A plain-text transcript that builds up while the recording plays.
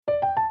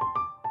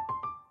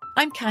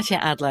I'm Katya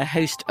Adler,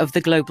 host of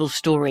The Global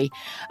Story.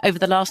 Over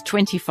the last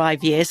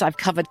 25 years, I've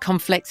covered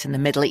conflicts in the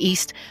Middle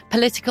East,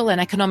 political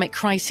and economic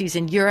crises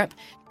in Europe,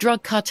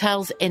 drug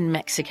cartels in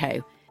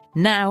Mexico.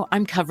 Now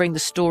I'm covering the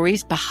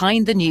stories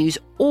behind the news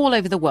all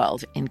over the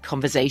world in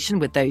conversation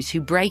with those who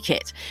break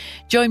it.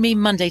 Join me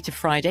Monday to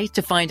Friday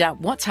to find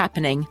out what's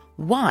happening,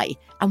 why,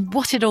 and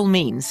what it all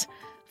means.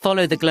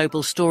 Follow The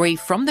Global Story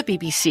from the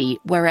BBC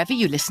wherever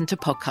you listen to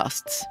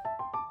podcasts.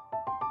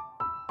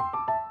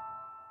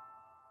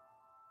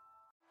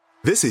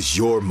 This is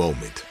your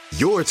moment,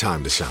 your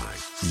time to shine,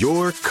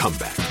 your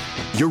comeback.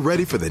 You're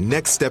ready for the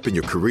next step in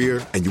your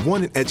career, and you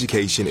want an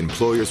education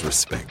employers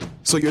respect.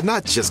 So you're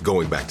not just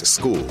going back to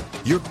school,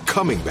 you're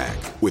coming back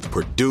with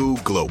Purdue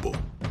Global.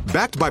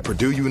 Backed by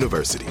Purdue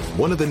University,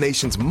 one of the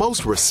nation's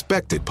most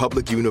respected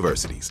public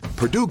universities,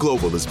 Purdue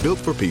Global is built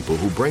for people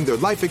who bring their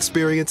life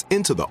experience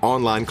into the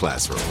online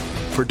classroom.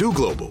 Purdue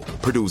Global,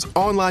 Purdue's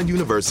online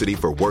university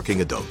for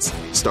working adults.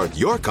 Start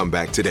your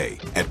comeback today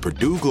at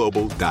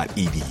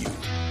purdueglobal.edu.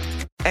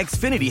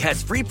 Xfinity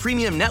has free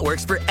premium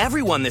networks for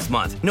everyone this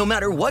month, no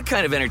matter what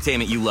kind of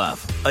entertainment you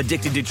love.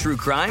 Addicted to true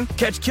crime?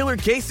 Catch killer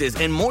cases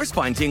and more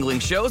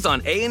spine-tingling shows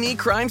on A&E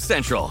Crime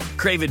Central.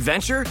 Crave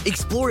adventure?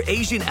 Explore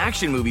Asian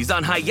action movies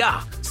on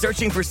Hi-YAH.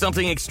 Searching for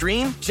something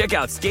extreme? Check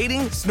out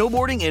skating,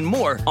 snowboarding, and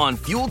more on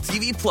Fuel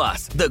TV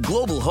Plus, the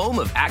global home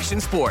of action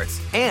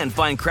sports. And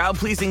find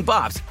crowd-pleasing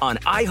bops on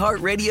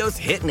iHeartRadio's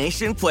Hit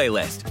Nation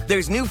playlist.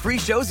 There's new free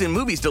shows and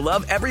movies to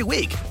love every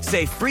week.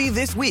 Say free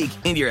this week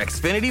in your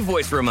Xfinity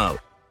voice remote.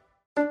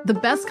 The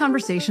best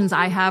conversations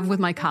I have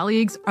with my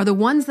colleagues are the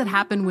ones that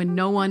happen when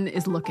no one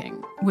is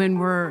looking, when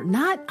we're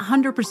not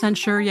 100%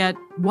 sure yet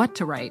what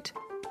to write.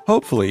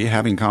 Hopefully,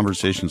 having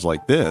conversations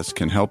like this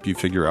can help you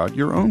figure out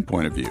your own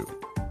point of view.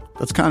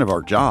 That's kind of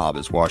our job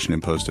as Washington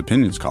Post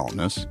opinions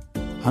columnists.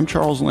 I'm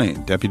Charles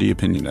Lane, Deputy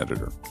Opinion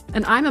Editor.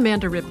 And I'm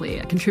Amanda Ripley,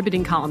 a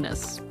contributing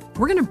columnist.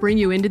 We're going to bring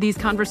you into these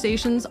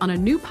conversations on a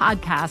new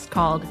podcast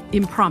called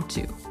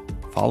Impromptu.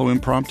 Follow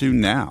Impromptu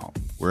now,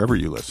 wherever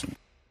you listen.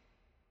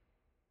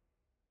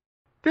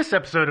 This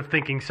episode of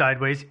Thinking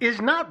Sideways is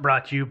not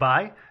brought to you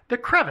by the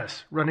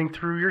crevice running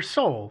through your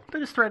soul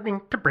that is threatening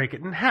to break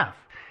it in half.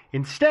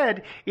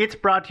 Instead, it's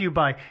brought to you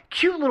by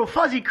cute little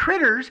fuzzy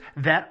critters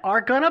that are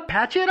gonna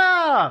patch it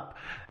up.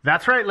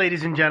 That's right,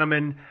 ladies and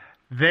gentlemen.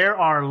 There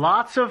are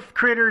lots of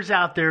critters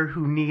out there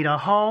who need a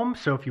home.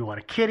 So if you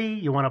want a kitty,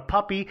 you want a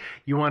puppy,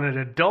 you want an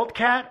adult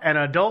cat, an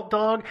adult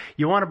dog,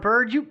 you want a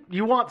bird,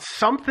 you want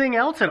something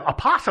else, a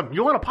possum.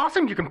 You want a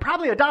possum? You can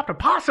probably adopt a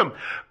possum.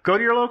 Go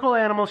to your local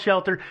animal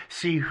shelter,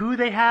 see who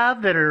they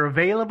have that are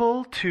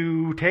available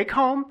to take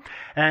home.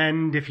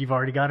 And if you've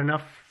already got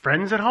enough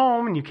friends at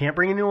home and you can't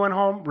bring a new one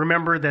home,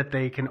 remember that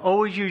they can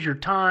always use your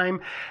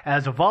time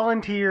as a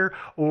volunteer,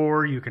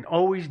 or you can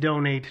always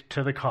donate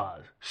to the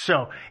cause.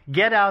 So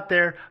get out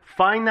there,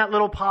 find that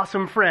little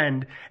possum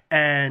friend,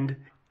 and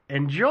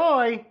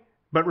enjoy.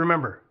 But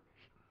remember,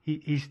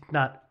 he's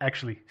not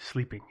actually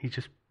sleeping. He's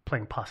just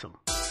playing possum.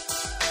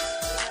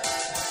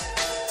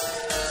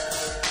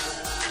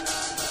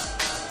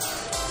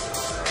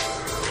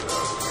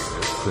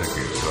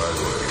 Thinking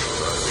Sideways.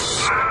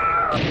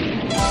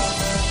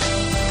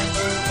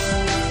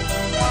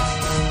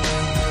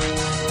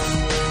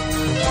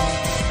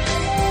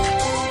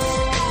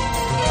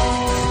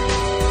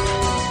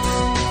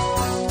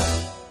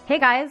 Hey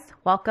guys,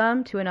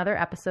 welcome to another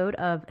episode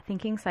of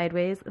Thinking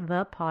Sideways,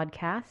 the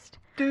podcast.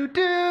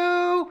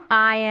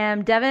 I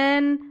am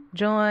Devin,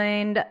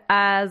 joined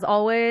as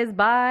always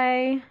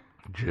by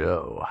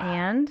Joe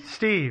and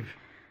Steve.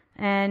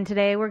 And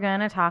today we're going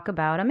to talk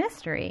about a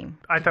mystery.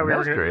 I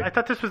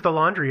thought this was the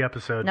laundry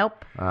episode.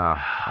 Nope.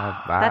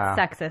 That's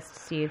sexist,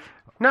 Steve.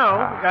 No,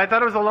 I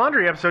thought it was a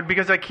laundry episode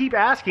because I keep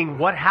asking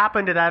what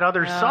happened to that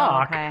other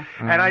sock, okay.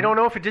 And I don't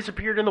know if it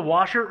disappeared in the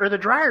washer or the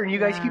dryer, and you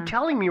guys keep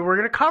telling me we're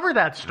going to cover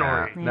that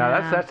story. No,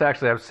 that's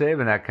actually, I'm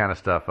saving that kind of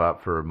stuff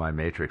up for my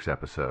Matrix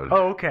episode.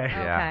 Oh, okay.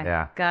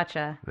 Yeah.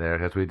 Gotcha. There,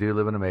 because we do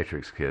live in a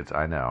Matrix, kids.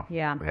 I know.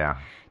 Yeah.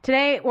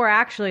 Today we're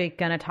actually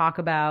going to talk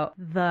about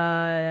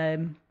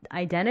the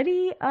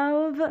identity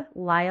of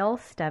Lyle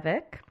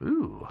Stevick.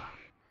 Ooh.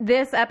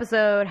 This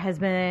episode has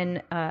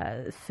been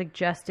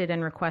suggested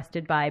and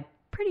requested by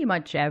pretty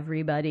much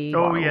everybody.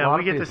 Oh, yeah.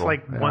 We get people.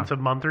 this once a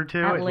month or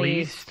two at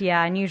least.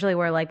 Yeah, and usually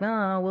we're like,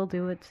 oh, we'll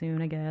do it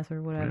soon, I guess,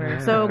 or whatever.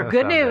 So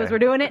good news, we're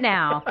doing it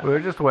now. We're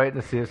just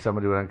waiting to see if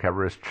somebody would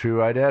uncover his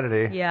true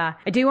identity. Yeah.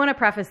 I do want to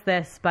preface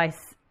this by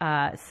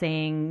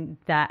saying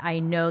that I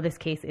know this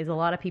case is a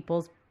lot of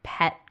people's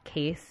pet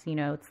case. You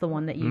know, it's the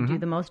one that you do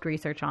the most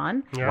research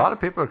on. Yeah. A lot of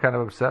people are kind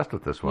of obsessed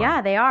with this one.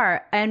 Yeah, they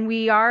are. And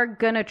we are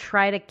going to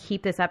try to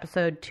keep this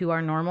episode to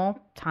our normal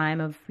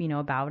time of,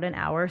 about an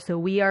hour. So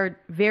we are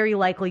very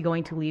likely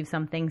going to leave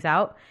some things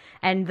out.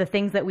 And the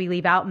things that we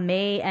leave out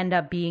may end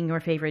up being your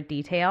favorite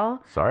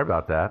detail. Sorry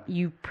about that.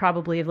 You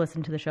probably have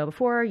listened to the show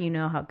before. You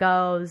know how it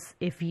goes.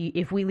 If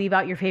we leave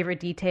out your favorite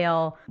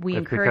detail, we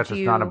encourage you... because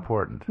it's not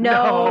important.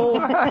 No.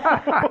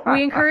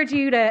 We encourage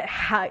you to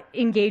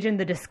engage in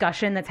the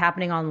discussion that's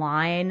happening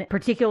online,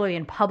 particularly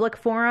in public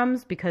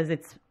forums, because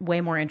it's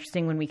way more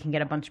interesting when we can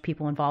get a bunch of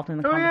people involved in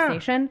the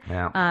conversation.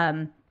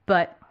 Yeah.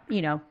 But,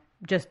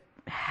 just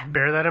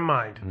bear that in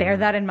mind. Bear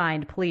that in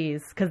mind,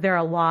 please, because there are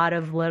a lot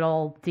of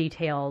little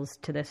details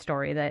to this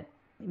story that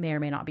may or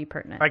may not be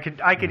pertinent.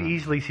 I could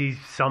easily see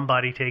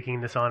somebody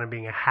taking this on and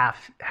being a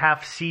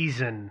half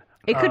season.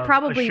 It could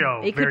probably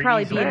show be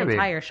an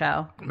entire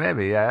show.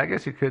 Maybe, yeah. I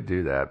guess you could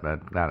do that, but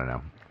I don't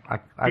know.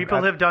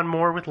 People have done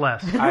more with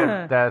less.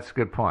 That's a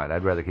good point.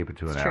 I'd rather keep it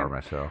to an hour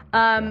myself.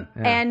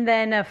 And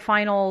then a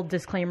final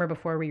disclaimer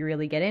before we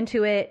really get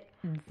into it.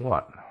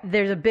 What?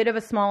 There's a bit of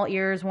a small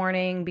ears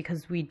warning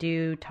because we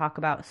do talk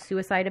about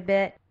suicide a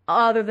bit.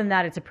 Other than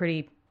that, it's a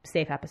pretty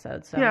safe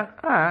episode. So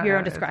your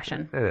own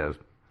discretion. It is.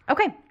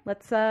 Okay,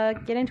 let's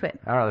get into it.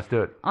 All right, let's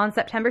do it. On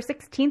September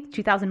 16th,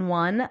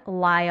 2001,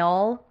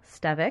 Lyle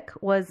Stevick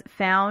was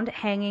found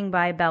hanging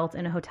by a belt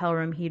in a hotel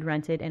room he'd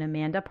rented in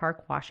Amanda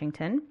Park,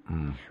 Washington.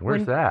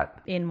 Where's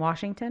that? In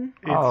Washington.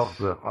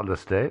 The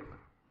state?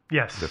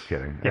 Yes. Just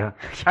kidding. Yeah.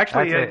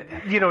 Actually,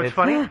 it's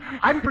funny.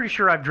 I'm pretty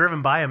sure I've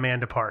driven by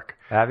Amanda Park.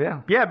 Have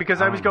you? Yeah,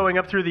 because I was going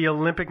up through the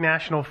Olympic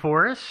National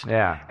Forest.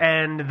 Yeah.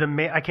 And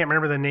I can't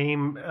remember the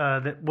name,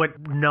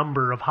 what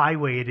number of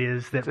highway it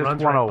is that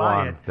runs right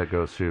by it. That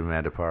goes through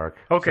Amanda Park.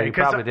 Okay. So you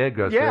probably did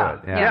go through it.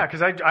 Yeah,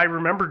 because I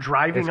remember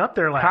driving up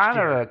there last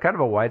year. Kind of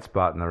a white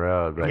spot in the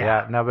road.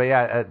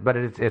 But but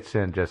it's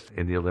in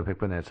the Olympic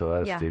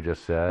Peninsula, as Steve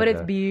just said. But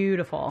it's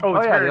beautiful. Oh,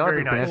 it's very, the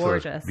very Olympic nice. Peninsula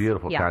is Gorgeous.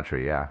 beautiful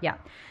country, yeah. Yeah.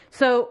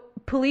 So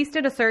police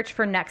did a search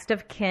for next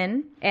of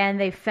kin, and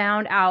they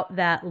found out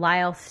that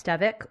Lyle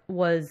Stevick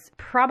was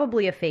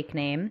probably a fake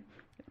name,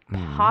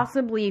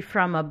 possibly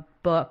from a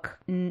book.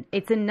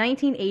 It's a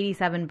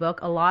 1987 book.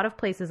 A lot of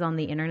places on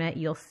the internet,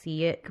 you'll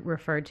see it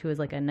referred to as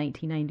like a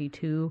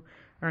 1992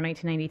 or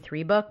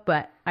 1993 book,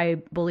 but I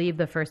believe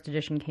the first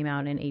edition came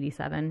out in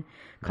 87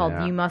 called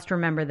You Must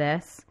Remember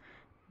This.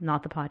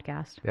 Not the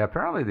podcast. Yeah,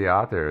 apparently the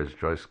author is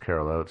Joyce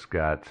Carol Oates.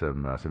 Got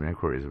some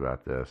inquiries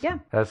about this. Yeah,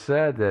 has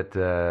said that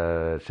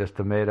it's just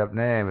a made up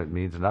name. It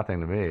means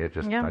nothing to me. I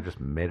just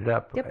made it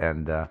up. Yep.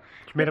 And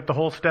made up the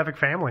whole Stevick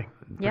family.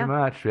 Pretty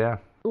much, yeah.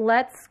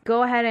 Let's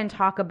go ahead and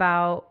talk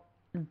about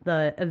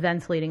the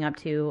events leading up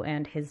to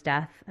and his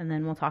death, and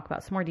then we'll talk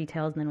about some more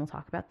details, and then we'll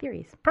talk about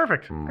theories.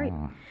 Perfect. Great.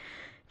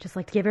 Just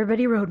like to give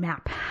everybody a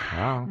roadmap.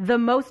 Wow. The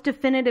most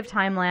definitive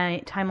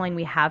timeline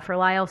we have for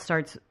Lyle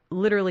starts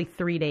literally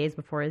 3 days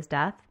before his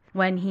death,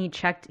 when he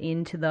checked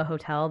into the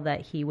hotel that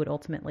he would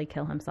ultimately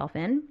kill himself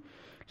in.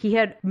 He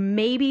had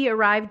maybe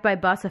arrived by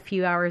bus a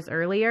few hours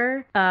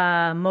earlier,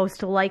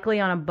 most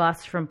likely on a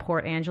bus from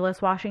Port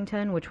Angeles,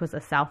 Washington, which was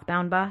a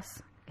southbound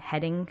bus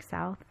heading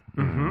south.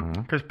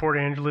 Because Port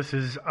Angeles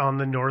is on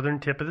the northern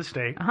tip of the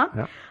state.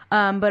 Yep.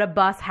 But a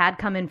bus had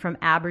come in from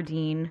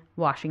Aberdeen,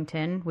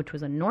 Washington, which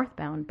was a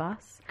northbound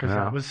bus. Because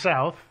that was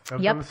south. That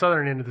was on the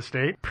southern end of the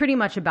state. Pretty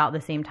much about the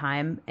same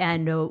time.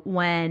 And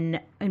when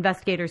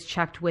investigators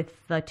checked with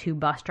the two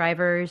bus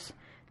drivers,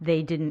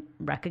 they didn't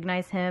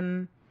recognize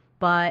him.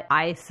 But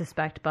I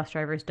suspect bus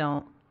drivers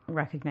don't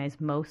recognize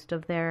most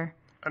of their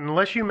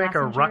Unless you make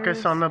passengers. a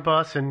ruckus on the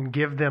bus and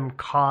give them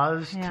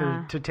cause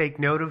to take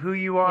note of who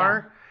you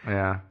are.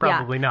 Yeah.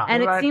 Probably not.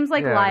 And it Right. seems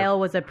like Yeah. Lyle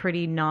was a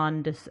pretty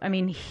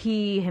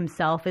he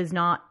himself is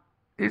not.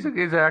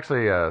 He's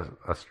actually a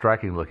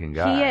striking looking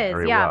guy. He is,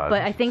 or yeah. was,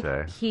 But I think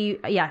say.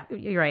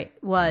 you're right,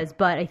 was.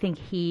 But I think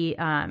he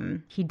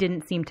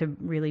didn't seem to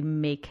really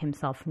make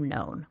himself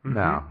known.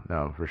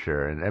 No, for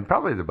sure. And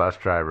probably the bus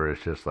driver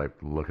is just like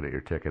looking at your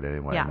ticket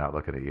anyway, Yeah. not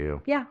looking at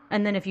you. Yeah.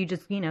 And then if you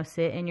just,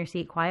 sit in your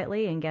seat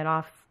quietly and get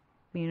off,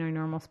 your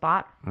normal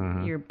spot,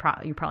 you're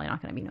probably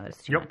not going to be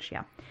noticed too much.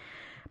 Yeah.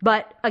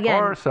 But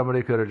again, Or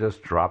somebody could have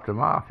just dropped him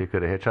off. He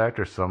could have hitchhiked,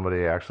 or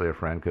somebody, actually a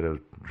friend, could have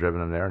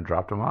driven him there and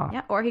dropped him off.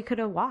 yeah, or he could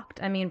have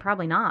walked. I mean,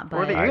 probably not. But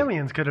Or the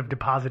aliens could have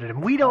deposited him.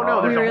 We don't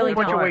know. There's We a really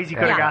whole bunch don't. of ways he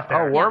could have got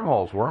there.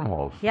 Oh,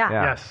 wormholes. Yeah.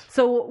 Yes.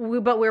 So,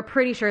 but we're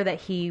pretty sure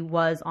that he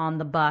was on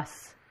the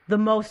bus. The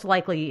most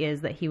likely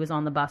is that he was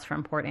on the bus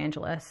from Port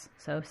Angeles,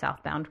 so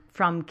southbound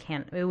from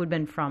Canada. It would have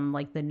been from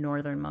like the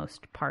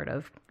northernmost part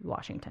of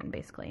Washington,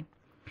 basically.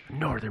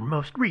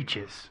 Northernmost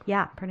reaches.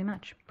 Yeah, pretty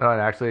much. Oh, and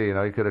actually,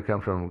 he could have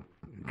come from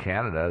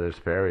Canada. There's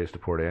ferries to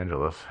Port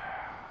Angeles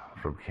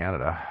from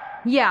Canada.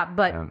 Yeah,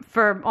 but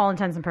for all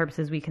intents and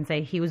purposes, we can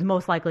say he was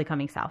most likely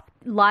coming south.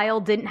 Lyle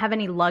didn't have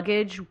any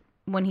luggage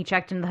when he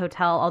checked into the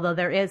hotel, although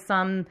there is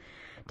some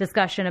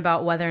discussion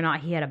about whether or not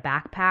he had a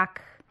backpack.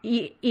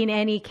 In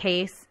any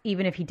case,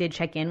 even if he did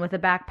check in with a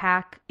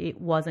backpack,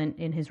 it wasn't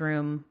in his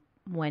room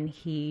when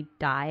he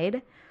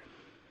died.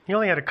 He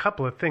only had a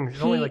couple of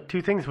things. Only like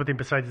two things with him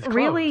besides his clothes.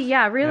 Really,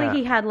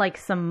 he had like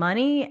some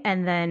money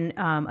and then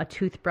a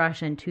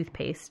toothbrush and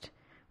toothpaste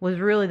was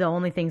really the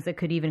only things that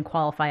could even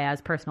qualify as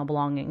personal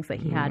belongings that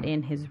he had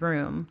in his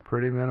room.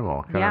 Pretty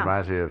minimal. Kind of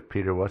reminds me of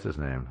Peter, what's his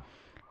name?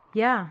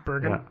 Yeah.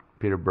 Bergen? Yeah.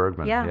 Peter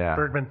Bergman. Yeah.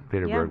 Bergman.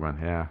 Peter Bergman,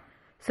 yeah.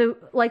 So,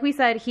 like we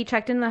said, he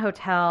checked in the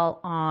hotel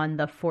on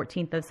the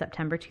 14th of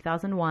September,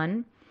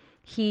 2001.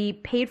 He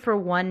paid for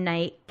one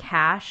night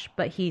cash,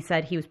 but he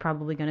said he was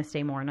probably going to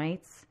stay more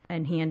nights.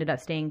 and he ended up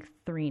staying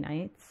 3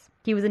 nights.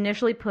 He was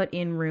initially put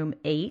in room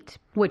 8,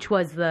 which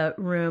was the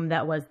room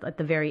that was at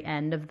the very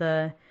end of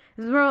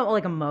it was more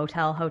like a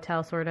motel,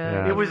 hotel sort of.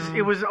 Yeah.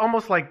 It was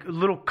almost like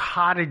little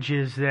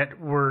cottages that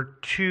were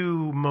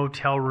 2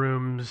 motel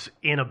rooms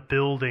in a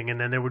building, and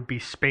then there would be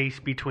space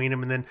between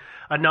them, and then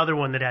another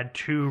one that had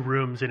 2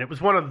 rooms, and it was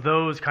one of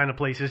those kind of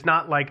places,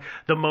 not like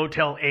the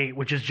Motel 8,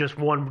 which is just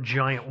one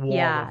giant wall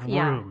of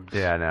rooms.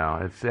 Yeah, no,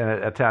 it's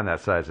a town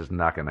that size is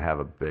not going to have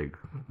a big.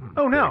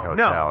 Oh no, big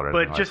no, hotel or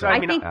but just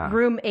I think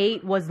room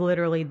 8 was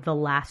literally the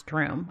last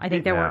room. I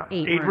think there were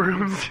 8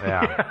 rooms.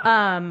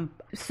 Yeah.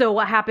 So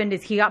what happened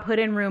is he got put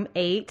in room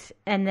 8,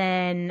 and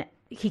then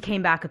he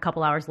came back a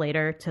couple hours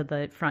later to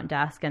the front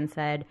desk and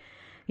said,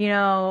 you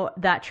know,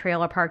 that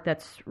trailer park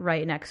that's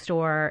right next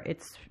door,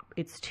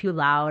 it's too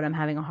loud. I'm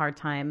having a hard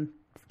time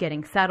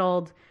getting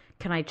settled.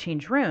 Can I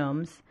change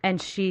rooms?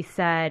 And she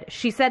said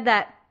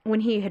that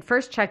when he had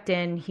first checked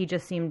in, he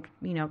just seemed,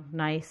 you know,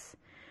 nice.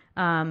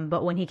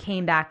 But when he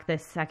came back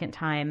this second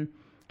time,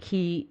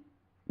 he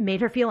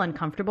made her feel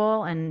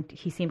uncomfortable, and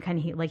he seemed kind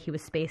of like he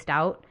was spaced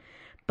out.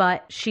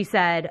 But she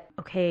said,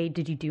 okay,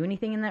 did you do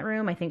anything in that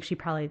room? I think she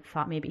probably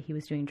thought maybe he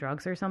was doing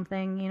drugs or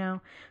something, you know?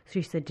 So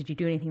she said, did you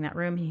do anything in that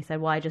room? And he said,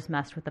 well, I just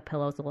messed with the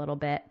pillows a little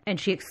bit. And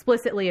she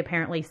explicitly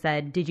apparently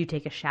said, did you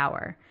take a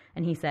shower?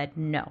 And he said,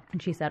 no.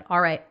 And she said,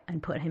 all right,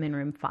 and put him in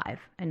room 5.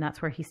 And that's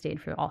where he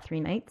stayed for all 3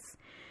 nights.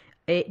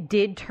 It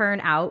did turn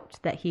out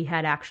that he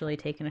had actually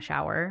taken a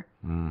shower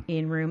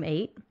in room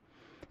 8.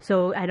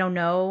 So I don't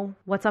know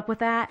what's up with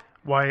that.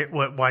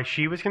 Why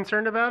she was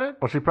concerned about it?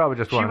 Well, she probably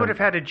just wanted. She would have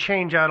had to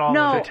change out all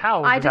of the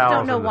towels. I just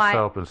don't know and why. The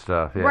soap and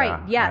stuff. Yeah, right?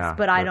 Yes, yeah,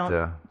 but I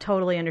don't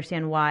totally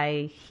understand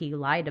why he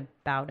lied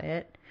about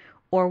it,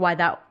 or why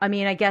that. I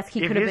mean, I guess he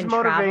could have been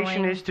traveling. If his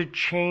motivation is to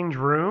change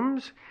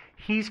rooms,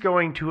 he's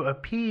going to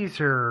appease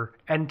her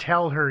and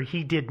tell her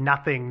he did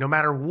nothing, no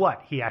matter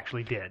what he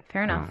actually did.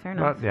 Fair enough. Fair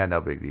enough. But, yeah,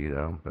 no big deal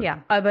though. But.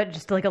 Yeah, but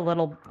just like a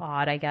little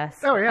odd, I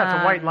guess. Oh yeah,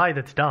 it's a white lie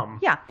that's dumb.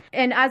 Yeah,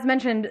 and as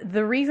mentioned,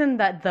 the reason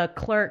that the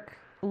clerk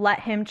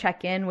let him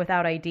check in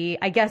without ID,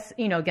 I guess,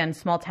 you know, again,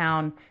 small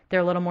town,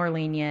 they're a little more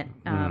lenient.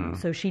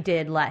 So she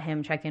did let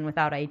him check in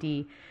without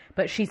ID.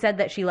 But she said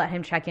that she let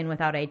him check in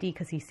without ID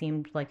because he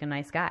seemed like a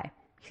nice guy.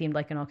 He seemed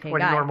like an okay guy.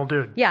 Like a normal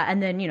dude. Yeah,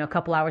 and then, you know, a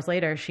couple hours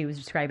later, she was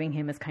describing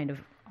him as kind of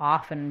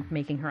off and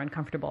making her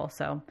uncomfortable.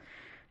 So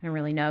I don't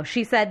really know.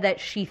 She said that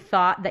she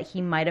thought that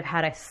he might have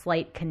had a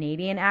slight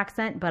Canadian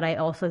accent, but I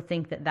also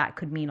think that that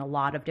could mean a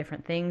lot of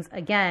different things.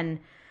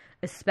 Again,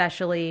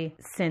 especially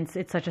since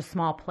it's such a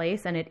small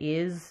place and it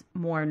is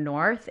more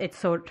north, it's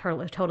so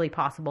totally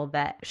possible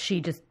that she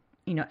just,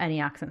 you know,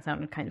 any accent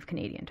sounded kind of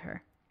Canadian to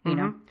her, you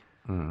know?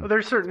 Well,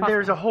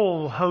 there's a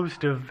whole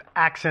host of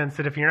accents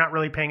that if you're not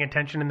really paying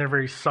attention and they're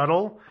very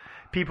subtle,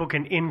 people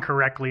can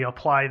incorrectly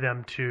apply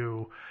them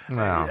to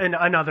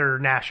another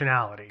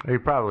nationality. He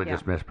probably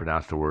just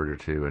mispronounced a word or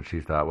two, and she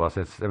thought, well,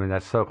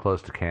 that's so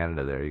close to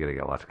Canada there, you're going to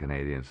get lots of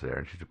Canadians there,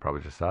 and she probably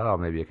just thought, oh,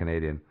 maybe a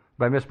Canadian.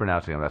 By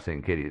mispronouncing, I'm not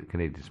saying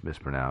Canadians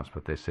mispronounce,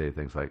 but they say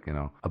things like, you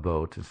know, a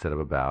boat instead of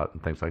about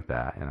and things like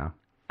that, you know.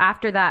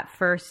 After that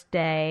first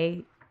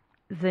day,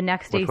 the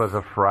next day... Which was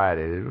a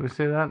Friday. Did we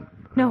say that?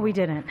 No, we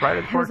didn't.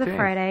 Friday the 14th? It was a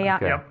Friday, yeah.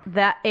 Okay.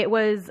 Yep. It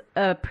was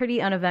a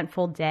pretty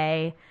uneventful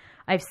day.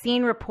 I've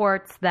seen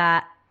reports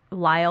that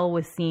Lyle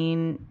was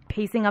seen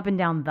pacing up and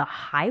down the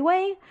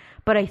highway,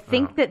 but I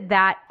think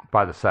that...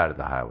 By the side of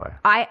the highway.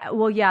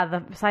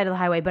 The side of the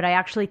highway, but I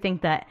actually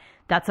think that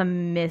that's a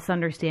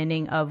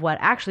misunderstanding of what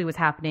actually was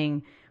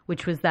happening,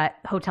 which was that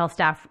hotel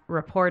staff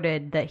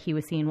reported that he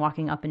was seen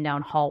walking up and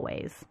down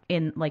hallways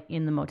in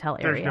the motel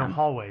area. There's no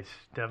hallways,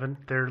 Devin.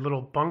 They're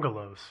little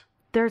bungalows.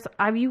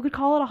 You could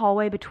call it a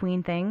hallway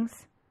between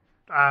things.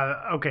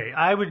 Okay,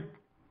 I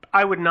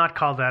would not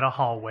call that a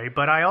hallway,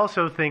 but I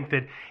also think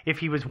that if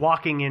he was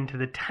walking into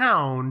the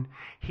town,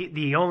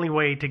 the only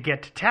way to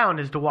get to town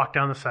is to walk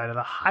down the side of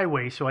the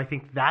highway, so I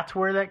think that's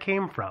where that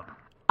came from.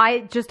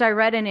 I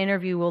read an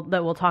interview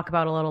that we'll talk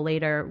about a little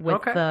later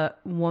with the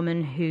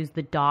woman who's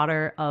the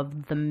daughter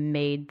of the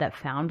maid that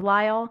found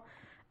Lyle.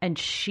 And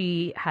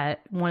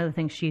one of the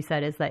things she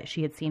said is that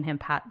she had seen him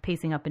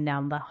pacing up and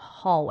down the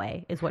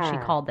hallway is what she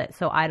called it.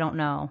 So I don't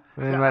know.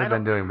 He might have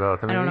been doing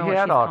both. I mean, he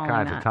had all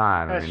kinds of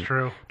time. That's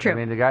true. I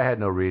mean, the guy had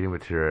no reading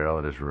material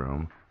in his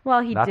room.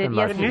 Well, he did.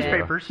 Yes, he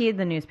did. He had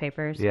the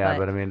newspapers. Yeah,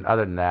 but I mean,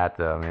 other than that,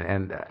 though,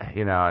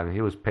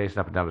 he was pacing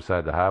up and down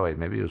beside the highway.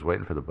 Maybe he was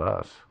waiting for the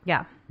bus.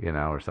 Yeah. You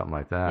know, or something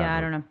like that. Yeah,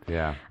 I don't know.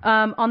 Yeah.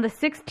 On the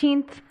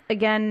 16th,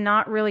 again,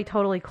 not really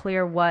totally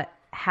clear what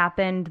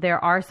happened.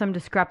 There are some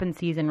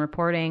discrepancies in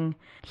reporting.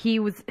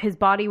 His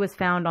body was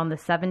found on the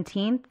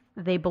 17th.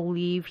 They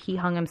believe he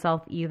hung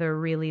himself either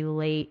really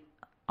late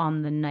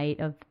on the night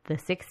of the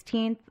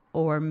 16th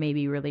or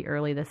maybe really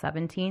early the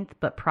 17th,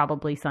 but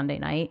probably Sunday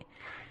night.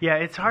 Yeah,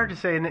 it's hard to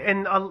say,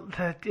 and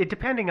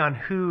depending on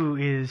who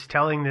is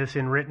telling this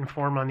in written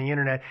form on the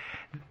internet,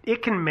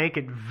 it can make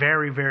it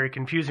very, very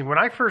confusing. When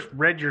I first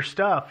read your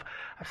stuff,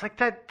 I was like,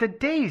 the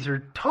days are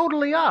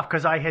totally off,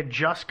 because I had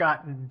just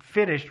gotten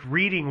finished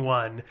reading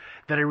one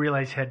that I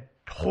realized had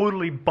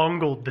totally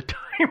bungled the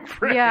time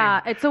frame.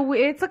 Yeah, it's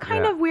a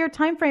kind of weird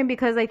time frame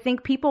because I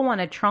think people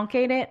want to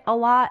truncate it a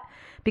lot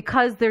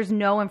because there's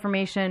no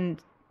information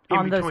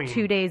on those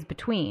 2 days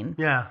between.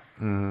 Yeah.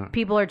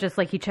 People are just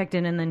like, he checked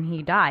in and then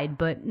he died,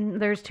 but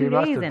there's 2 days in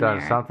there. He must have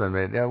done something.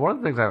 Man. Yeah, one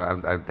of the things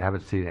I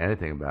haven't seen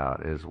anything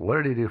about is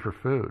what did he do for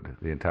food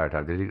the entire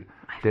time?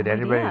 Did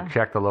anybody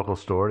check the local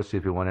store to see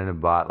if he went in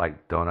and bought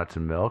like donuts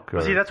and milk?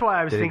 Or see, that's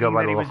why I was thinking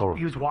that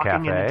he was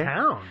walking into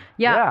town.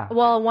 Yeah.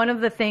 Well, one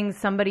of the things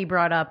somebody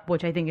brought up,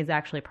 which I think is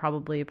actually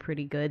probably a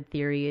pretty good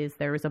theory, is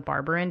there was a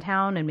barber in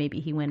town and maybe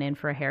he went in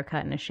for a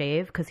haircut and a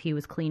shave because he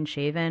was clean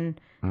shaven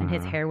and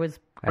his hair was.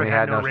 And he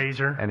had no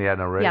razor. And he had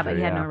no razor. Yeah, but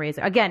he had no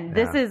razor. Again,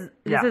 this is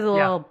a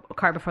little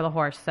cart before the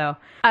horse. So,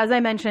 as I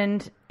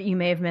mentioned, you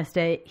may have missed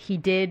it. He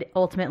did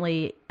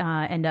ultimately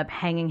end up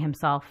hanging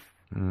himself.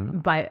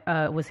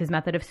 Was his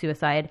method of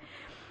suicide.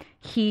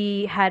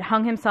 He had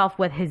hung himself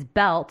with his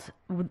belt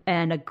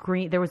and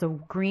there was a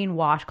green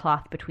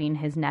washcloth between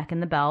his neck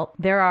and the belt.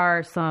 There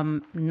are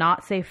some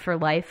not safe for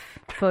life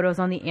photos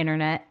on the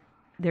internet.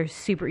 They're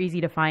super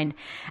easy to find.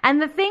 And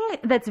the thing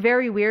that's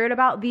very weird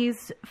about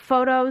these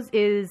photos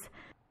is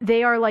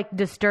they are like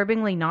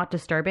disturbingly not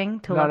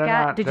disturbing to look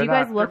at. Did you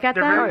guys look at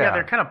them?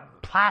 They're kind of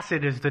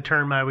placid is the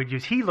term I would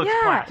use. He looks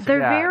placid. They're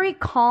very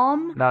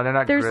calm. No, they're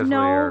not. There's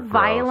no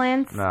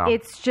violence. No.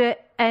 It's just,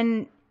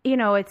 and you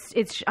know, it's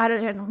I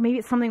don't know, maybe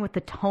it's something with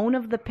the tone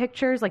of the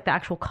pictures, like the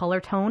actual color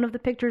tone of the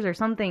pictures or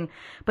something.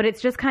 But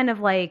it's just kind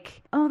of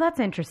like, oh, that's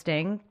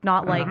interesting.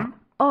 Not like,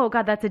 oh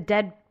God, that's a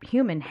dead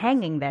human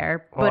hanging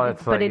there.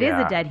 But it is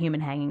a dead human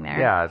hanging there.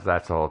 Yeah,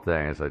 that's the whole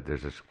thing. It's like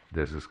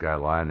there's this guy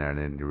lying there, and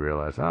then you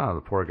realize, oh, the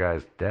poor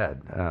guy's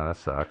dead. Oh, that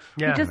sucks.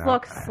 Yeah. He just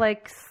looks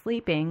like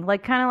sleeping,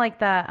 like kind of like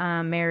that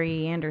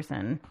Mary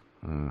Anderson.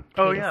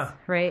 Oh yeah,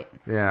 right.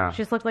 Yeah, she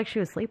just looked like she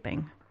was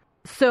sleeping.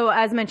 So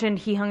as mentioned,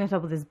 he hung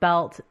himself with his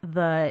belt.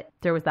 There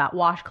was that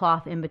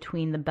washcloth in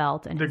between the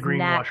belt and his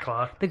neck.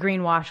 Washcloth. The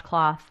green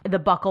washcloth. The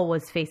buckle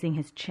was facing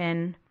his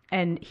chin,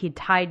 and he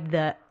tied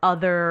the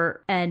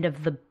other end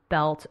of the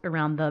belt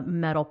around the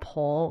metal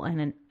pole,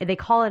 and they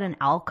call it an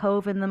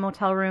alcove in the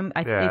motel room.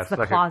 It's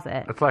the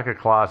closet. It's like a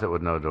closet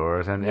with no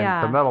doors, and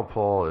the metal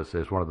pole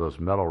is one of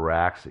those metal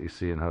racks that you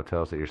see in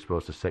hotels that you're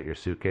supposed to set your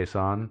suitcase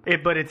on.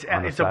 But it's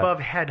above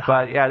head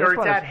height, or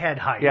it's at head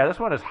height. Yeah, this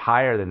one is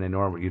higher than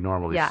you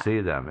normally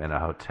see them in a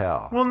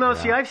hotel. Well, no,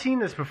 see, I've seen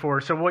this before.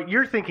 So what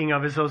you're thinking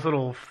of is those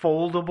little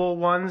foldable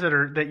ones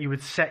that you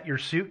would set your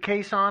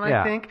suitcase on.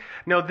 I think.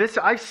 No,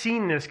 I've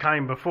seen this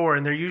kind before,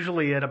 and they're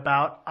usually at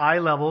about eye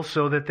level,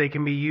 so that they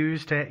can be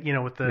used to,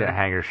 with the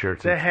hanger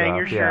shirts,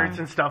 shirts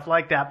and stuff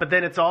like that. But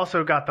then it's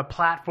also got the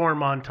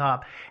platform on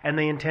top, and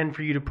they intend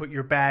for you to put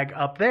your bag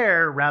up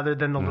there rather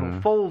than the little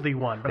foldy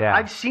one. But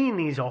I've seen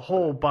these a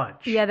whole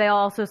bunch. Yeah, they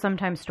also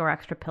sometimes store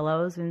extra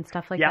pillows and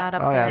stuff like that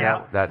up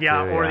there. That too,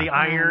 or the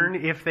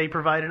iron if they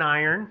provide an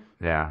iron.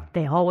 Yeah.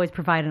 They always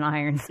provide an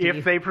iron, Steve.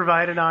 If they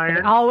provide an iron.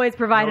 They always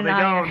provide an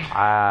iron.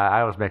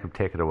 I always make them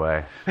take it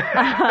away.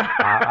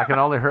 I can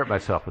only hurt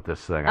myself with this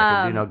thing.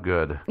 I can do no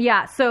good.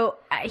 Yeah, so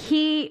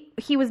he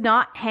was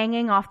not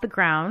hanging off the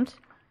ground.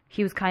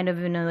 He was kind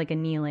of in a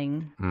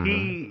kneeling.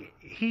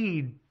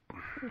 Mm-hmm.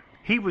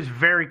 He was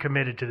very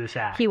committed to this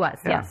act. He was,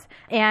 yes.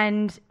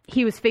 And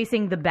he was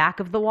facing the back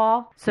of the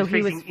wall. So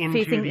he was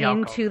facing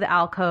into the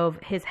alcove.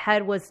 His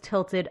head was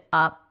tilted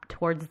up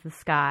towards the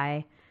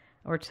sky.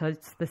 Or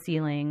towards the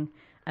ceiling,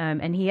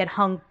 and he had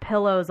hung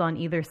pillows on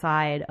either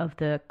side of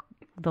the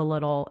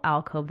little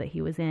alcove that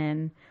he was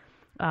in,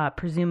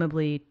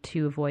 presumably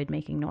to avoid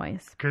making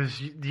noise. Because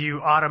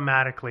you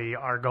automatically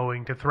are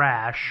going to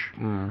thrash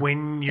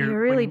when you're... It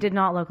really did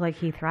not look like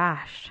he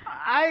thrashed.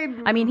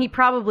 I mean, he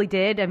probably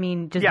did. I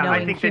mean, just knowing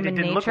I think that it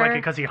didn't nature. Look like it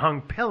because he hung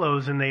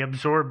pillows and they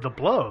absorbed the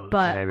blows.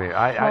 But maybe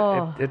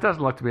it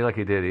doesn't look to me like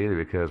he did either,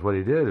 because what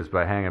he did is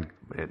by hanging,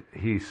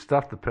 he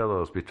stuffed the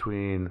pillows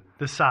between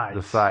the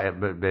sides,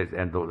 and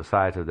the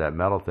sides of that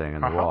metal thing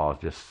in the walls.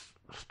 Just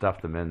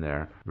stuffed them in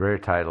there very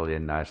tightly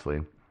and nicely.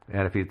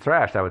 And if he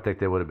thrashed, I would think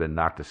they would have been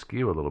knocked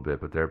askew a little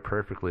bit, but they're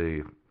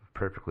perfectly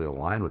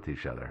aligned with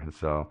each other, and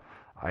so.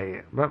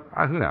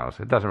 Who knows?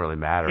 It doesn't really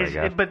matter, I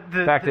guess. But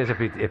the fact is,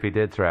 if he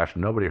did thrash,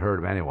 nobody heard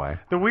him anyway.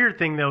 The weird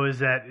thing, though, is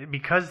that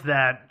because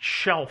that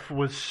shelf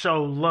was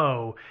so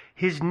low,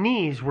 his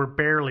knees were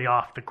barely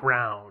off the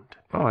ground.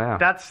 Oh, yeah.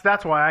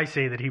 That's why I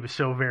say that he was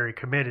so very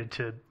committed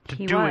to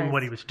doing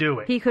what he was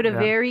doing. He could have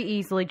very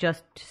easily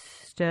just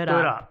stood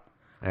up.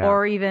 Yeah.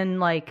 Or even,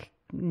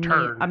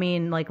 turn. I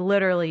mean,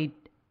 literally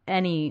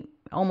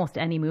almost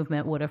any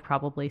movement would have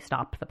probably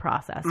stopped the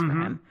process for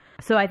him.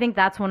 So I think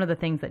that's one of the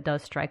things that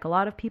does strike a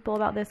lot of people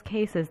about this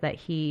case is that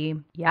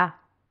there's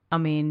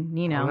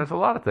a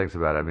lot of things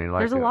about it. I mean,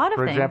 there's a lot of things.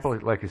 For things. example,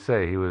 like you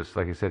said, he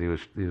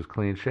was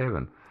clean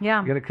shaven.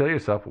 Yeah. You're gonna kill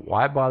yourself.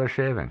 Why bother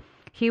shaving?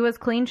 He was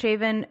clean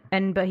shaven,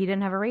 but he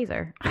didn't have a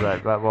razor.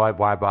 Right, but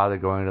why bother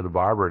going to the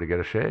barber to get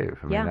a shave?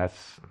 I mean,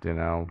 that's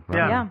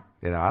Yeah.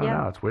 I don't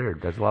know. It's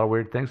weird. There's a lot of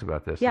weird things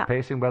about this. Yeah. The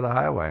pacing by the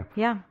highway.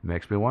 Yeah.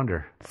 Makes me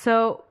wonder.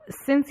 So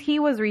since he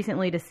was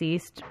recently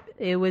deceased,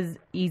 it was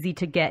easy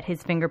to get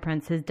his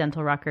fingerprints, his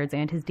dental records,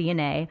 and his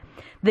DNA.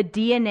 The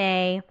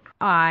DNA,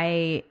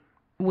 I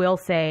will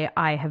say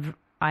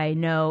I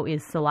know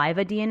is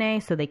saliva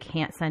DNA, so they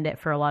can't send it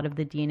for a lot of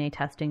the DNA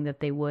testing that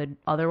they would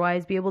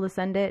otherwise be able to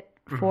send it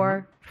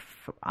for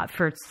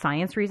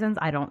science reasons.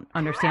 I don't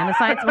understand the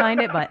science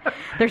behind it, but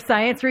there's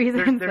science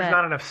reasons. There's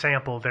not enough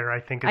sample there, I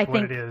think,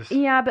 what it is.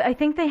 Yeah, but I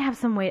think they have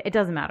some way. It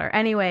doesn't matter.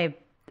 Anyway,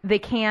 they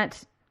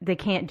can't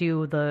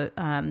do the,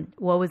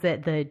 what was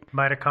it? The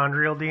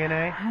mitochondrial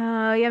DNA?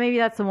 Yeah, maybe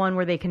that's the one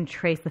where they can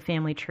trace the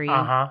family tree.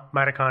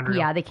 Mitochondrial.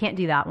 Yeah, they can't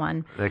do that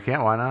one. They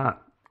can't? Why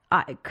not?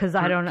 Because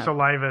I don't know.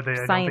 Saliva, I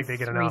don't think they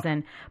get enough.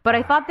 Reason. But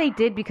I thought they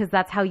did because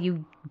that's how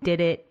you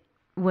did it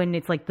when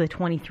it's like the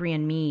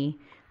 23andMe,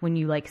 when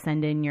you like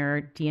send in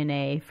your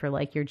DNA for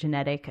like your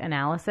genetic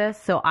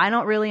analysis. So I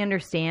don't really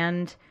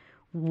understand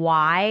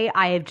why.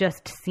 I have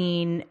just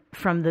seen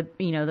from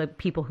the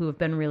people who have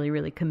been really,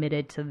 really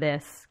committed to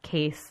this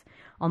case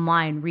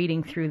online,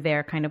 reading through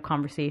their kind of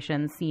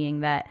conversations,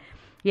 seeing that,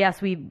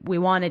 yes, we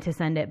wanted to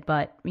send it,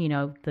 but,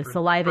 the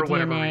saliva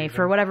DNA,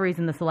 for whatever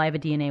reason, the saliva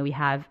DNA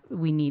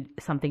we need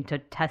something to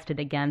test it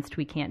against.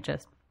 We can't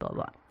just blah,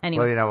 blah.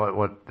 Anyway. Well,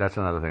 what that's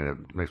another thing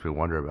that makes me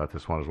wonder about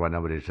this one is why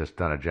nobody's just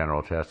done a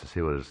general test to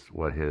see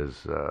what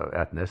his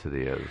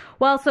ethnicity is.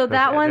 Well, so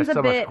that one's there's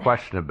so much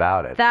question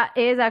about it. That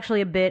is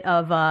actually a bit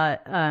of a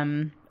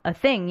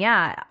thing.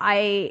 Yeah.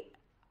 I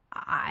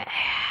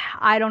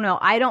don't know.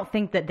 I don't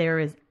think that there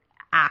is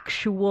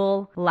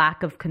actual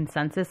lack of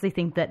consensus. I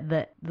think that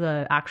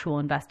the actual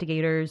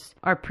investigators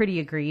are pretty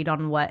agreed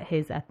on what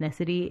his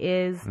ethnicity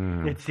is.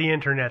 It's the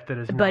internet that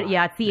is not. But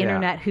yeah, it's the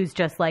internet who's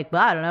just like,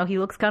 well, I don't know, he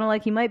looks kind of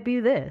like he might be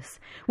this,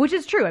 which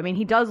is true. I mean,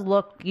 he does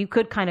look, you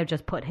could kind of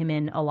just put him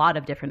in a lot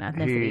of different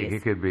ethnicities. He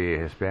could be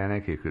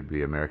Hispanic, he could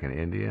be American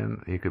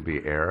Indian, he could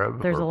be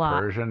Arab. There's or a lot.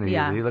 Persian.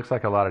 Yeah. He looks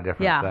like a lot of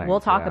different things. We'll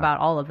talk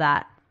about all of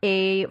that.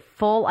 A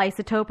full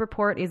isotope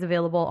report is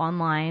available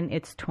online.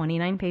 It's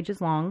 29 pages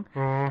long.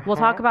 We'll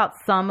talk about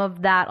some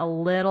of that a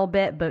little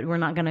bit, but we're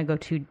not going to go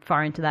too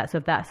far into that. So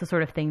if that's the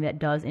sort of thing that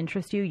does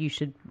interest you, you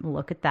should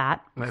look at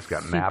that. It's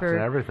got maps and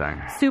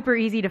everything. Super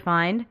easy to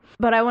find.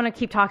 But I want to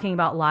keep talking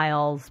about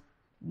Lyle's,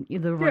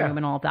 the room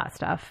and all of that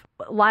stuff.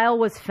 Lyle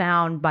was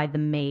found by the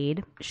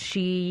maid.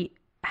 She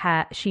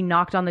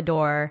knocked on the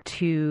door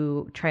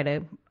to try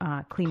to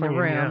clean the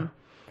room. Yeah.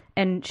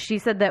 And she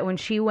said that when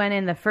she went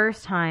in the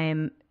first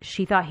time,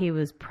 she thought he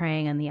was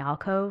praying in the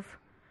alcove.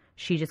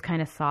 She just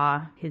kind of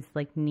saw his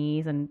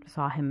knees and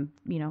saw him,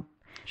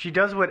 She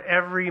does what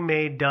every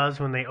maid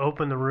does when they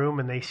open the room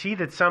and they see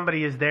that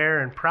somebody is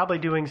there and probably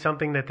doing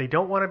something that they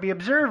don't want to be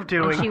observed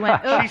doing. And she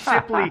went, she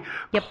simply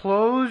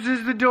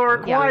closes the door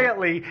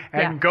quietly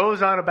and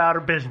goes on about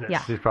her business.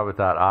 Yeah. She's probably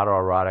thought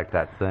autoerotic,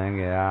 that thing.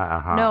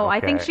 No, I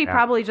think she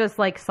probably just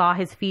saw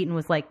his feet and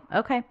was like,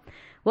 okay,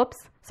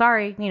 whoops,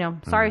 sorry,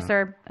 sorry,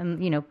 sir.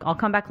 And, I'll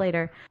come back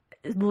later.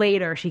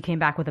 Later, she came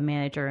back with a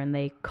manager and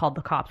they called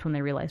the cops when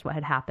they realized what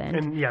had happened.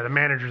 And the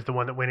manager's the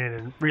one that went in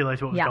and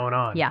realized what was going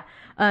on. Yeah.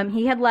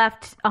 He had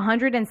left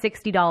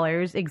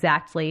 $160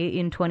 exactly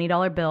in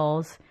 $20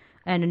 bills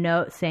and a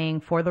note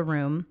saying for the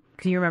room,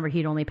 because you remember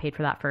he'd only paid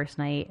for that first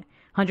night.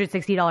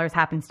 $160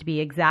 happens to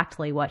be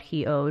exactly what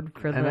he owed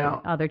for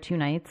the other 2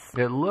 nights.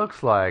 It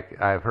looks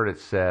like, I've heard it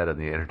said on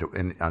the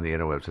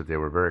interwebs that they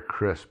were very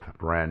crisp,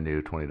 brand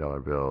new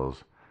 $20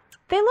 bills.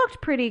 They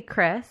looked pretty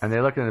crisp. And they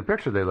look in the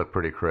picture, they look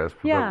pretty crisp.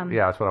 Yeah. But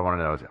that's what I want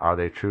to know is, are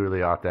they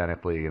truly,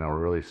 authentically,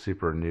 really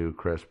super new,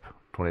 crisp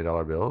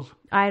 $20 bills?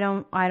 I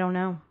don't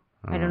know.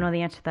 I don't know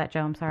the answer to that, Joe.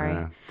 I'm sorry.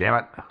 Damn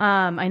it.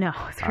 I know.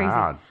 It's crazy.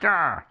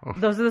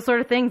 Those are the sort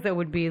of things that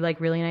would be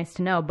really nice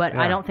to know, but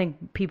I don't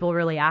think people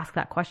really ask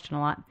that question a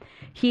lot.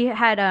 He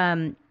had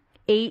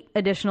 8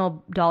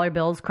 additional dollar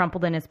bills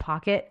crumpled in his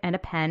pocket and a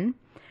pen.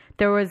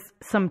 There was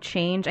some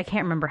change. I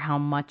can't remember how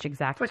much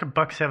exactly. It's like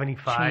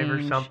 $1.75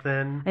 or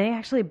something. I think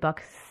actually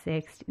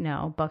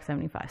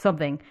 $1.75,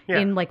 something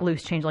in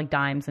loose change, like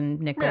dimes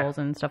and nickels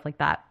and stuff like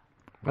that.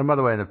 And by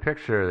the way, in the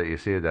picture that you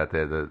see, that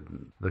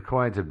the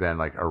coins have been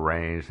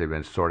arranged, they've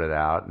been sorted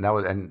out.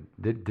 And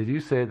did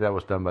you say that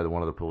was done by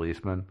one of the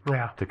policemen?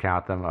 Yeah. To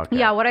count them? Okay.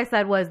 Yeah. What I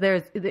said was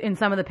there's in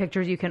some of the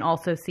pictures you can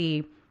also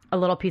see a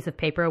little piece of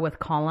paper with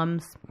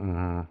columns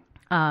and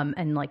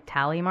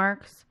tally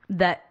marks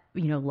that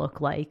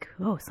look like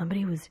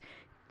somebody was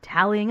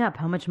tallying up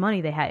how much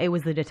money they had. It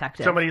was the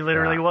detective. Somebody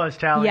literally was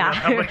tallying up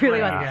how much it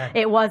really money was. they had.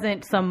 It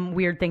wasn't some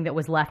weird thing that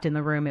was left in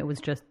the room. It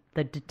was just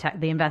the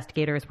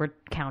investigators were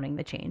counting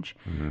the change,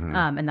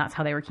 and that's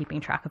how they were keeping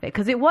track of it.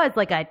 Because it was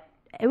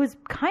it was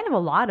kind of a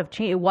lot of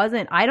change. It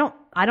wasn't. I don't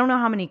I don't know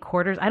how many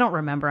quarters. I don't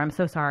remember. I'm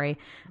so sorry.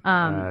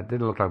 It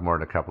didn't look like more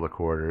than a couple of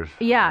quarters.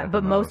 Yeah,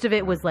 but most of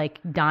it was like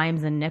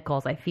dimes and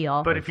nickels, I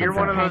feel. But if you're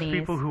one of those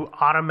people who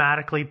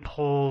automatically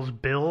pulls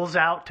bills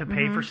out to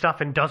pay for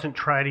stuff and doesn't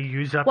try to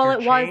use up your it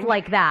was change,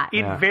 like that.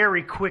 It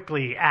very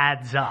quickly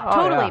adds up.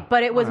 Totally. yeah.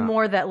 But it was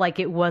more that like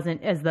it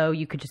wasn't as though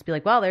you could just be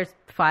like, well, there's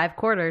 5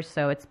 quarters,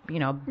 so it's,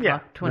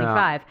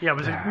 $1.25. Yeah, it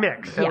was a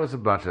mix. It was a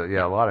bunch of,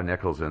 a lot of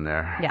nickels in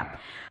there. Yeah.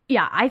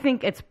 Yeah, I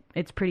think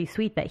it's pretty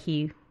sweet that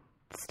he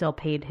still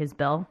paid his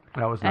bill.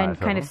 That was nice. And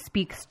kind of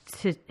speaks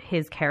to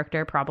his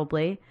character,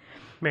 probably.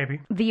 Maybe.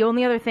 The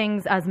only other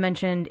things, as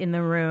mentioned in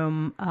the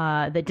room,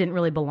 that didn't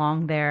really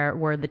belong there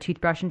were the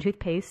toothbrush and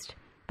toothpaste.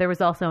 There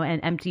was also an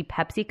empty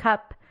Pepsi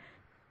cup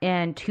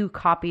and 2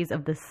 copies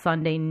of the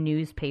Sunday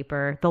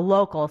newspaper, the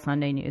local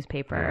Sunday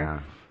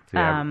newspaper,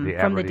 from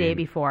the day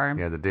before.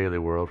 Yeah, the Daily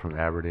World from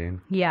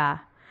Aberdeen. Yeah.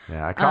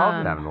 Yeah, I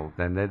called them,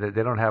 and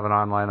they don't have an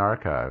online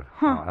archive.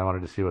 I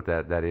wanted to see what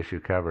that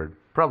issue covered.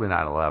 Probably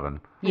 9/11.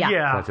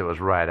 Yeah. Since it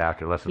was right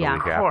after, less than a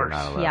week after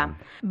 9/11. Yeah.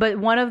 But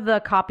one of the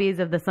copies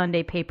of the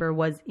Sunday paper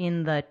was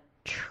in the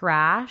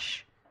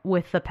trash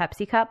with the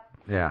Pepsi cup.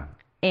 Yeah.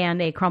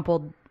 And a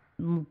crumpled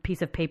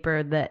piece of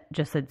paper that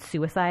just said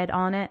suicide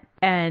on it.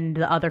 And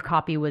the other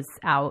copy was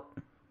out.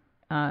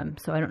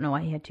 So I don't know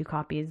why he had 2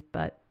 copies,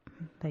 but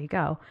there you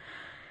go.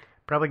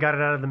 Probably got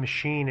it out of the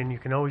machine, and you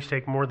can always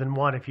take more than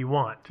one if you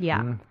want.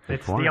 Yeah.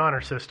 It's the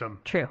honor system.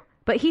 True.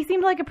 But he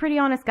seemed like a pretty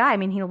honest guy. I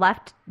mean, he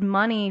left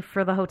money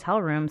for the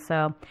hotel room.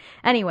 So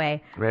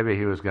anyway. Maybe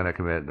he was going to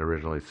commit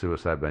originally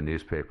suicide by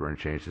newspaper and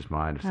changed his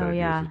mind, decided to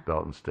use his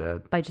belt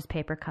instead. By just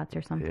paper cuts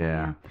or something.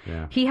 Yeah.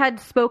 He had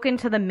spoken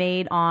to the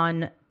maid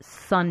on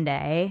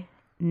Sunday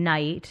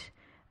night,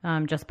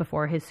 just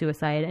before his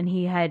suicide, and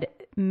he had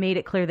made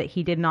it clear that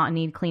he did not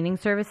need cleaning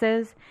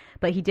services,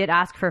 but he did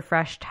ask for a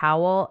fresh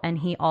towel, and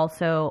he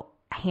also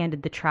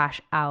handed the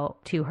trash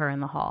out to her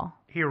in the hall.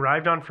 He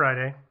arrived on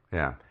Friday.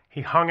 Yeah.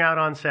 He hung out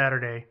on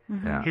Saturday.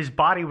 Yeah. His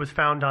body was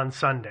found on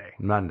Sunday.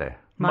 Monday.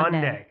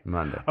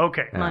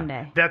 Okay. Yeah.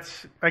 Monday.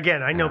 That's,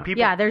 again, I know people...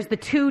 Yeah, there's the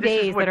 2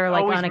 days that are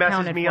like always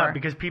unaccounted messes me for. up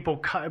because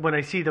people, when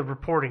I see the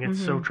reporting, it's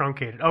so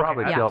truncated.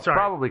 Okay,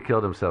 Probably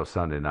killed himself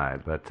Sunday night,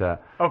 but...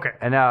 okay.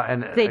 And now...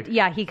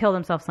 he killed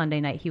himself Sunday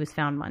night. He was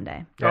found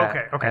Monday.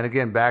 Okay. And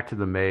again, back to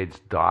the maid's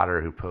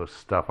daughter who posts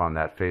stuff on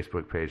that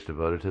Facebook page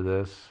devoted to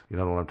this. You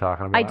know what I'm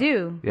talking about? I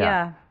do,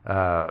 yeah.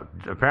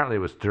 Apparently it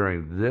was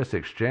during this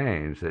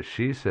exchange that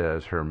she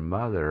says her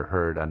mother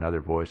heard another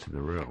voice in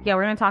the room. Yeah,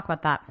 we're going to talk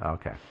about that.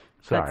 Okay.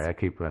 Sorry, I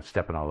keep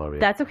stepping all over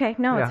you. That's okay.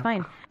 No, it's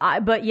fine.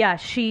 But yeah,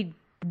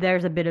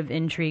 there's a bit of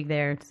intrigue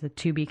there. It's a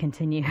to be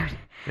continued.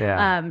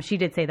 Yeah. She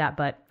did say that,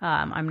 but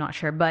I'm not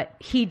sure. But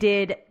she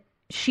did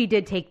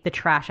take the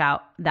trash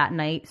out that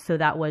night, so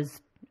that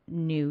was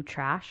new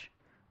trash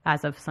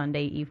as of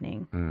Sunday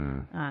evening.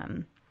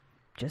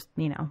 Just,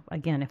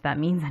 again, if that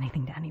means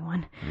anything to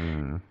anyone.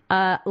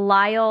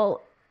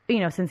 Lyle,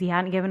 since he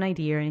hadn't given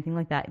ID or anything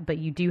like that, but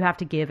you do have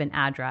to give an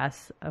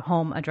address, a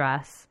home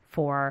address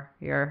for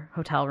your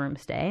hotel room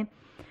stay.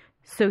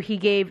 So he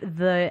gave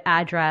the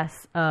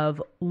address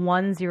of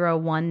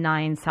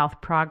 1019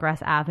 South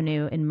Progress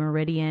Avenue in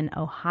Meridian,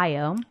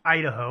 Ohio.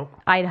 Idaho.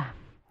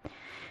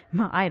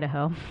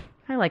 Idaho.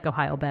 I like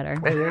Ohio better.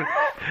 They're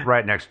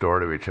right next door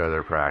to each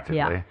other, practically.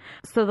 Yeah.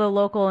 So the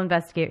local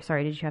investigator...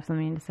 Sorry, did you have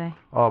something to say?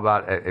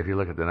 If you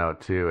look at the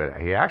note, too,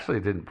 he actually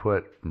didn't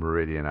put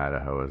Meridian,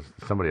 Idaho.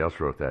 Somebody else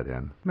wrote that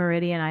in.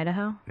 Meridian,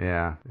 Idaho?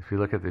 Yeah. If you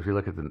look at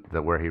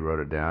the where he wrote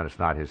it down, it's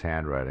not his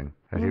handwriting.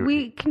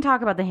 We can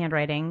talk about the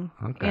handwriting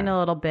in a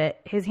little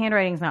bit. His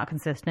handwriting's not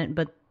consistent,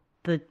 but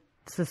the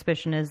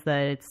suspicion is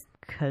that it's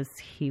because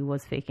he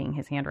was faking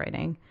his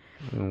handwriting.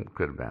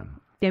 Could have been.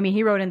 I mean,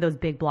 he wrote in those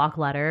big block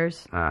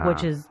letters,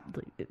 which is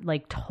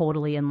like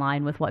totally in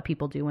line with what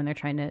people do when they're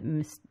trying to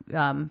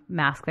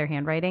mask their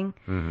handwriting.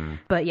 Mm-hmm.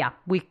 But yeah,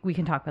 we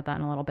can talk about that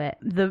in a little bit.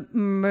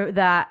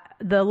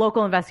 The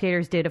local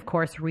investigators did, of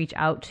course, reach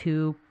out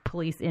to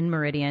police in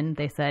Meridian.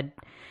 They said,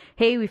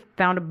 "Hey, we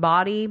found a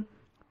body."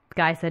 The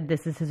guy said,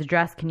 "This is his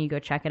address. Can you go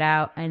check it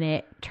out?" And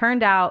it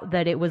turned out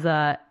that it was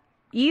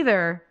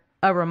either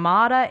a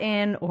Ramada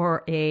Inn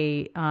or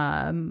a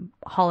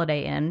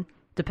Holiday Inn,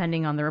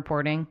 depending on the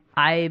reporting.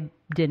 I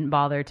didn't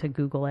bother to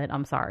Google it.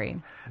 I'm sorry.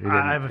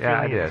 I have a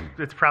feeling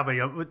it's probably...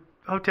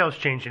 hotels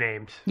change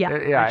names. Yeah.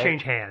 They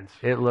change hands.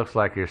 It looks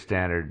like your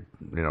standard,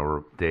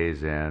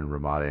 Days Inn,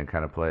 Ramada Inn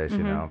kind of place,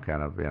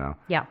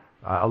 Yeah.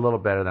 A little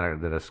better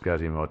than a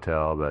scuzzy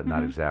motel, but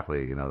not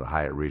exactly, the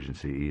Hyatt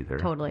Regency either.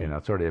 Totally.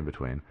 It's sort of in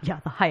between. Yeah,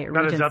 the Hyatt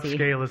Not Regency. as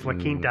upscale as La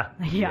Quinta.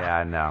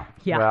 Yeah, no.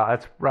 Yeah. Well,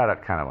 that's right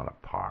up kind of on a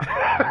par.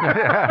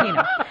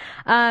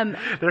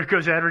 There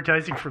goes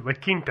advertising for La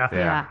Quinta.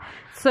 Yeah.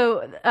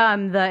 So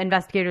the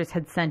investigators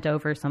had sent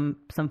over some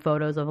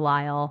photos of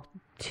Lyle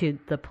to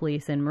the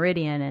police in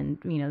Meridian,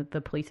 and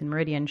the police in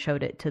Meridian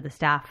showed it to the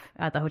staff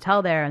at the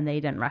hotel there, and they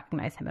didn't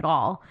recognize him at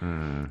all,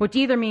 which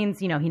either means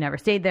he never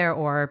stayed there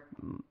or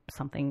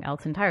something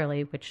else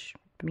entirely, which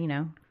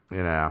although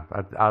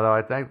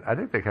I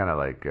think they kind of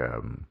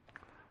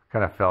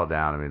kind of fell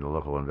down. I mean, the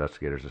local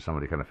investigators or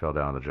somebody kind of fell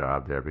down on the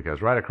job there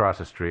because right across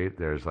the street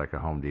there's like a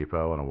Home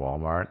Depot and a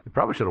Walmart. They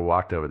probably should have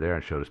walked over there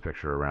and showed his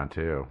picture around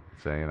too,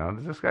 saying,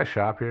 does this guy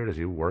shop here? Does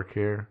he work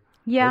here?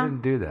 Yeah. They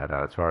didn't do that,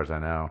 as far as I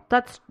know.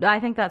 I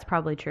think that's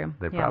probably true.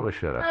 They probably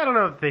should have. I don't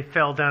know if they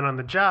fell down on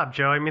the job,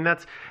 Joe. I mean,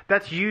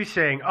 that's you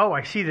saying, oh,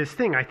 I see this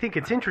thing. I think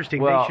it's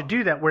interesting. They should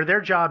do that, where their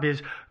job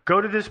is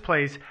go to this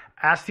place,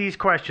 ask these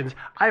questions.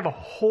 I have a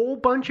whole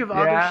bunch of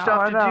other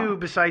stuff to do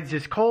besides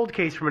this cold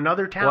case from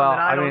another town that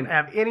I don't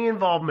have any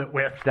involvement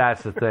with.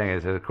 That's the thing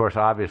is, of course,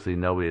 obviously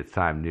nobody at the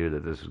time knew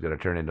that this was going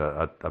to turn into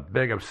a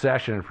big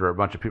obsession for a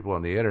bunch of people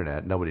on the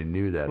internet. Nobody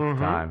knew that at the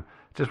time.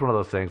 It's just one of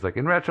those things, like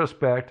in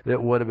retrospect,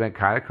 it would have been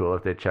kind of cool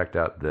if they checked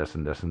out this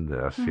and this and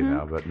this,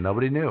 but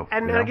nobody knew.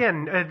 And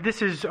again,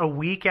 this is a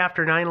week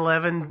after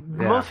 9/11.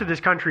 Yeah. Most of this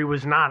country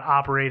was not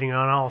operating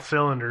on all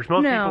cylinders.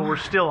 Most people were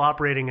still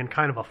operating in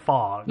kind of a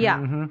fog.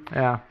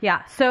 Yeah.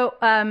 Yeah. So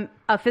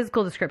a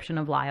physical description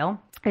of Lyle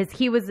is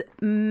he was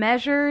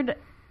measured,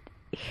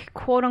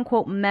 quote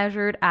unquote,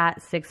 measured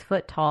at 6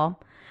 foot tall.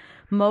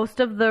 Most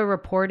of the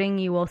reporting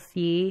you will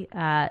see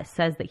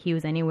says that he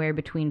was anywhere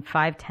between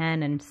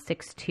 5'10" and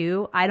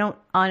 6'2". I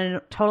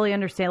don't totally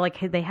understand. Like,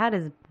 they had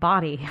his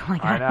body.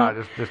 Like, I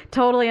don't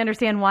totally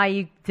understand why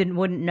you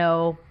wouldn't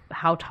know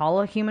how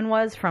tall a human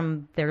was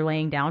from their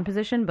laying down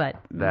position. But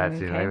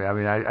that's okay. I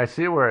mean, I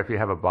see where if you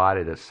have a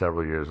body that's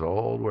several years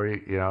old, where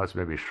it's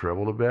maybe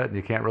shriveled a bit and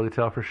you can't really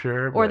tell for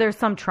sure. Or there's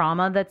some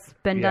trauma that's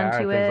been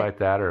done to it, things like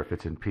that. Or if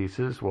it's in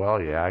pieces,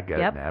 well, yeah, I get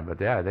it now. But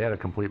yeah, they had a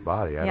complete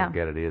body. I don't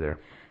get it either.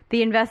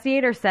 The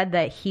investigator said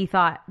that he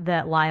thought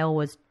that Lyle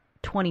was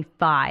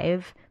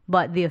 25,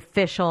 but the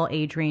official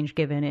age range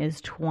given is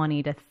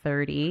 20 to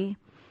 30.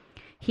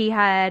 He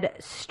had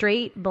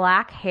straight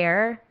black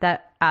hair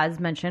that, as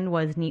mentioned,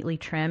 was neatly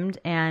trimmed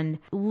and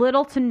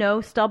little to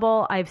no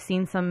stubble. I've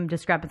seen some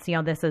discrepancy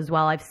on this as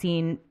well. I've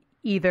seen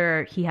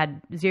either he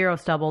had zero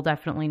stubble,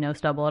 definitely no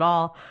stubble at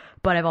all,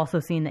 but I've also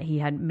seen that he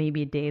had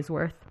maybe a day's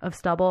worth of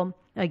stubble.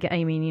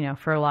 I mean,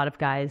 for a lot of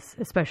guys,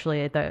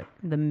 especially at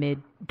the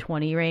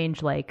mid-20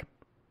 range, like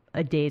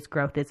a day's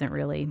growth isn't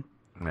really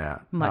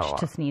much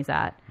to sneeze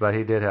at. But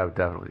he did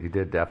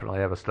definitely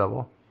have a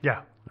stubble?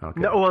 Yeah.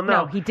 Okay.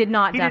 No, he did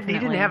not. He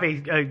didn't have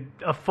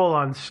a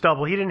full-on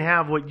stubble. He didn't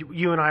have what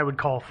you and I would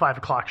call 5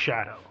 o'clock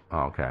shadow.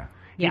 Oh, okay.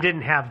 He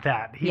didn't have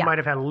that. He might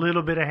have had a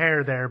little bit of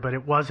hair there, but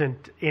it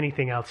wasn't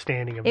anything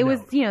outstanding of note. It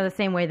was, the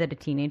same way that a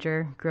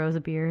teenager grows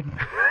a beard.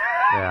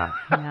 Yeah.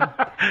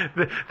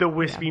 The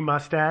wispy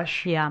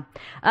mustache. Yeah.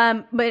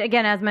 But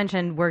again, as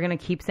mentioned, we're going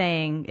to keep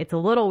saying it's a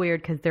little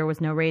weird because there was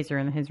no razor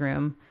in his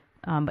room.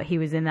 But he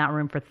was in that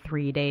room for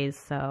 3 days.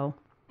 So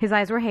his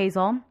eyes were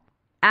hazel.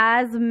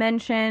 As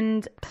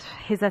mentioned,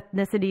 his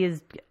ethnicity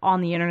is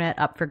on the internet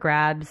up for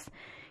grabs.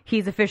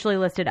 He's officially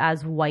listed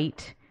as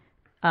white.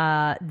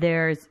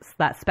 There's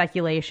that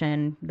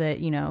speculation that,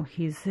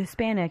 he's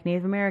Hispanic,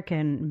 Native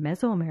American,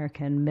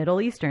 Mesoamerican, Middle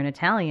Eastern,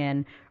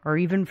 Italian, or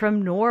even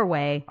from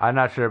Norway. I'm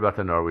not sure about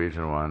the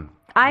Norwegian one.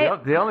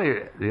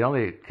 The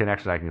only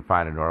connection I can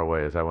find in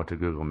Norway is I went to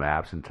Google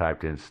Maps and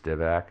typed in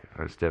Stivak.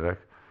 It's the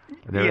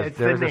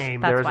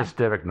name. There is a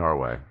Stivak,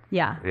 Norway.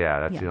 Yeah.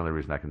 Yeah, that's the only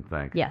reason I can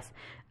think. Yes.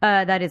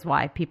 That is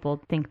why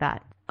people think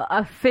that.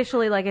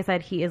 Officially, like I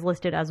said, he is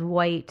listed as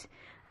white.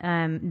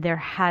 There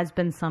has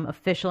been some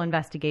official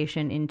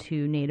investigation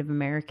into Native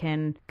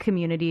American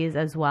communities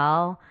as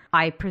well.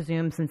 I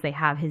presume since they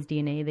have his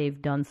DNA,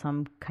 they've done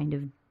some kind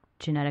of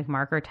genetic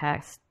marker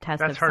test of some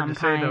kind. That's hard to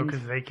say, though,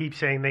 because they keep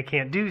saying they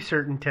can't do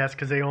certain tests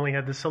because they only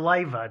had the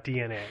saliva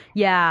DNA.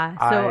 Yeah.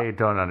 So I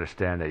don't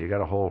understand that. You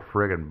got a whole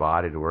friggin'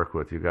 body to work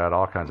with. You got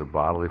all kinds of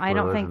bodily fluids. I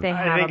don't think they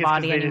have a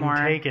body anymore.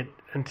 They didn't take it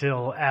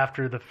until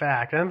after the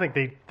fact. I don't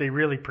think they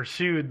really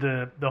pursued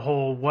the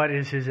whole what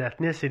is his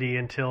ethnicity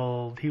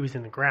until he was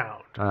in the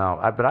ground.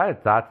 But I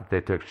had thought that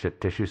they took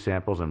tissue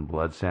samples and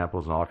blood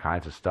samples and all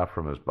kinds of stuff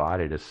from his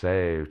body to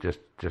save just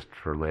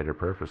for later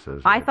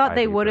purposes. I thought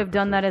they would have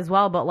done that as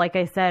well, but like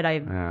I said,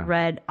 I've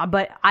read,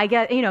 but I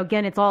get,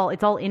 again, it's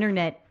all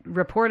internet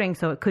reporting,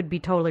 so it could be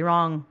totally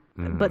wrong.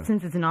 Mm-hmm. But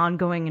since it's an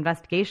ongoing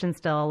investigation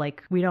still,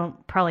 like, we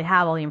don't probably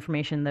have all the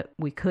information that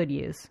we could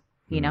use,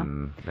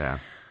 Yeah.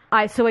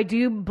 So I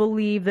do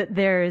believe that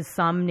there is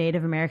some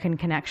Native American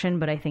connection,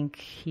 but I think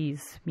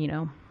he's,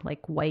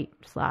 like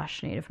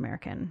white/Native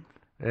American.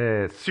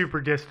 It's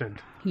super distant.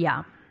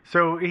 Yeah.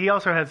 So he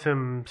also had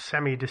some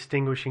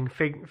semi-distinguishing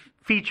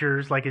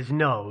features, like his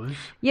nose.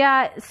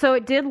 Yeah, so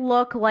it did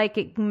look like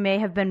it may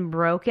have been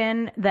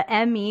broken. The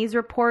ME's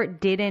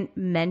report didn't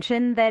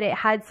mention that it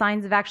had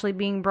signs of actually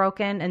being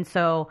broken, and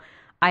so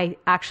I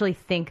actually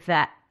think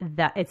that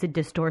it's a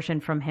distortion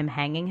from him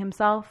hanging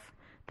himself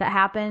that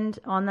happened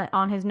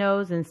on his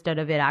nose instead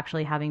of it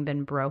actually having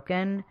been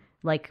broken.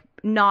 Like,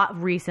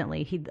 not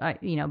recently,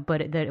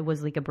 but that it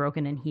was like a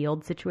broken and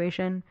healed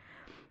situation.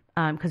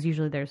 Because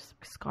usually there's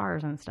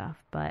scars and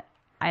stuff, but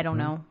I don't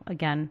know.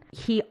 Again,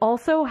 he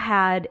also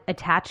had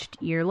attached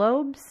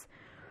earlobes,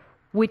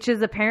 which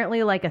is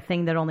apparently like a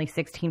thing that only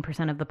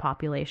 16% of the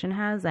population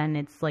has, and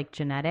it's like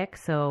genetic.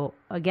 So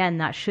again,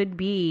 that should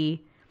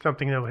be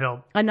something that would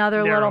help.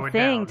 Another narrow little it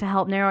thing down. to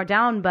help narrow it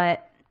down,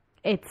 but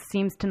it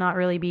seems to not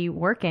really be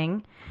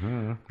working.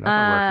 Nothing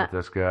works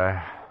with this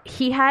guy.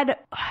 He had,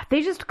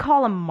 they just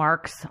call them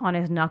marks on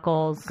his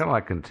knuckles. Kind of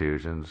like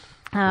contusions,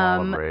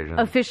 small abrasions.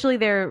 Officially,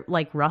 they're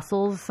like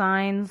Russell's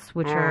signs,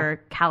 which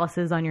are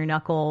calluses on your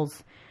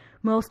knuckles,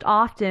 most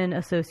often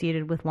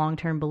associated with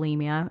long-term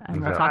bulimia.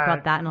 And we'll talk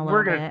about that in a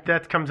little bit.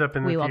 That comes up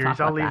in the theories.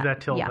 I'll leave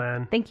that till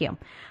then. Thank you.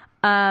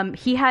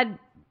 He had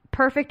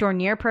perfect or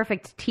near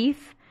perfect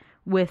teeth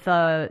with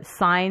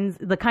signs,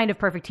 the kind of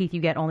perfect teeth you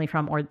get only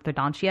from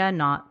orthodontia,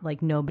 not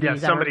like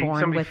nobody's ever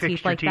born with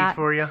teeth like that.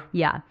 For you.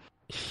 Yeah.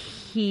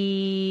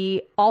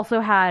 He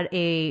also had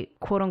a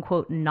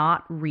quote-unquote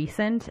not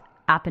recent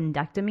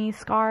appendectomy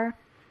scar.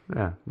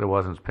 Yeah, it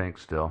wasn't pink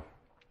still.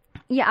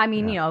 Yeah, I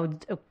mean,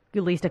 at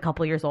least a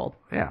couple years old.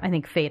 Yeah. I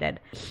think faded.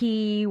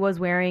 He was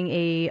wearing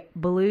a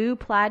blue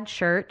plaid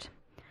shirt,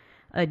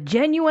 a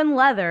genuine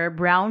leather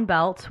brown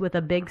belt with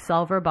a big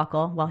silver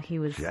buckle while he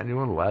was...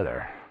 Genuine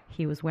leather.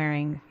 He was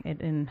wearing it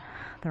in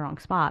the wrong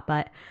spot,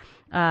 but...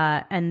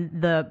 and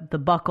the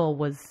buckle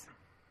was...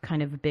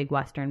 kind of a big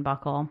Western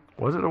buckle.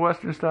 Was it a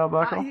Western style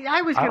buckle?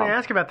 I was going to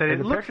ask about that.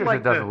 It looked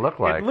like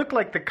it looked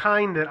like the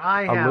kind that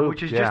I have, loop,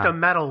 which is just a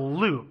metal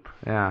loop.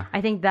 Yeah.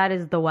 I think that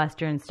is the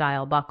Western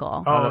style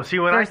buckle. Oh, see,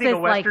 when I think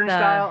of Western like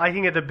style, I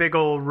think of the big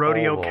old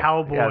rodeo oval.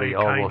 cowboy yeah, the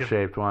kind oval of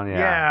shaped one.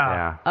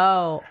 Yeah.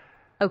 Oh,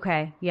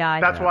 okay.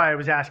 Yeah. That's why I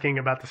was asking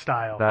about the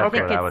style. That's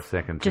what I was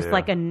thinking too. Just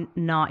like a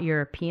not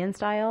European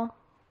style.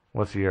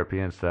 What's the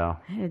European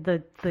style?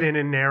 The thin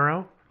and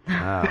narrow.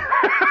 Oh.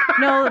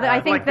 No, I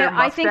think like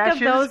I think of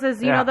those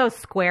as you Yeah. know those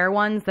square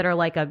ones that are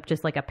like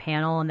just like a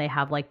panel and they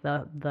have like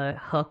the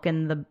hook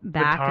in the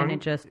back tongue? and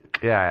it just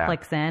Yeah.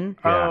 clicks in.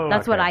 Oh,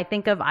 That's what okay. I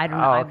think of. I don't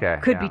know. Oh, okay. I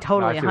could be Yeah.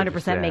 totally No, I see what you're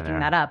 100% saying making there.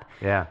 that up.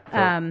 Yeah.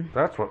 So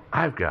that's what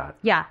I've got.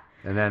 Yeah.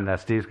 And then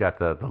Steve's got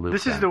the loop.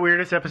 This is thing. the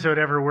weirdest episode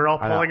ever. We're all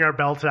pulling our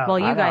belts out. Well,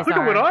 you guys Look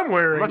are. at what I'm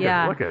wearing. Look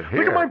at here.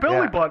 Look at my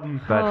belly Yeah. button.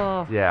 But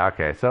Oh. yeah,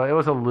 okay. So it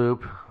was a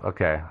loop.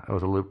 Okay, it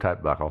was a loop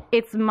type buckle.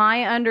 It's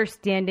my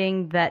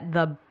understanding that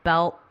the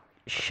belt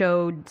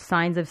showed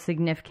signs of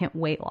significant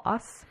weight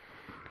loss.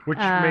 Which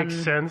makes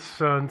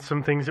sense on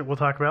some things that we'll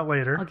talk about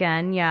later.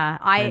 Again, yeah.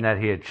 And that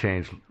he had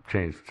changed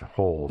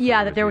holes.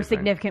 Yeah, that there was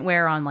significant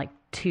wear on like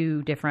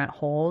 2 different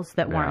holes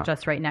that weren't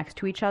just right next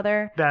to each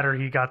other. That or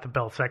he got the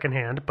belt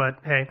secondhand, but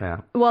hey. Yeah.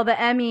 Well, the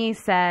Emmy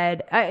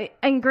said,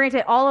 and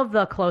granted, all of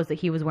the clothes that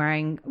he was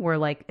wearing were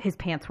like, his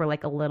pants were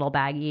like a little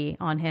baggy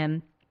on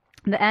him.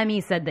 The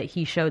Emmy said that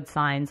he showed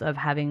signs of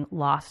having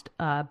lost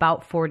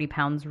about 40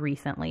 pounds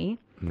recently.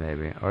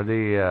 Maybe. Or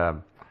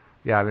the,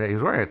 I mean, he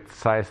was wearing a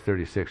size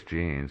 36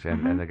 jeans,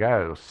 and the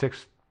guy was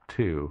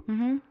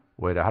 6'2",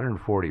 weighed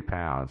 140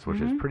 pounds,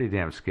 which is pretty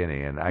damn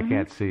skinny, and I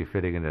can't see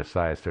fitting into a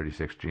size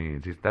 36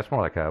 jeans. That's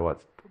more like a,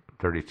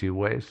 32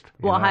 waist?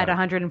 Well, at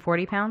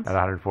 140 pounds? At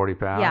 140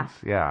 pounds?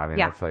 Yeah, I mean,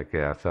 that's like,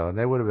 so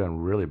they would have been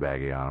really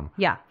baggy on him.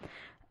 Yeah.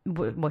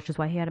 Which is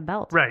why he had a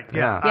belt. Right,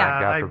 yeah.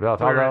 After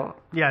belt. Although,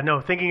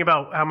 thinking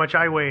about how much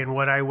I weigh and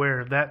what I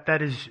wear,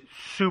 that is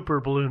super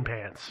balloon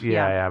pants.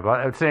 Yeah,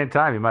 but at the same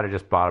time, you might have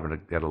just bought them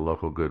at a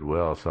local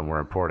Goodwill somewhere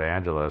in Port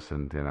Angeles,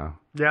 and,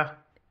 Yeah.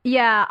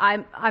 Yeah,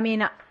 I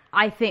mean,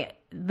 I think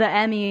the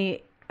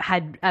Emmy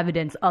had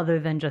evidence other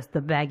than just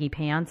the baggy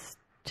pants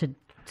to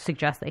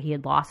suggest that he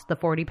had lost the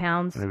 40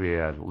 pounds maybe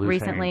a loose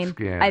recently.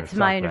 skin It's or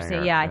my something,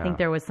 understanding. I think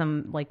there was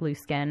some like loose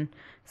skin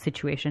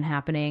situation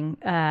happening.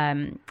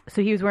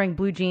 So he was wearing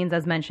blue jeans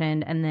as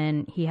mentioned, and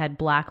then he had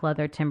black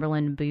leather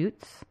Timberland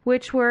boots,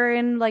 which were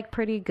in like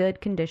pretty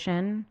good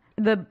condition.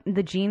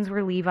 The jeans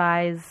were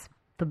Levi's,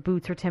 the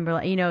boots were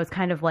Timberland. It's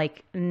kind of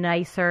like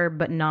nicer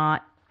but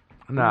not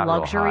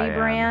luxury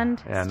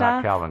brand yeah, stuff.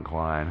 Not Calvin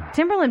Klein.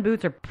 Timberland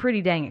boots are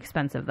pretty dang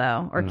expensive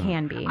though, or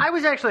can be. I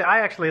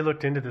actually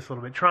looked into this a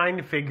little bit, trying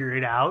to figure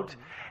it out.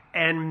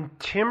 And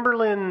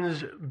Timberland,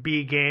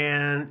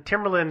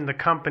 the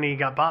company,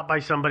 got bought by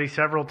somebody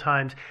several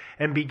times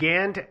and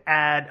began to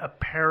add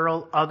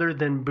apparel other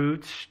than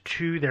boots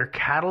to their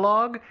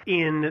catalog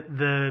in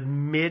the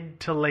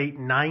mid to late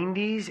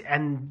 90s.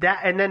 And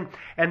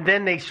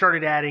then they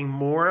started adding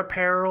more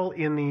apparel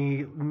in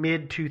the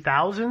mid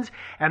 2000s.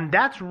 And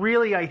that's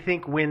really, I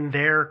think, when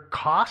their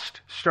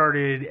cost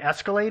started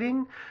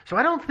escalating. So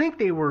I don't think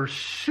they were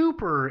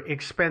super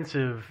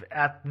expensive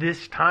at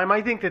this time.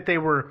 I think that they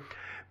were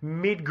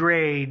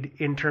mid-grade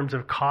in terms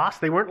of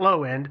cost. They weren't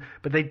low end,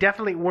 but they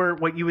definitely weren't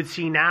what you would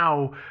see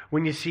now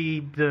when you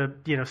see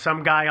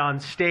some guy on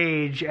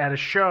stage at a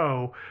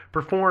show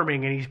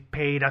performing and he's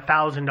paid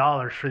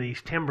 $1,000 for these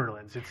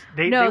Timberlands.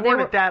 They weren't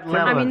at that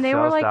level. I mean, they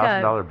were like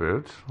 $1,000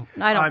 boots.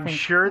 I'm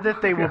sure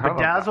that they will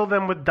bedazzle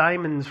them with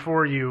diamonds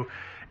for you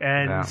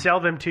and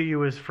sell them to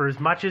you for as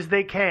much as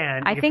they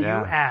can if you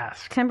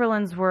ask.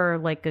 Timberlands were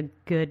like a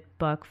good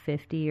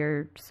 $150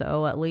 or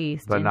so at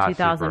least but in not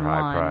 2001. Super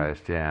high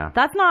priced, yeah.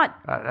 That's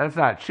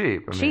not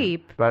cheap.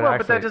 cheap.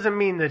 But that doesn't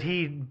mean that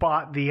he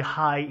bought the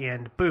high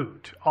end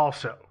boot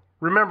also.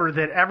 Remember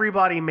that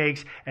everybody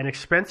makes an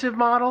expensive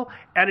model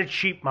and a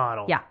cheap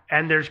model. Yeah.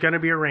 And there's going to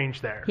be a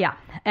range there. Yeah.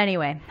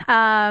 Anyway,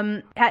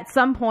 at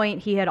some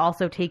point he had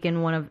also taken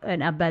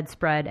a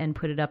bedspread and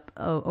put it up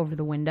over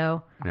the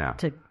window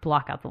to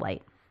block out the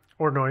light.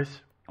 Or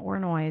noise.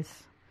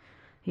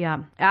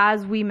 Yeah.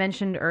 As we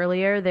mentioned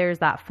earlier, there's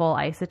that full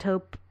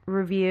isotope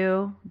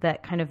review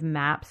that kind of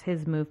maps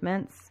his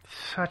movements.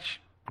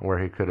 Where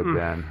he could have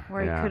been.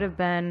 Where he could have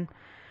been.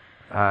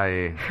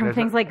 From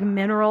things like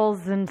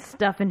minerals and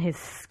stuff in his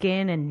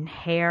skin and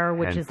hair,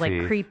 which is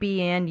like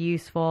creepy and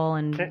useful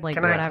and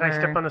whatever. Can I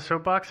step on a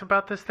soapbox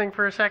about this thing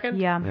for a second?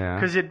 Yeah.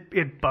 Because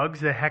it bugs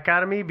the heck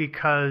out of me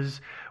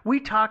because we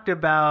talked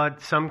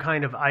about some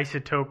kind of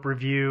isotope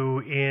review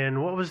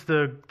in, what was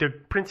the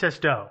Princess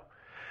Doe?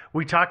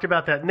 We talked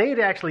about that, and they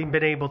had actually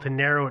been able to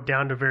narrow it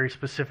down to very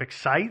specific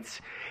sites.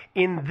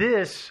 In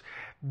this,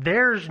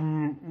 there's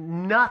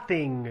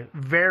nothing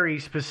very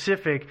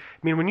specific.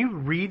 I mean, when you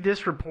read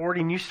this report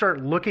and you start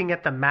looking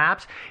at the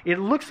maps, it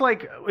looks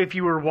like if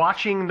you were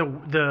watching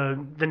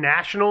the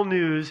national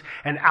news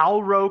and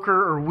Al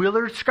Roker or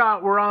Willard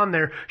Scott were on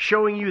there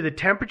showing you the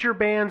temperature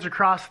bands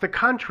across the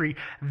country.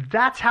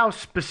 That's how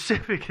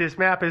specific this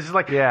map is. It's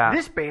like,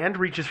 this band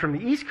reaches from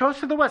the East Coast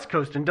to the West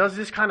Coast and does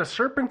this kind of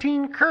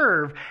serpentine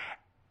curve.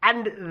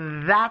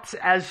 And that's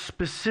as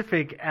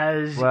specific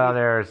as... Well,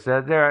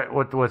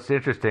 what's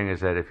interesting is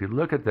that if you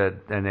look at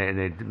and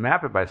they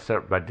map it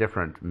by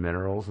different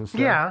minerals and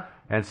stuff. Yeah.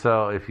 And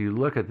so if you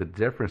look at the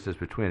differences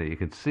between it, you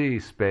can see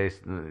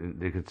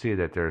you can see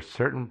that there are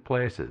certain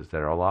places that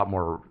are a lot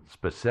more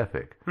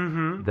specific.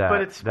 Mm-hmm.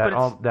 But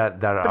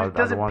it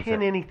doesn't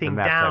pin anything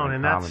down,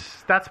 and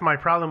that's my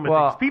problem with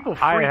it. People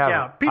freak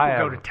out. People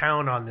go to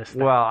town on this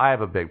thing. Well, I have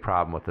a big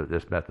problem with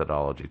this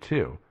methodology,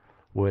 too,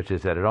 which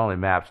is that it only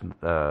maps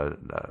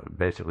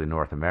basically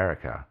North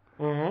America,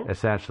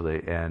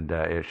 essentially, and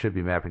it should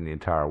be mapping the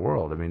entire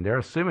world. I mean, they're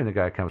assuming the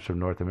guy comes from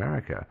North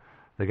America.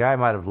 The guy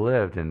might have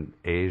lived in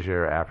Asia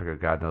or Africa,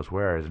 God knows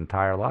where, his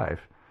entire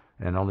life,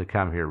 and only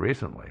come here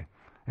recently.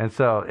 And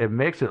so it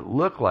makes it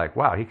look like,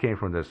 wow, he came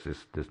from this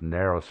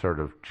narrow sort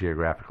of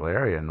geographical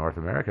area in North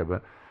America,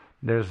 but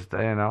I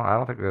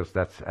don't think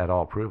that's at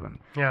all proven.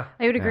 Yeah,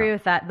 I would agree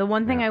with that. The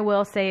one thing I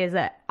will say is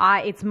that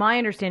it's my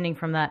understanding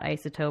from that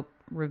isotope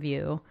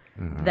review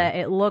that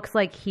it looks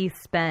like he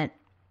spent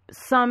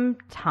some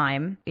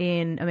time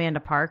in Amanda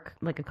Park,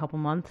 like a couple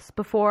months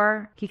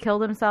before he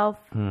killed himself,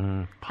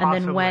 and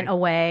then went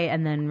away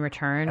and then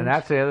returned. And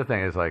that's the other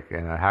thing is like,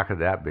 how could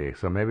that be?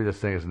 So maybe this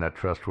thing isn't that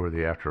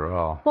trustworthy after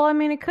all. Well, I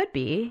mean, it could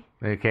be.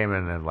 He came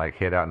in and like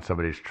hid out in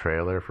somebody's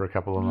trailer for a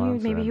couple of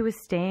months. Maybe he was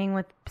staying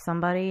with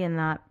somebody and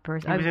that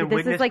person. He was in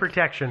witness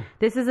protection.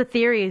 This is a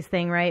theories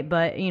thing, right?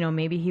 But,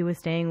 maybe he was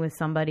staying with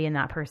somebody and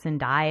that person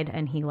died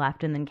and he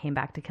left and then came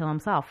back to kill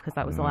himself because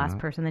that was the last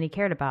person that he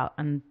cared about.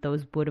 And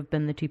those would have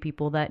been the two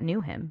people that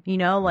knew him.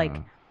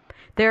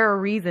 There are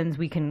reasons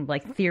we can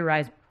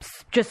theorize,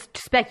 just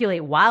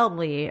speculate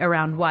wildly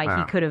around why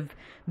he could have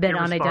been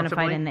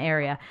unidentified in the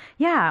area.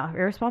 Yeah,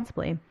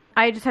 irresponsibly.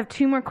 I just have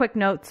two more quick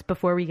notes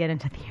before we get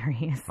into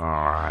theories. All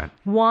right.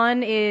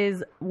 One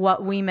is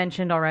what we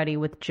mentioned already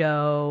with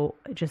Joe,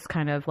 just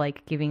kind of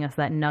giving us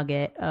that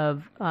nugget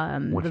of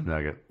which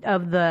nugget?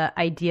 Of the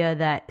idea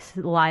that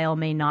Lyle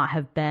may not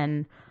have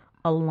been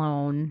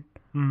alone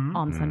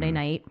on Sunday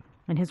night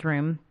in his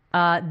room.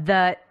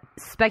 The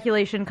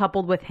speculation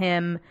coupled with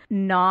him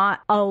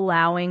not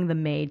allowing the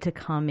maid to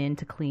come in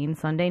to clean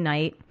Sunday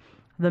night.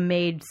 The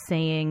maid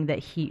saying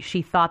that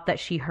she thought that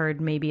she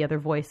heard maybe other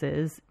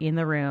voices in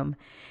the room.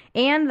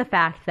 And the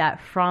fact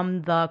that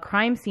from the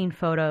crime scene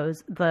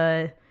photos,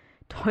 the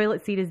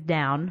toilet seat is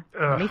down.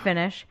 Let me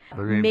finish.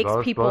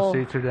 Both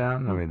seats are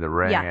down? I mean, the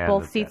ring and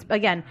both seats.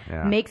 Again,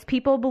 makes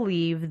people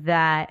believe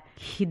that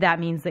that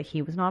means that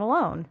he was not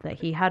alone, that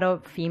he had a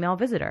female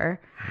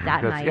visitor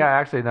that night. Yeah,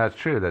 actually, that's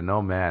true, that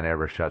no man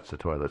ever shuts the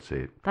toilet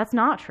seat. That's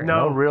not true.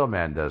 No real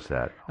man does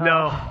that.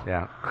 No.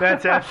 Yeah.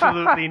 That's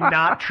absolutely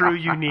not true,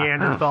 you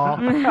Neanderthal.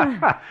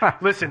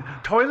 Listen,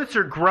 toilets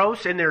are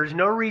gross, and there's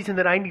no reason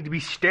that I need to be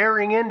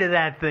staring into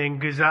that thing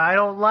because I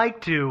don't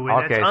like to,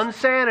 and it's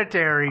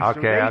unsanitary, so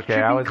they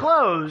should be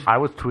closed. I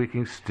was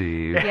tweaking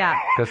Steve. Yeah.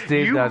 Because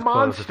Steve does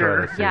close the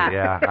toilet seat.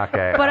 Yeah,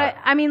 okay. But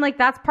I mean,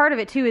 that's part of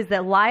it, too, is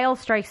that Lyle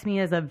strikes me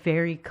as a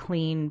very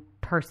clean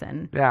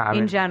person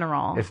in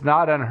general. It's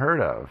not unheard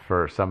of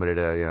for somebody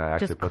to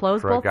actually just close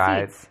for a both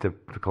guy seats. to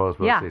close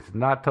both seats. It's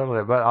not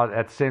totally, but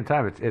at the same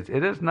time, it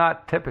is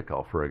not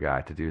typical for a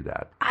guy to do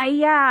that.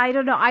 I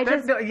don't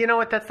know. You know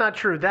what? That's not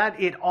true.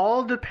 It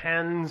all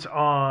depends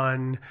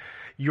on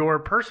your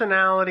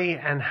personality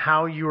and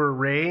how you were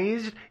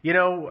raised.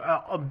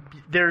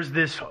 There's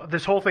this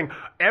whole thing.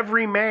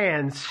 Every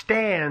man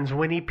stands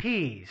when he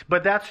pees,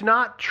 but that's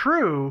not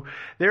true.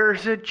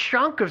 There's a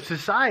chunk of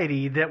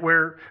society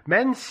where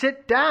men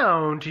sit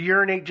down to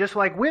urinate just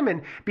like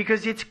women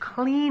because it's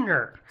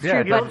cleaner. Yeah,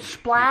 you don't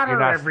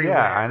splatter everywhere.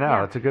 Yeah, I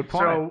know. That's a good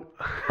point.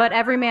 But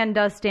every man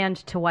does stand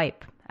to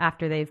wipe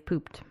after they've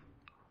pooped.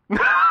 They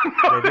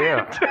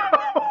do.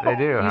 They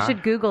do. You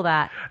should Google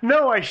that.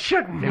 No, I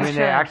shouldn't. I mean,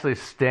 they actually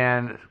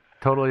stand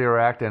Totally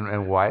erect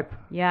and wipe.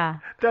 Yeah.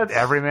 That's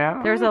Every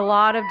man? There's a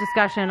lot of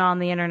discussion on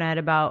the internet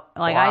about,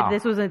 like, Wow.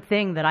 this was a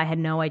thing that I had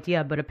no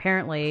idea, but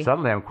apparently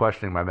Suddenly I'm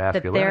questioning my that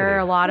masculinity. there are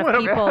a lot of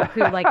people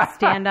who, like,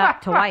 stand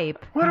up to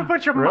wipe. What a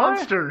bunch of Really?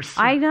 monsters.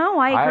 I know,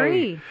 I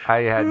agree. I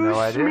had no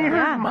idea. Smeared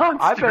Yeah. monsters.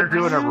 I've been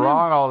doing it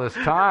wrong all this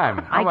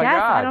time. Oh I my guess.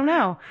 God. I don't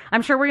know.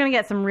 I'm sure we're going to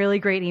get some really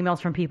great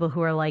emails from people who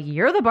are like,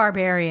 you're the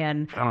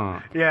barbarian.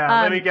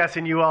 Yeah, let me guess,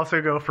 and you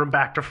also go from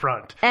back to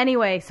front.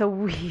 Anyway, so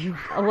we've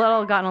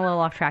gotten a little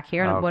off track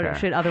here on what Okay.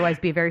 should otherwise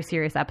be a very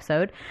serious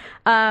episode.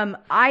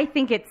 I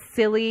think it's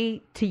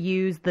silly to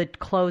use the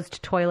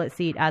closed toilet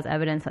seat as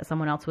evidence that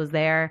someone else was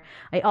there.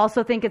 I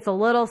also think it's a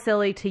little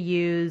silly to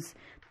use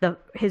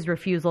his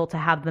refusal to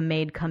have the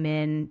maid come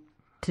in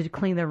to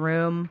clean the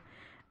room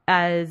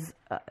as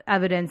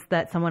evidence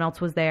that someone else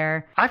was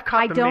there. I've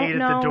caught the maid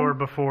at the door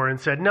before and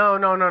said, no,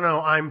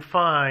 I'm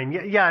fine.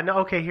 Yeah, no,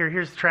 okay,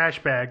 here's the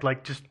trash bag.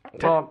 Like, just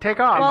take off.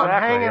 I'm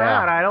exactly, hanging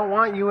yeah. out. I don't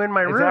want you in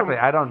my room. Exactly.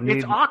 I don't need.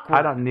 It's awkward.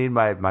 I don't need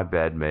my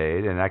bed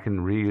made, and I can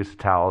reuse the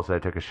towels that I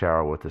took a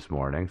shower with this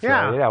morning. So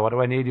Yeah. what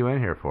do I need you in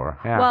here for?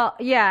 Yeah. Well,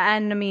 yeah,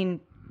 and I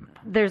mean,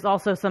 there's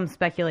also some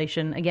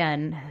speculation.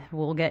 Again,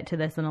 we'll get to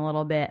this in a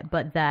little bit,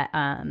 but that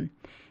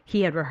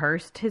he had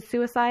rehearsed his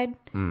suicide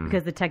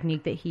because the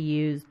technique that he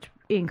used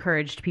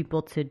encouraged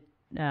people to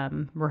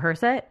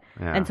rehearse it,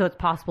 and so it's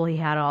possible he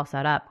had it all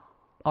set up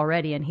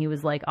already, and he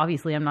was like,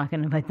 obviously I'm not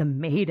going to invite the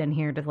maid in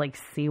here to like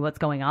see what's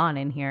going on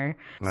in here.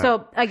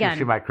 So again,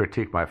 she might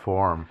critique my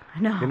form.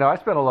 No. You know, I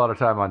spent a lot of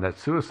time on that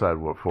suicide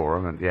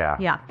forum, and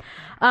yeah.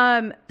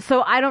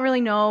 So I don't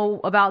really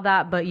know about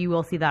that, but you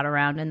will see that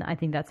around, and I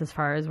think that's as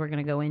far as we're going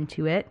to go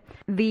into it.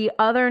 The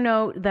other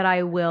note that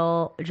I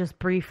will just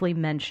briefly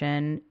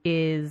mention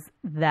is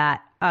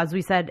that, as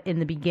we said in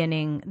the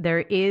beginning,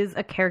 there is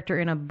a character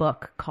in a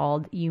book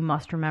called You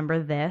Must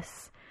Remember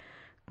This,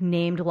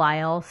 named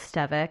Lyle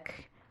Stevick.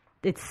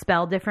 It's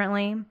spelled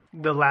differently.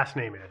 The last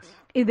name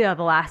is. The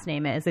last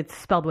name is. It's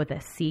spelled with a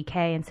CK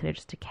instead of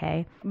just a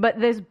K. But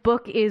this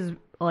book is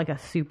like a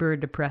super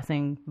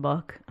depressing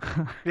book.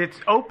 It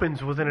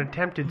opens with an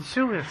attempted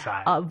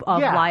suicide. of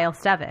Lyle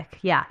Stevick.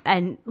 Yeah.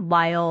 And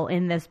Lyle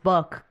in this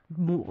book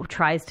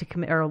tries to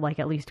commit, or like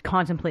at least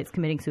contemplates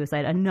committing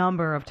suicide a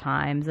number of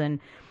times. And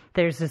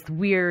there's this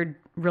weird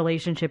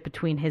relationship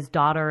between his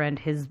daughter and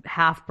his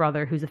half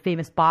brother, who's a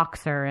famous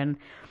boxer. And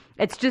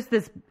it's just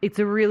it's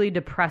a really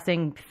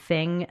depressing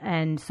thing.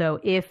 And so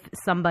if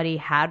somebody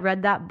had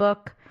read that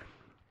book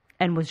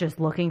and was just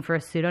looking for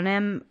a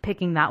pseudonym,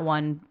 picking that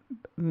one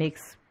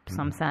makes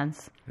some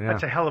sense. yeah.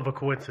 That's a hell of a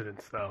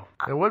coincidence, though.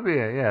 It would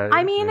be,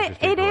 I mean,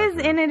 it is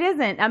and it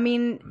isn't. I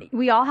mean,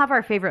 we all have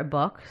our favorite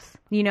books,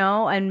 you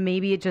know, and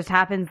maybe it just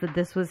happens that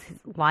this was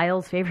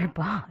Lyle's favorite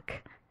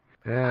book.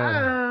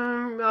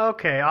 Yeah.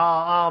 Okay,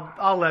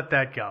 I'll let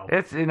that go.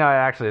 It's, you know, it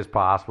actually is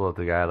possible if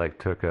the guy like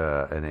took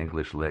an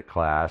English lit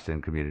class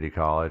in community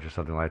college or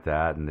something like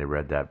that, and they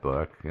read that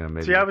book. You know,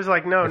 maybe. See, I was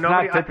like, no, It's not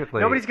nobody's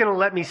typically- going to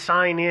let me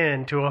sign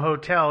in to a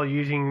hotel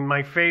using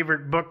my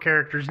favorite book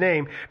character's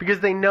name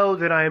because they know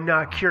that I am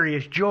not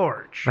Curious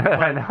George.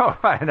 I know.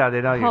 They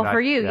know you're Well, not.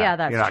 for you, yeah,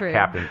 that's you're not true.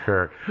 Captain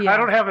Kirk. Yeah. I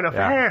don't have an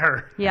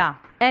affair. Yeah.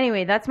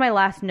 Anyway, that's my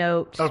last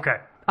note. Okay.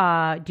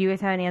 Do you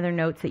guys have any other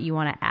notes that you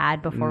want to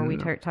add before we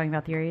start talking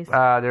about theories?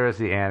 There is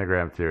the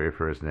anagram theory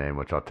for his name,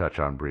 which I'll touch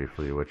on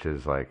briefly, which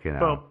is like, you know.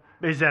 Well,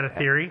 is that a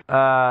theory?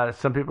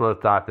 Some people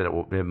have thought that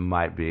it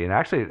might be. And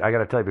actually, I got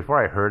to tell you,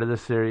 before I heard of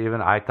this theory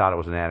even, I thought it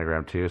was an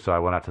anagram too. So I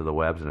went out to the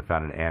webs and I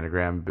found an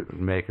anagram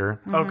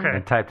maker. Okay.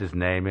 And typed his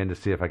name in to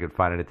see if I could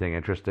find anything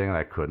interesting, and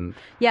I couldn't.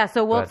 Yeah,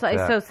 so But,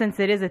 so since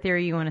it is a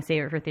theory, you want to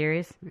save it for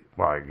theories?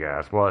 Well, I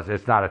guess. Well,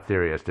 it's not a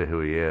theory as to who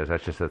he is.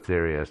 That's just a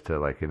theory as to,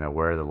 like, you know,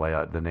 where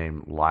the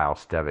name Lyle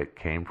Stevick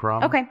came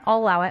from. Okay, I'll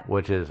allow it.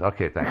 Which is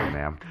okay. Thank you,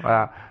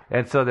 ma'am.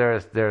 And so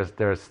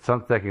there's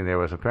some thinking there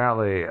was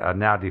apparently a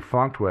now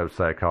defunct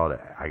website called,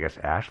 I guess,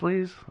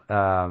 Ashley's,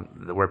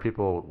 where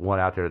people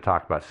went out there to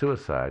talk about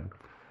suicide,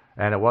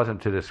 and it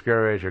wasn't to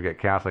discourage or get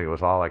counseling. It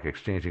was all like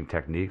exchanging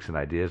techniques and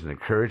ideas and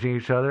encouraging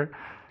each other.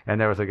 And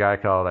there was a guy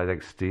called, I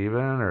think,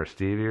 Steven or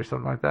Stevie or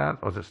something like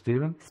that. Was it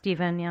Steven?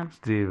 Stephen, yeah.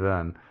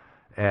 Steven,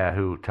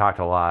 who talked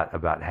a lot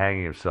about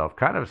hanging himself,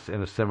 kind of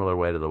in a similar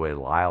way to the way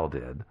Lyle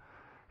did.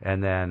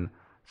 And then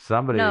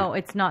somebody... No,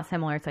 it's not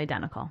similar. It's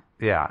identical.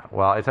 Yeah,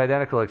 well, it's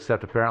identical,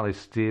 except apparently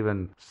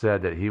Steven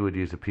said that he would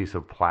use a piece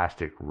of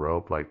plastic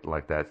rope, like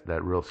that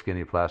real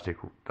skinny plastic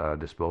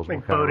disposable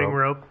Like kind boating of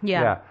rope?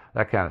 Yeah.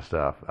 that kind of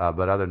stuff.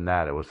 But other than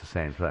that, it was the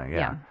same thing.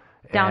 Yeah.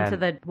 Down And- to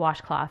the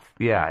washcloth.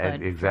 Yeah, of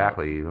the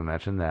exactly. You even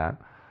mentioned that,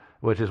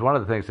 which is one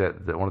of the things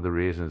that one of the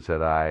reasons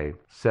that I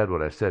said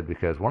what I said,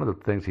 because one of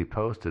the things he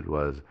posted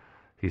was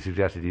he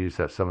suggested you use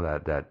some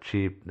of that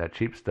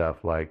cheap stuff,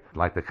 like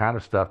the kind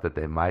of stuff that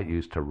they might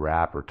use to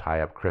wrap or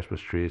tie up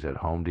Christmas trees at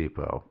Home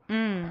Depot.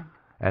 And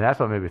that's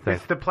what made me think.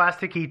 It's the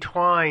plasticky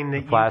twine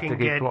that you can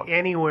get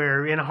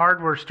anywhere in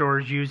hardware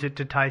stores. Use it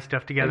to tie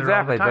stuff together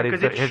Exactly, all the time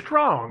because it's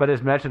strong. But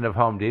his mention of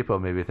Home Depot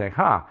made me think,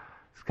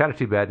 it's kind of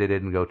too bad they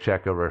didn't go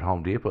check over at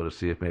Home Depot to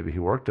see if maybe he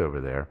worked over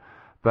there.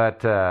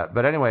 But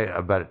anyway,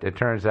 but it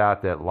turns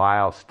out that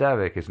Lyle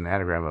Stevick is an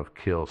anagram of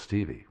Kill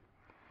Stevie.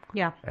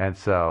 Yeah. And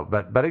so,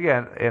 but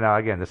again,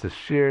 this is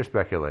sheer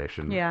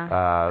speculation.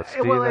 Yeah.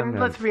 Well, and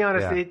let's be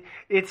honest,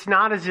 it's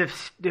not as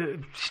if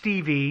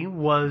Stevie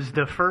was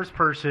the first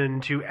person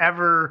to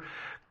ever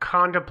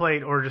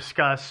contemplate or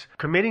discuss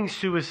committing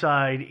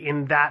suicide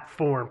in that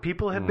form.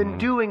 People have been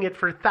doing it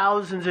for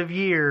thousands of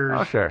years.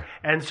 Oh, sure.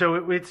 And so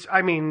it's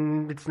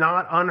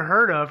not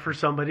unheard of for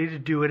somebody to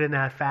do it in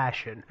that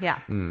fashion. Yeah.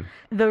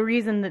 The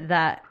reason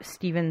that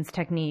Stephen's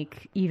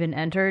technique even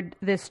entered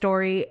this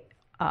story,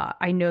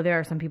 I know there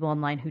are some people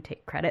online who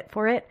take credit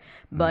for it,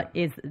 but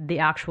is the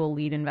actual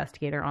lead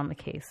investigator on the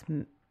case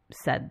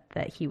said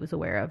that he was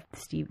aware of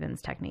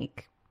Stephen's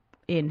technique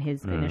in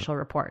his initial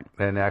report.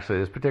 And actually,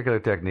 this particular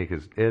technique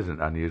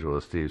isn't unusual,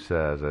 as Steve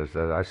says.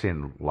 I've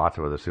seen lots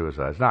of other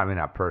suicides.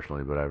 Not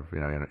personally, but I've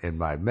in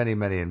my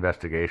many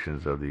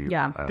investigations of the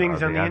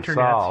things of on the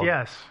internet.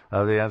 Yes,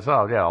 of the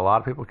unsolved. Yeah, a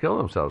lot of people kill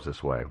themselves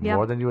this way,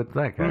 more than you would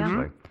think.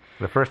 Actually,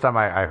 the first time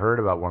I heard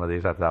about one of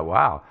these, I thought,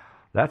 wow.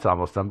 That's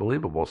almost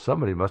unbelievable.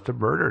 Somebody must have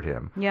murdered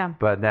him. Yeah.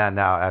 But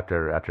now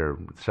after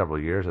several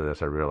years of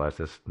this, I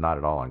realized it's not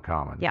at all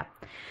uncommon. Yeah.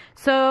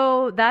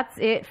 So that's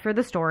it for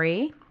the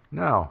story.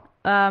 No.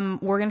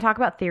 We're going to talk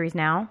about theories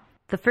now.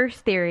 The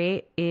first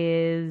theory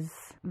is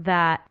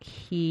that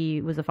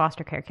he was a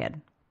foster care kid.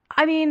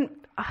 I mean,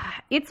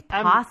 it's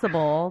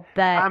possible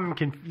that...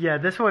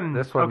 this one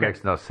okay.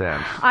 Makes no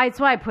sense. That's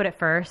why I put it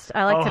first.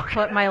 I like to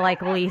put my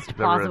least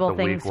plausible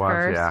things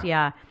first.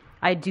 Yeah.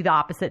 I do the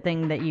opposite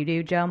thing that you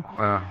do, Joe.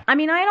 I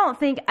mean, I don't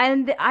think,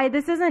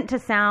 this isn't to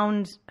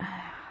sound...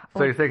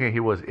 So you're thinking he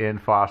was in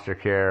foster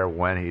care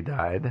when he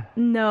died?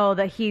 No,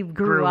 that he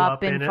grew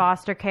up in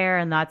foster care,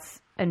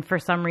 and for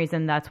some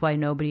reason that's why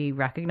nobody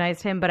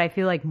recognized him. But I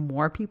feel like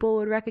more people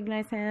would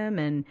recognize him,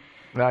 and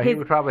he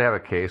would probably have a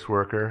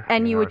caseworker.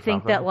 And you would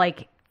think that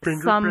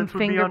fingerprints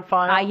would be on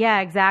file. Yeah,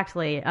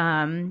 exactly.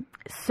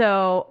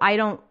 So I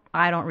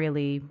don't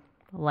really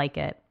like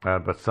it.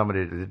 But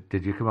somebody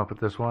did you come up with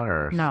this one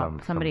or no?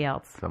 Somebody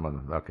else.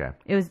 Someone. Okay.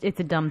 It's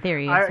a dumb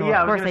theory. I was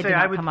going to say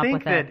I would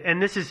think that,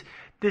 and this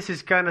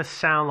is going to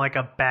sound like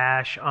a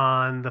bash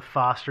on the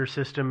foster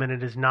system, and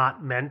it is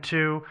not meant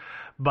to,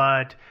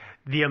 but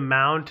the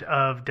amount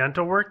of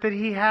dental work that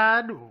he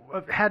had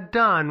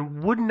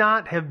done would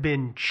not have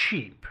been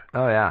cheap.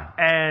 Oh yeah.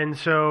 And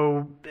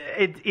so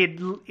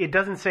it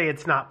doesn't say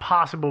it's not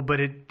possible, but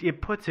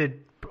it puts it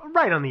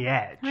right on the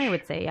edge. I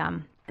would say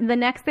The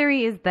next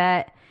theory is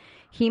that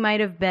he might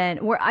have been,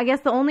 I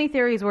guess the only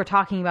theories we're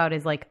talking about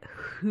is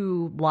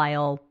who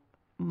Lyle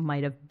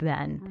might have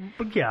been.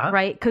 Yeah.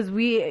 Right? Because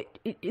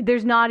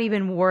there's not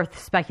even worth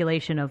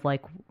speculation of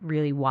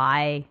really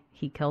why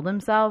he killed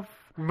himself.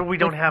 But we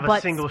don't have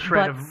a single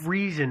shred of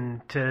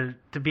reason to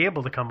be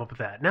able to come up with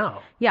that. No.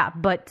 Yeah,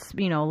 but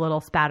a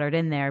little spattered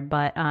in there.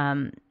 But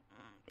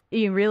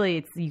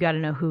you got to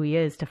know who he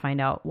is to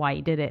find out why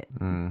he did it.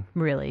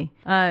 Really.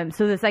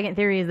 So the second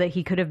theory is that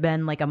he could have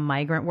been a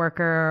migrant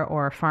worker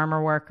or a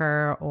farmer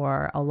worker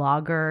or a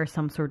logger,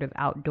 some sort of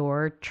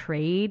outdoor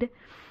trade.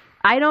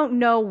 I don't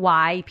know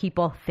why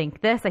people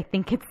think this. I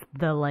think it's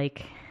the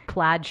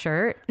plaid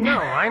shirt. No,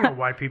 I know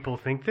why people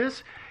think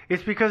this.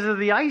 It's because of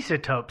the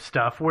isotope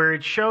stuff, where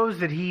it shows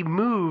that he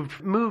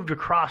moved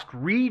across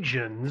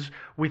regions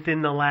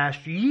within the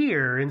last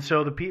year. And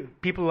so the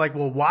people are like,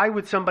 well, why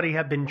would somebody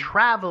have been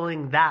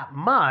traveling that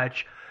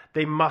much?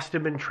 They must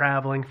have been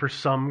traveling for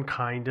some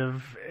kind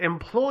of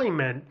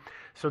employment.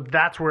 So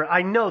that's where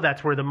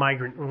the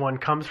migrant one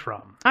comes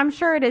from. I'm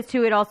sure it is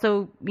too. It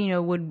also,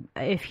 would,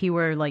 if he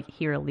were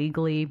here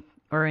illegally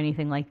or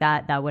anything like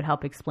that, that would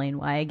help explain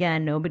why.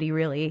 Again, nobody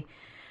really...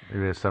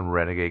 Maybe some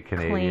renegade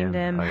Canadian. Claimed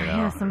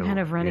him. Some kind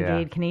of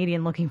renegade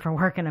Canadian looking for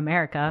work in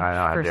America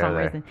for some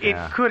reason. It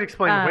could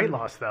explain the weight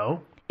loss,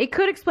 though. It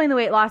could explain the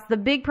weight loss. The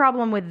big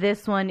problem with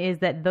this one is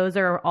that those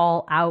are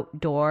all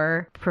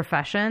outdoor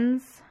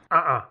professions.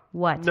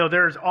 What? No,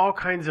 there's all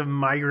kinds of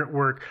migrant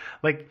work.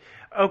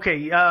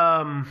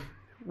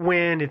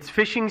 When it's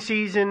fishing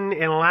season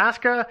in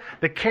Alaska,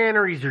 the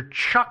canneries are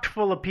chocked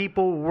full of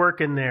people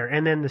working there.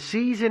 And then the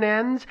season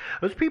ends,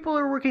 those people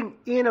are working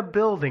in a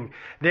building.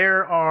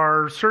 There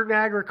are certain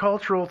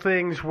agricultural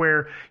things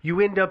where you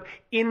end up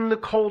in the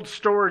cold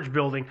storage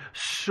building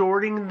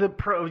sorting the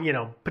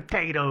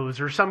potatoes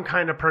or some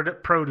kind of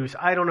produce.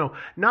 I don't know.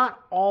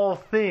 Not all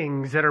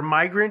things that are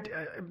migrant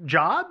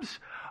jobs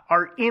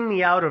are in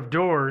the out of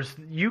doors.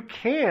 You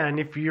can,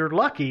 if you're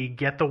lucky,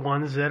 get the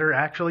ones that are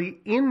actually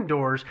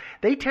indoors.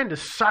 They tend to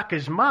suck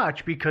as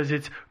much because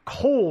it's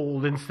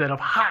cold instead of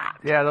hot.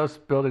 Yeah, those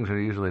buildings are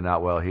usually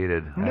not well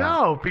heated.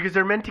 No, because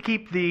they're meant to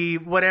keep the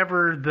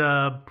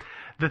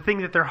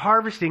thing that they're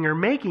harvesting or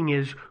making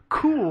is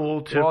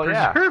cool to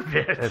preserve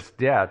it.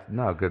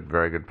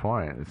 Very good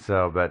point.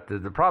 So, but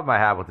the problem I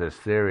have with this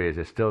theory is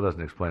it still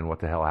doesn't explain what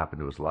the hell happened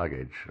to his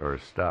luggage or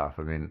his stuff.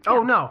 I mean,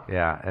 no.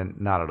 Yeah, and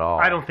not at all.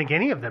 I don't think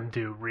any of them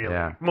do, really.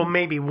 Yeah. Well,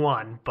 maybe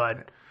one,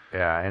 but...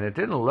 Yeah, and it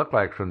didn't look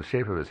like, from the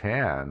shape of his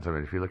hands, I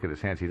mean, if you look at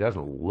his hands, he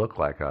doesn't look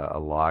like a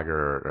logger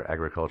or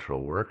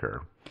agricultural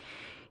worker.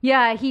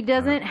 Yeah, he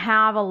doesn't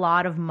have a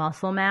lot of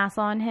muscle mass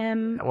on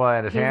him. Well,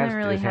 and his He doesn't hands,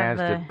 really his have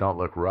hands don't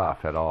look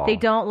rough at all. They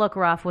don't look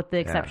rough, with the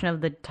exception of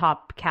the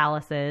top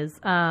calluses.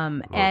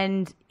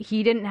 And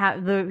he didn't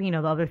have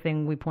the other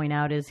thing we point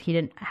out is he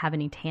didn't have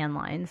any tan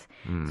lines.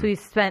 So he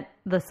spent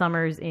the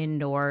summers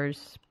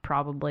indoors,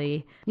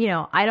 probably.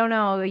 I don't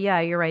know. Yeah,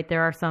 you're right.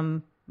 There are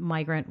some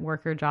migrant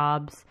worker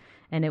jobs,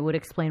 and it would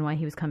explain why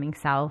he was coming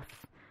south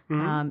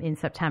in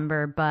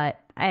September. But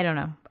I don't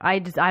know. I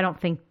don't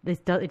think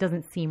it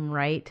doesn't seem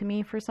right to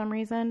me for some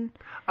reason.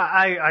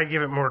 I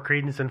give it more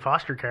credence than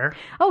foster care.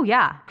 Oh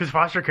yeah, because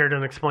foster care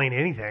doesn't explain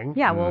anything.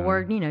 Yeah, well,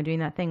 we're doing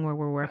that thing where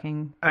we're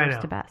working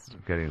worst to best.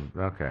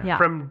 Okay.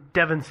 From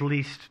Devin's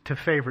least to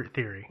favorite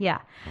theory. Yeah,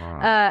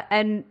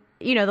 and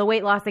the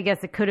weight loss, I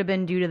guess it could have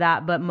been due to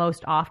that, but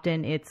most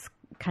often it's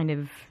kind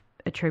of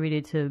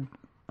attributed to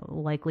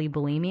likely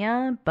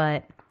bulimia,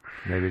 but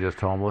maybe just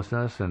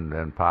homelessness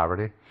and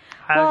poverty.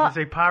 I was going to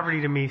say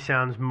poverty to me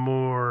sounds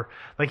more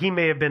like he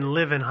may have been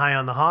living high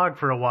on the hog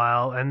for a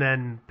while and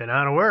then been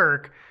out of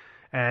work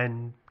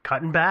and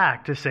cutting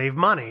back to save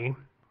money.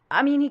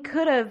 I mean, he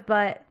could have,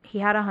 but he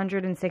had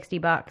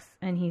 $160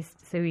 and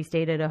he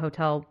stayed at a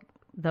hotel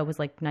that was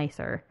like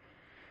nicer,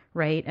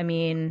 right? I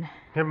mean,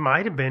 it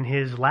might have been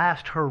his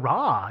last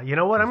hurrah. You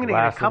know what? I'm going to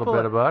get a couple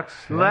of bucks.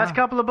 Yeah. Last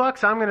couple of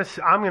bucks. I'm going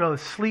to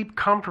sleep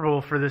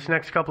comfortable for this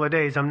next couple of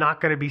days. I'm not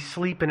going to be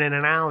sleeping in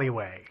an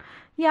alleyway.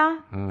 Yeah.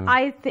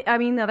 I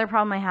mean, the other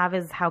problem I have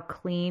is how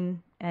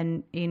clean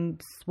and in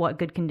what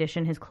good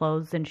condition his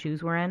clothes and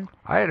shoes were in.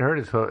 I had heard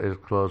his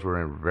clothes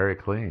were very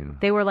clean.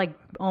 They were like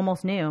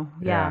almost new.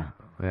 Yeah.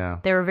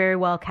 They were very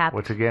well kept.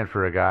 Which again,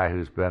 for a guy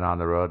who's been on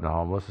the road and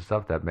homeless and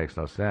stuff, that makes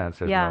no sense.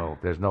 There's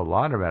no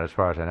laundromat as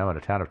far as I know. In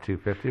a town of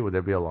 250, would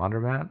there be a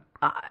laundromat?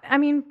 I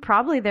mean,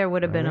 probably there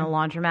would have been a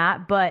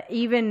laundromat, but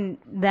even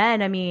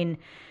then, I mean,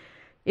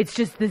 it's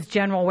just this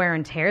general wear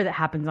and tear that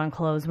happens on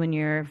clothes when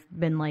you've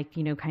been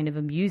kind of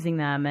abusing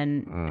them.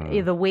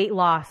 And the weight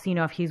loss,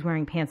 if he's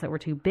wearing pants that were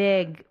too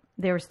big,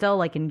 they were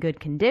still in good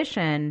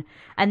condition.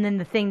 And then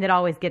the thing that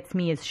always gets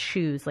me is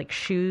shoes.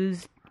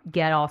 Shoes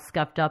get all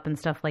scuffed up and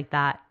stuff like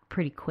that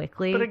pretty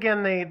quickly. But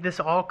again, this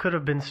all could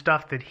have been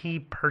stuff that he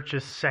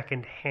purchased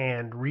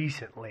secondhand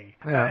recently.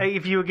 Yeah.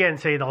 If you again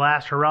say the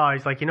last hurrah,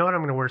 he's like, you know what, I'm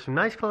going to wear some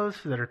nice clothes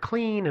that are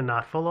clean and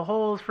not full of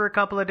holes for a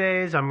couple of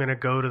days. I'm going to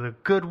go to the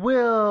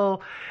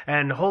Goodwill,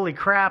 and holy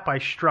crap, I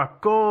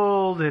struck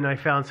gold and I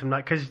found some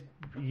because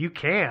you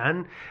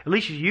can, at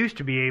least you used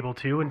to be able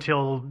to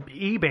until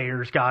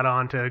eBayers got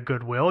onto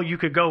Goodwill. You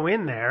could go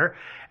in there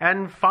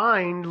and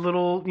find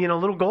little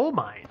gold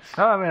mines.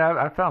 Oh, I mean,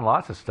 I found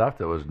lots of stuff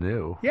that was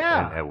new.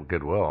 Yeah. At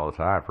Goodwill all the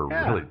time for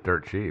really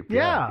dirt cheap.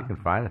 Yeah. You can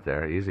find it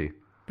there easy.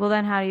 Well,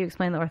 then how do you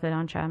explain the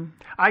orthodontia?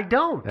 I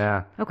don't.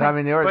 Yeah. Okay. I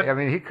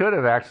mean, he could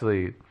have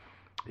actually,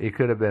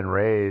 been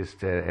raised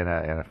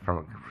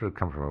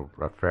from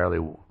a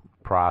fairly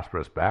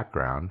prosperous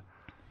background.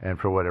 And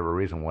for whatever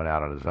reason, went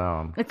out on his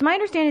own. It's my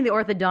understanding the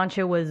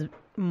orthodontia was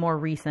more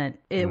recent.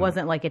 It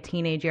wasn't like a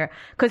teenage year.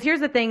 Because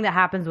here's the thing that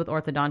happens with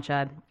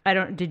orthodontia.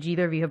 Did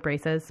either of you have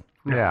braces?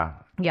 Yeah.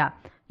 Yeah.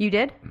 You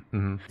did?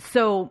 Mm-hmm.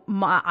 So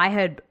I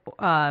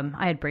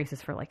had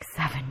braces for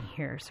 7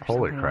 years or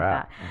Holy something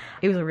crap. like that.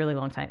 It was a really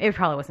long time. It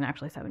probably wasn't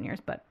actually 7 years,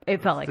 but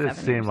it felt like 7 years.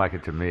 It seemed like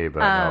it to me, but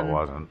no, it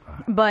wasn't.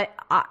 But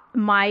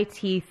my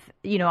teeth,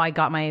 I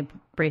got my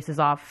braces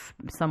off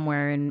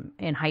somewhere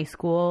in high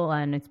school,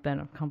 and it's been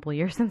a couple of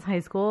years since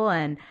high school,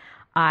 and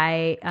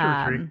I 2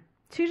 or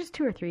 3. Just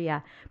 2 or 3,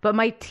 yeah. But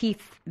my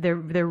teeth, they're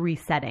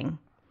resetting,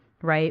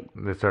 right?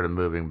 They started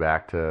moving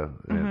back to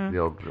the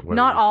old.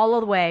 Not all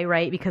of the way,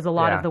 right? Because a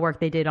lot of the work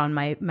they did on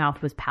my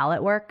mouth was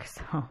palate work,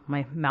 so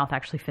my mouth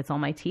actually fits all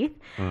my teeth.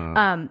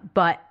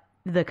 But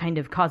the kind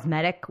of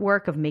cosmetic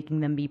work of making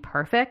them be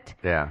perfect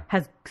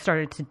has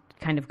started to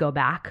kind of go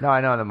back. No, I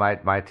know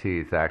that my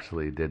teeth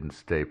actually didn't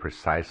stay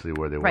precisely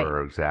where they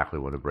were exactly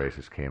when the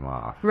braces came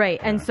off. Right,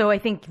 and so I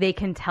think they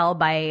can tell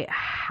by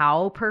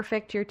how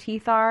perfect your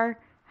teeth are,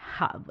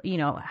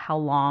 how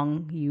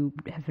long you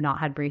have not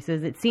had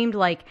braces. It seemed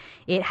like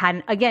it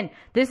hadn't. Again,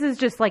 this is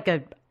just like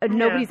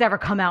nobody's ever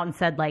come out and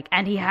said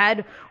and he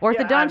had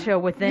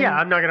orthodontia within. Yeah,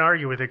 I'm not going to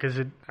argue with it because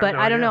But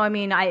I don't know. I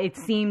mean, it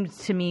seemed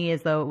to me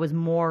as though it was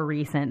more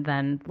recent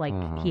than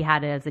he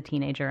had it as a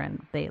teenager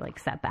and they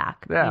set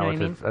back. Yeah, you know which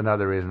what I mean? is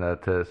another reason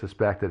to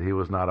suspect that he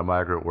was not a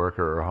migrant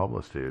worker or a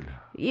homeless dude.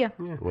 Yeah.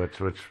 Which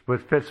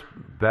fits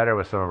better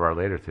with some of our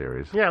later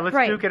theories. Yeah, let's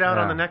duke it out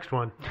on the next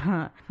one.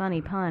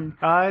 Funny pun.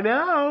 I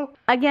know.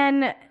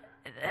 Again,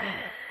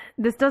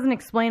 this doesn't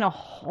explain a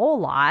whole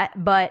lot,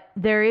 but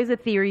there is a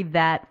theory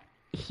that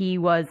he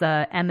was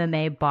a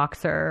MMA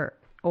boxer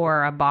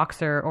or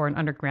an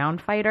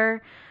underground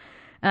fighter.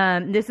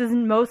 This is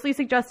mostly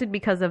suggested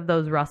because of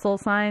those Russell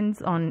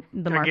signs on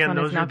the marks on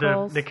his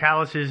knuckles. Are the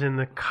calluses and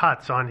the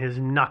cuts on his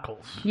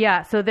knuckles.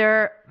 Yeah, so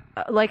they're,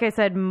 like I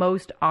said,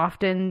 most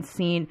often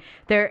seen.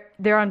 They're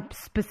on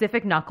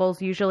specific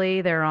knuckles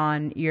usually. They're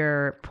on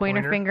your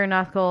pointer finger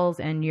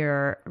knuckles and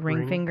your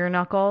ring finger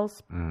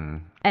knuckles. Mm-hmm.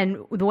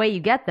 And the way you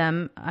get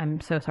them, I'm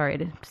so sorry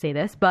to say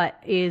this, but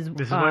This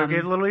is why I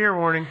gave a little ear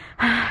warning.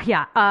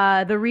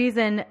 Yeah. The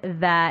reason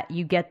that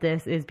you get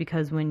this is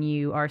because when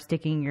you are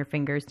sticking your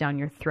fingers down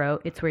your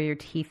throat, it's where your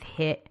teeth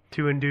hit.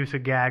 To induce a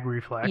gag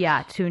reflex.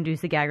 Yeah, to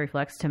induce a gag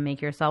reflex, to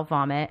make yourself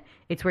vomit.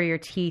 It's where your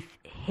teeth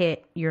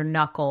hit your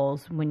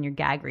knuckles when your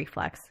gag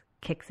reflex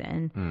kicks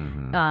in.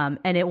 And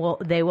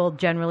they will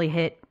generally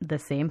hit the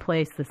same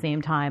place, the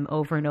same time,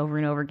 over and over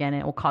and over again.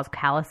 It will cause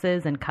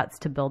calluses and cuts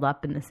to build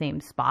up in the same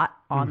spot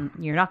on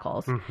your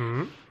knuckles.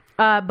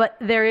 But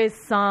there is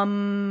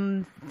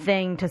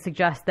something to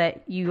suggest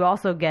that you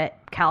also get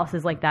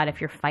calluses like that if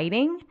you're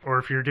fighting. Or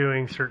if you're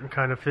doing certain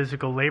kind of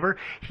physical labor.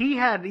 He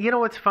had, you know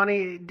what's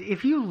funny?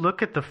 If you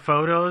look at the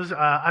photos,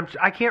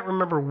 I can't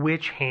remember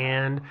which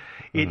hand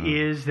it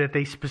is that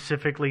they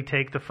specifically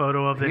take the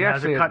photo of that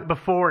has a cut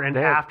before and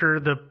after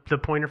the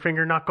pointer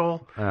finger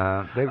knuckle.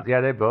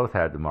 They both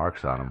had the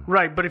marks on them.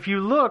 Right, but if you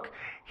look,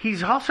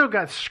 he's also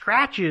got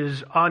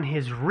scratches on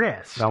his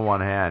wrist. On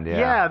one hand,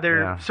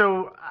 yeah.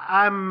 So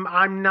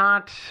I'm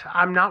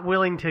not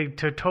willing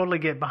to totally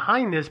get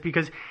behind this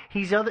because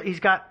he's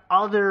got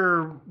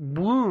other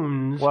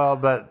wounds. Well,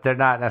 but they're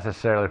not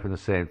necessarily from the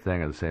same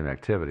thing or the same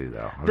activity,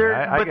 though.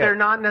 They're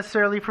not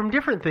necessarily from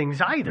different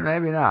things either.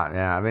 Maybe not.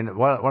 Yeah, I mean,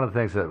 one of the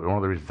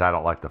reasons I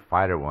don't like the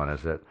fighter one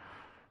is that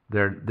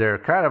they're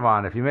kind of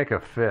on. If you make a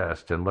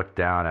fist and look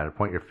down at it,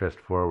 point your fist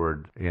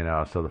forward.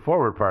 So the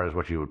forward part is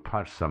what you would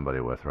punch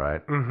somebody with,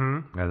 right?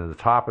 Mm-hmm. And then the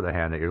top of the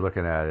hand that you're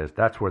looking at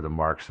that's where the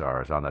marks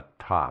are. Is on the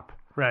top.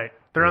 Right.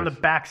 They're on the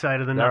backside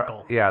of the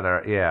knuckle.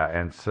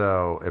 And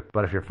so,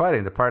 but if you're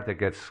fighting, the part that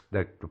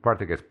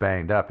gets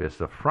banged up is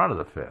the front of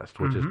the fist,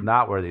 which is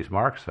not where these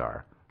marks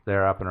are.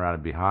 They're up and around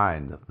and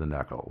behind the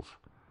knuckles.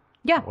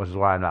 Yeah. Which is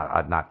why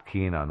I'm not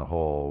keen on the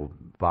whole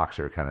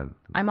boxer kind of.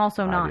 I'm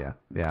also idea.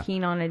 not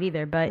keen on it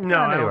either. But no,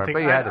 I don't think.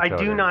 I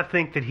do not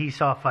think that he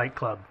saw Fight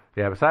Club.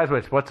 Yeah. Besides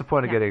which, what's the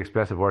point of getting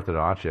expensive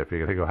orthodontia if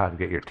you're going to go out and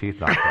get your teeth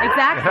knocked out?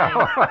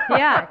 Exactly.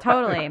 Yeah.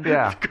 Totally.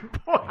 Yeah. Good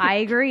point. I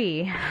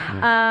agree.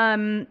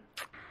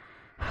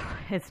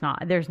 It's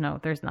not. There's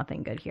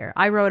nothing good here.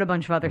 I wrote a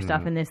bunch of other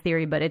stuff in this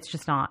theory, but it's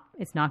just not.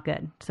 It's not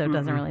good. So it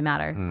doesn't really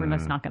matter. We're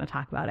just not going to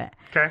talk about it.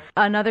 Okay.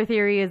 Another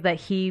theory is that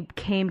he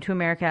came to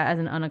America as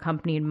an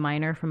unaccompanied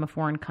minor from a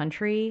foreign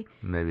country.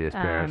 Maybe his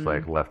parents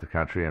left the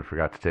country and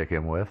forgot to take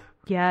him with.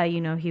 Yeah,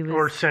 he was.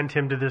 Or sent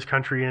him to this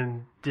country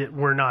and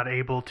were not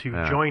able to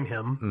join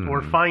him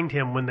or find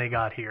him when they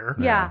got here.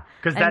 Yeah.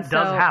 Because that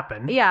does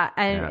happen. Yeah,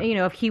 and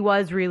if he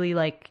was really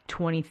like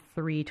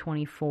 23,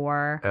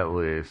 24. At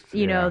least.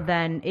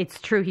 Then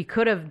it's true.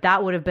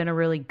 That would have been a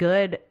really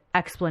good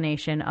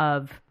explanation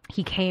of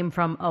he came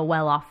from a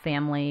well-off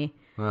family.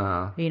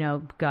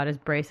 Got his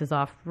braces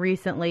off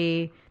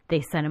recently. They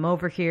sent him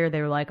over here.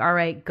 They were like, all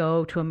right,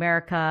 go to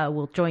America.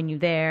 We'll join you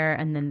there.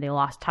 And then they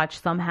lost touch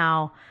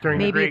somehow. During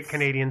the Great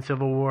Canadian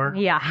Civil War.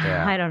 Yeah.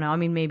 I don't know. I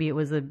mean, maybe it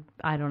was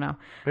I don't know.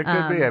 It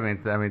could be. I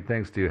mean,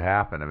 things do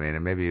happen. I mean,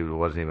 and maybe he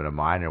wasn't even a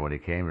minor when he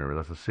came here.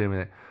 Let's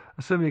assume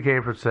he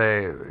came from,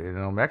 say,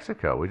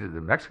 Mexico.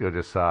 Mexico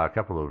just saw a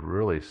couple of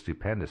really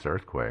stupendous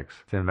earthquakes.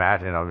 To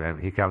imagine,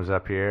 he comes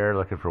up here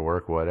looking for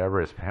work, whatever.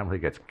 His family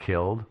gets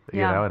killed, in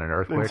an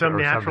earthquake in some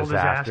natural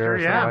disaster or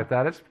something like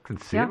that. It's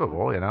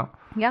conceivable,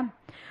 Yeah.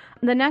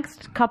 The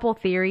next couple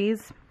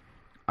theories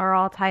are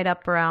all tied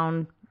up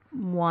around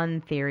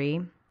one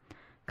theory,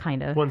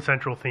 kind of. One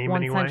central theme,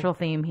 One anyway. central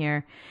theme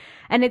here.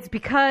 And it's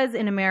because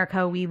in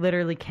America, we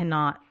literally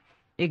cannot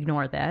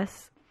ignore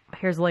this.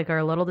 Here's like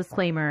our little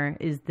disclaimer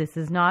this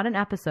is not an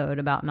episode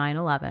about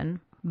 9/11,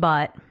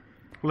 but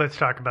let's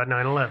talk about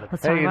 9/11.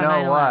 Let's talk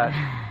about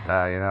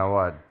 9/11. You know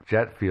what?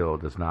 Jet fuel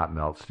does not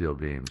melt steel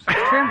beams.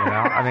 It's true.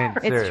 I mean,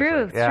 it's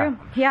true. It's true.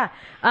 Yeah.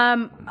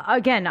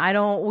 Again,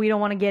 we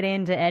don't want to get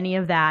into any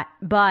of that,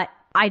 but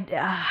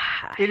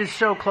it is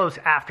so close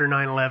after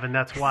 9/11.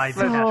 That's why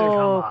this has to come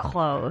so up.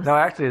 close. No,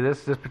 actually,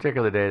 this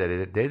particular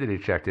day that he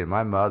checked in,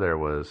 my mother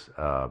was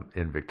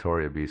in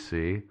Victoria,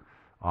 BC.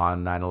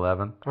 On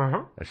 9/11,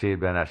 she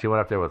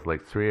went up there with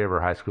like 3 of her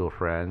high school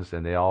friends,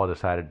 and they all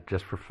decided,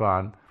 just for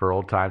fun, for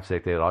old time's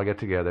sake, they'd all get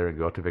together and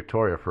go to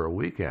Victoria for a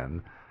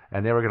weekend,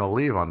 and they were going to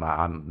leave on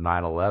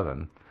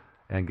 9/11.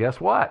 And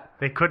guess what?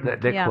 They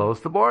couldn't. They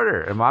closed the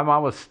border, and my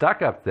mom was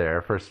stuck up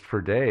there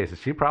for days. And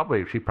she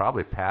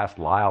probably passed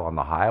Lyle on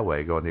the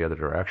highway going the other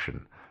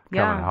direction.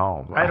 Coming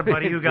home. I had a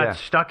buddy who got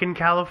stuck in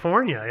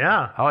California.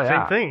 Yeah. Oh,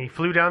 yeah. Same thing. He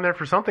flew down there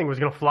for something. Was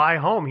going to fly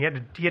home. He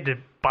had to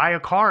buy a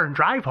car and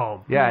drive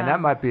home. Yeah, and that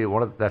might be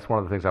that's one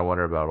of the things I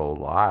wonder about old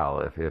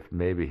Lyle. If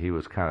maybe he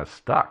was kind of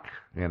stuck,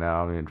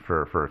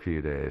 for a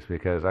few days,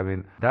 because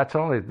that's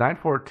only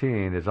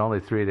 9/14 is only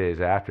 3 days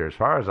after, as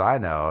far as I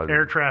know.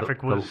 Air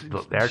traffic was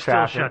still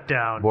shut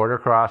down. Border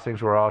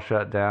crossings were all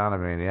shut down.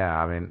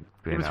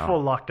 It was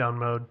full lockdown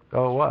mode.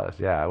 Oh, it was.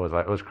 Yeah, it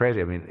was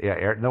crazy.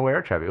 No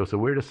air traffic. It was the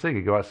weirdest thing.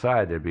 You go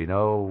outside, there'd be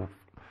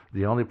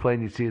the only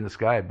plane you'd see in the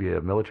sky would be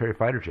a military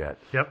fighter jet.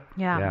 Yep.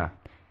 Yeah.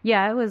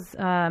 Yeah, it was.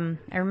 I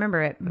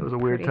remember it. It was a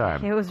weird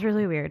time. It was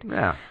really weird.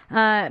 Yeah.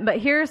 But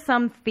here's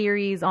some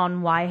theories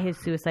on why his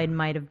suicide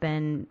might have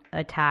been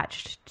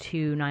attached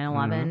to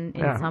 9/11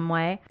 in some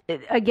way.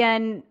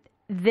 Again,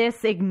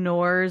 this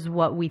ignores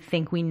what we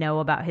think we know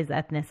about his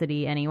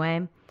ethnicity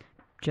anyway.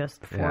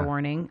 Just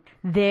forewarning.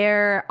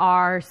 There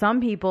are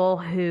some people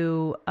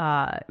who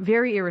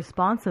very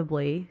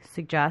irresponsibly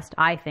suggest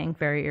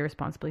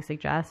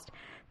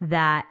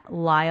that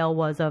Lyle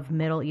was of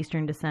Middle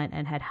Eastern descent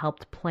and had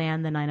helped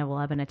plan the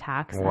 9/11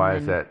 attacks. Why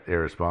is that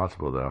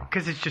irresponsible, though?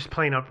 Because it's just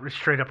straight up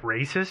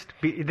racist.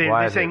 Why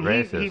They're is it saying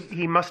racist?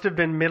 he must have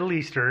been Middle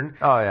Eastern.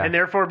 Oh, yeah. And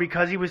therefore,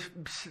 because he was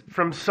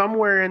from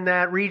somewhere in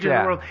that region of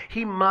Yeah. the world,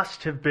 he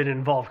must have been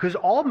involved. Because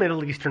all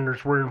Middle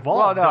Easterners were Well,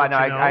 involved. no, I know.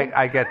 don't you know?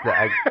 I get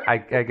that. I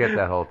get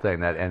that whole thing.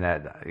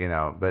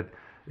 But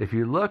if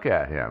you look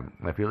at him,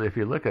 if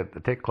you look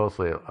at take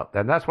closely,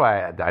 and that's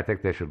why I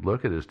think they should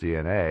look at his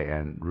DNA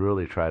and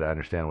really try to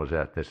understand what his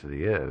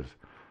ethnicity is,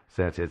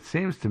 since it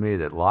seems to me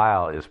that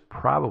Lyle is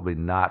probably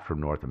not from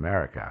North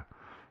America,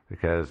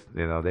 because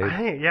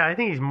I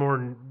think he's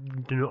more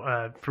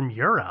from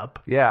Europe.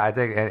 Yeah, I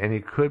think, and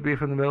he could be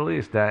from the Middle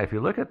East. Now, if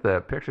you look at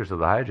the pictures of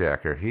the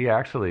hijacker, he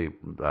actually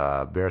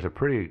bears a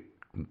pretty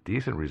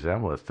decent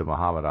resemblance to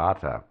Muhammad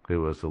Atta,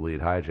 who was the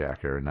lead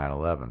hijacker in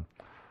 9/11.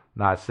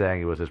 Not saying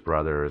he was his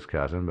brother or his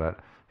cousin, but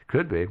he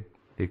could be.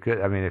 He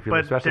could. I mean, if you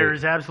But especially,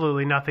 there's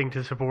absolutely nothing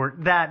to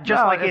support that.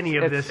 Just like any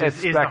of this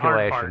is the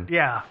hard part.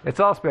 Yeah.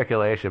 It's all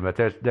speculation, but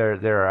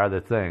there are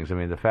other things. I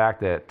mean, the fact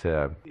that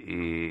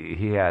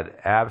he had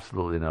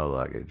absolutely no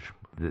luggage,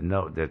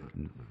 that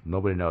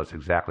nobody knows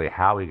exactly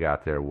how he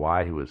got there,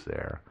 why he was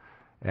there,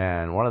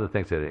 and one of the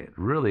things that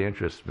really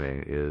interests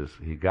me is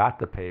he got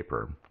the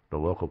paper, the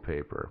local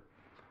paper,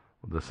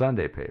 the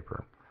Sunday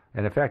paper.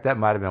 And in fact, that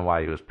might have been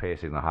why he was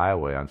pacing the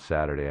highway on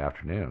Saturday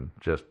afternoon,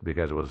 just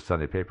because it was a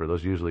Sunday paper.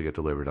 Those usually get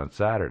delivered on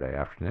Saturday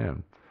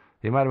afternoon.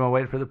 He might have been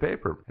waiting for the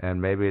paper,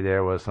 and maybe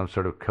there was some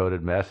sort of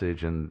coded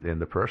message in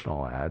the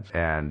personal ads,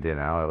 and it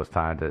was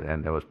time to,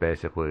 and it was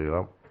basically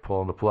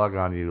pulling the plug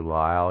on you,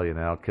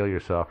 Lyle. Kill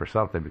yourself or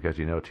something because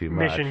you know too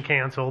much. Mission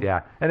canceled.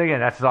 Yeah, and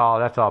again, that's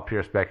all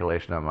pure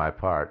speculation on my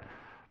part.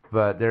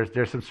 But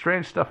there's some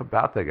strange stuff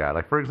about the guy.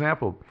 Like, for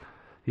example,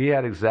 he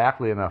had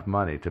exactly enough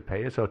money to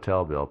pay his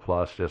hotel bill,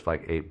 plus just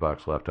like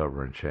 $8 left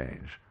over in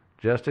change.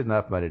 Just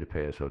enough money to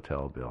pay his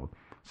hotel bill.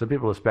 Some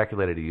people have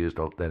speculated he used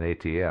an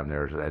ATM.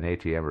 There's an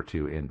ATM or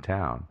two in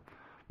town.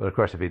 But of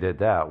course, if he did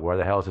that, where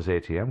the hell is his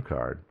ATM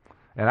card?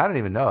 And I don't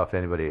even know if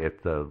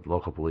the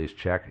local police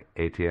check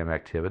ATM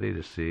activity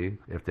to see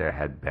if there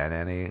had been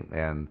any,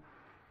 and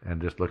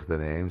just look at the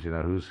names.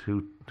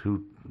 Who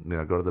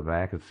go to the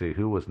bank and see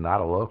who was not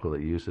a local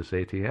that used this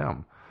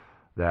ATM.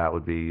 That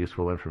would be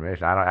useful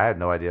information. I had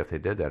no idea if they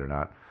did that or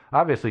not.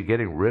 Obviously,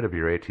 getting rid of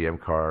your ATM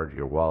card,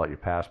 your wallet, your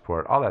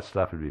passport, all that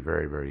stuff would be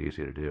very, very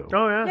easy to do.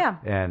 Oh, yeah. Yeah.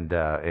 And,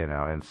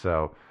 and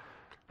so,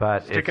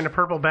 but stick in a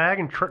purple bag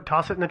and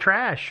toss it in the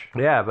trash.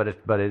 Yeah, but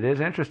it is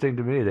interesting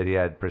to me that he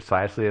had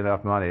precisely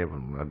enough money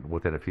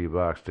within a few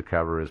bucks to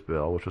cover his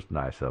bill, which was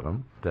nice of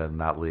him, to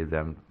not leave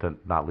them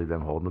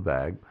holding the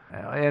bag.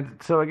 And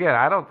so again,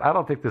 I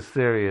don't think this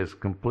theory is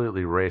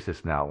completely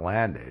racist and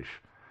outlandish.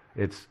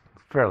 It's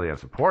fairly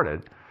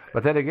unsupported.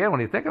 But then again,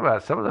 when you think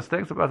about some of the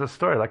things about the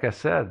story, like I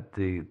said,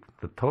 the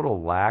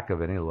total lack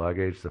of any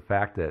luggage, the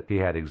fact that he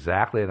had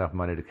exactly enough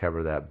money to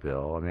cover that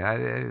bill. I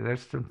mean,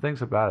 there's some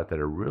things about it that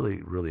are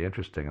really, really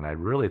interesting, and I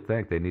really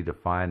think they need to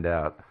find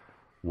out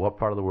what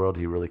part of the world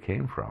he really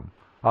came from.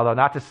 Although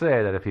not to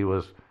say that if he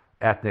was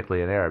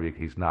ethnically an Arab,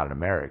 he's not an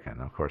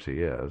American. Of course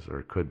he is,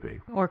 or could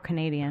be. Or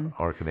Canadian.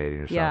 Or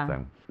Canadian or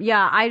something.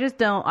 Yeah,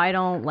 I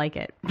don't like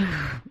it.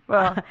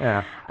 Well,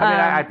 yeah.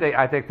 I mean,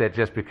 I think that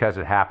just because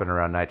it happened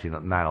around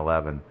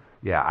 9/11,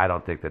 yeah, I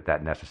don't think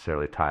that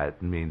necessarily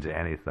means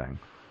anything.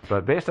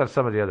 But based on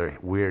some of the other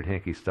weird,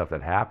 hinky stuff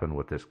that happened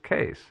with this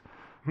case,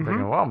 I'm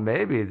thinking, well,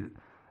 maybe,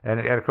 and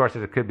of course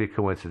it could be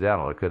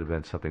coincidental. It could have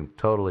been something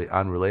totally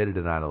unrelated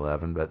to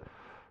 9/11, but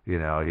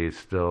he's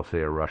still, say,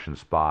 a Russian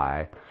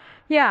spy.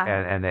 Yeah.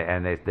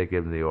 And they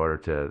give him the order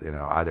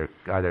to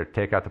either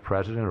take out the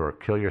president or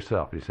kill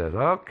yourself. He says,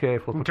 okay,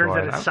 flip a turns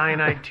coin. out a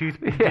cyanide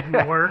toothpick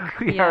didn't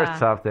work. Or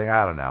something.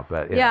 I don't know,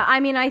 but yeah. I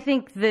mean, I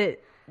think that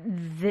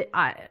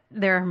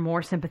there are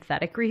more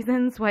sympathetic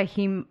reasons why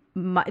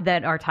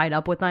that are tied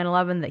up with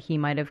 9/11 that he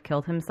might have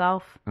killed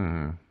himself.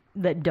 Mm-hmm.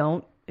 That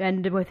don't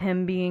end with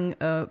him being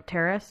a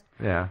terrorist.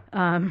 Yeah.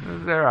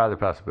 There are other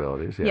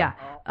possibilities. Yeah.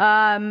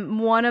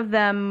 One of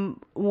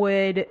them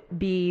would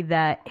be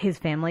that his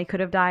family could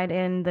have died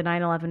in the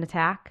 9/11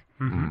 attack.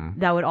 Mm-hmm.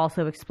 That would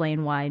also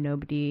explain why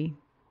nobody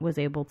was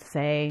able to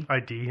say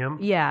ID him.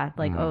 Yeah,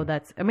 like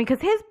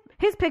because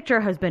his picture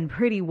has been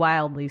pretty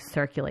widely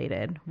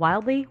circulated.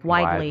 Widely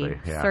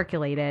yeah.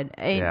 circulated.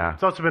 Yeah.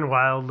 It's also been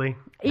wildly.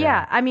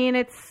 Yeah. I mean,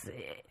 it's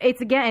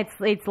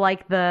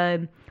like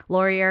the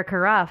Lori Erica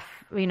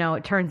Ruff,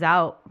 it turns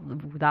out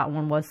that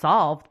one was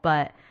solved,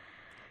 but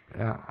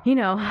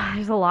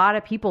there's a lot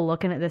of people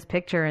looking at this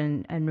picture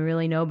and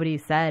really nobody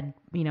said,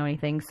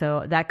 anything.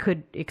 So that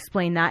could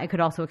explain that. It could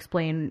also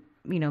explain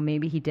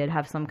maybe he did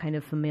have some kind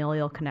of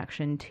familial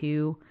connection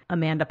to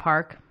Amanda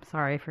Park.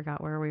 Sorry, I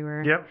forgot where we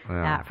were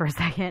at for a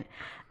second.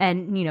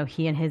 And,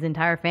 he and his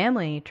entire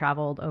family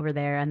traveled over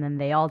there, and then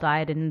they all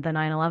died in the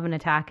 9/11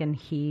 attack, and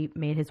he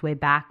made his way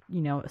back,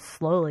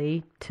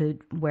 slowly to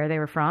where they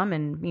were from.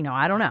 And,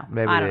 I don't know.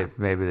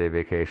 Maybe they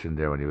vacationed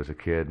there when he was a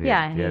kid.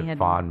 And he had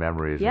fond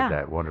memories of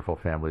that wonderful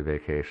family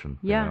vacation.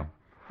 Yeah.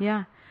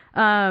 Yeah.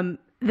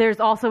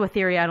 There's also a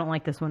theory, I don't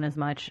like this one as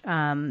much,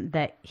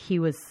 that he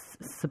was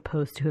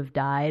supposed to have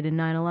died in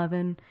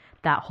 9/11.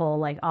 That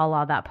whole, a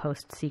la that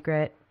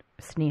post-secret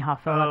Sneha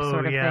Phillips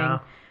sort of thing.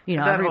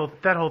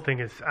 That whole thing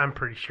is, I'm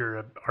pretty sure,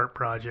 an art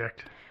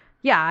project.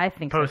 Yeah, I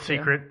think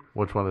Post-secret. So too.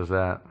 Which one is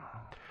that?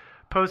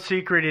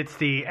 Post-secret, it's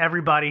the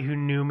everybody who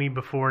knew me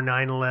before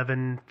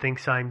 9/11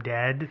 thinks I'm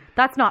dead.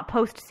 That's not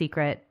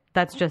post-secret.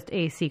 That's just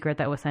a secret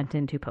that was sent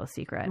into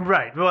post-secret.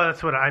 Right. Well,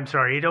 that's what I'm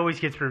sorry. It's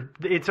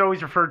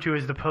always referred to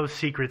as the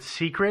post-secret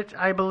secret,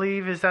 I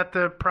believe. Is that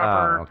the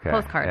proper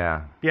postcard?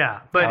 Yeah. Yeah,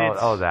 but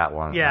it's that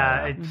one.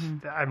 Yeah, it's.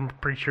 I'm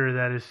pretty sure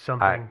that is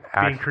something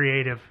being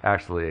creative.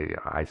 Actually,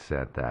 I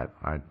said that.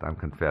 I'm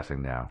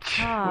confessing now.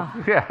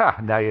 Oh. Yeah.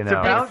 Now you know. It's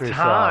about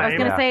time. I was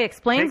gonna say, it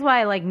explains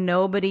why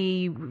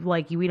nobody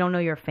we don't know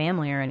your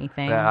family or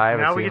anything.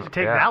 Now we get to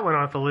take that one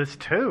off the list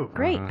too.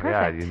 Great. Mm-hmm.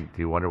 Perfect. Yeah. Do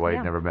you wonder why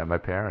you never met my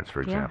parents,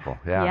 for example?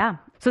 Yeah.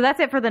 So that's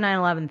it for the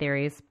 9/11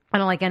 theories. I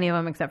don't like any of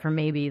them except for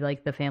maybe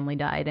the family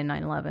died in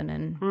 9/11,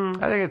 and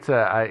I think it's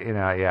I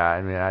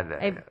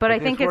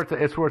think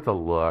it's worth a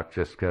look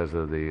just because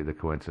of the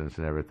coincidence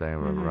and everything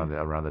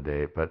around the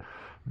date. But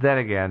then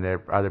again,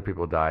 other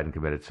people died and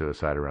committed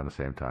suicide around the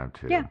same time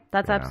too. Yeah,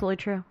 that's absolutely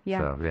true. Yeah.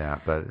 So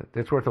but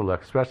it's worth a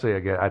look, especially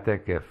again. I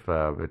think if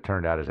it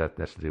turned out his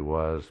ethnicity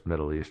was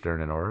Middle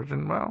Eastern in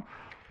origin, well,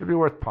 it'd be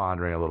worth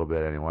pondering a little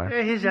bit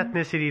anyway. His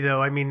ethnicity,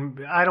 though, I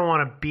mean, I don't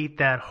want to beat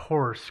that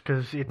horse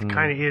because it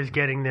kind of is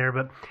getting there,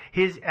 but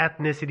his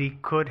ethnicity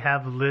could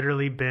have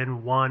literally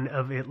been one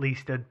of at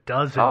least a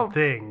dozen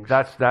things.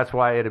 That's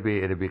why it'd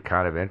be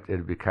kind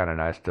of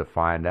nice to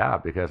find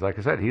out because, like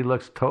I said, he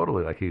looks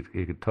totally like he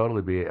could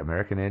totally be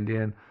American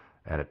Indian,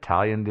 an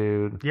Italian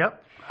dude.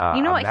 Yep.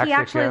 You know what? Mexican. He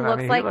actually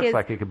looks he looks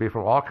like he could be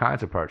from all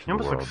kinds of parts of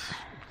the world.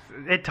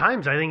 At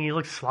times, I think he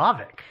looks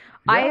Slavic.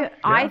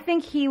 I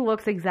think he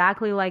looks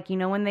exactly like,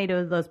 when they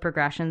do those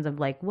progressions of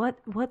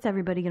what's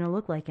everybody going to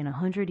look like in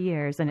 100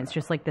 years? And it's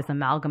just this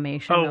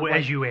amalgamation. Oh,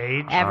 as you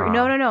age?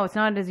 No, it's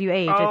not as you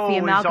age. It's the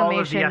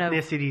amalgamation all of the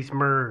ethnicities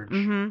merge.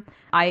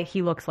 Mm-hmm.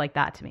 He looks like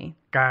that to me.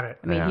 Got it.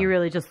 I mean, he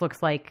really just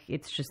looks like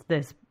it's just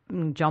this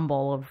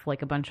jumble of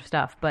a bunch of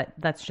stuff, but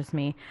that's just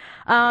me.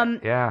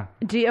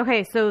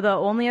 Okay, so the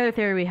only other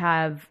theory we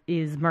have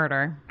is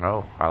murder.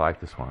 Oh, I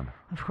like this one.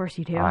 Of course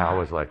you do. I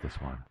always like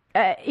this one.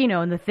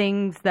 And the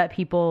things that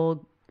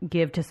people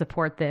give to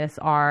support this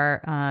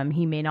are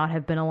he may not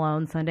have been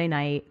alone Sunday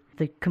night,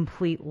 the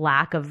complete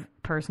lack of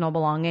personal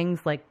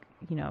belongings,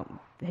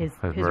 his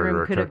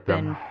room could have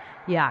been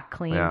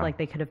cleaned,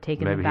 they could have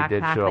taken the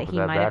backpack that he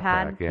might have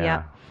had.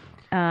 Yeah.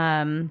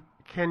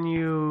 Can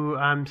you,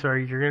 I'm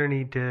sorry, you're going to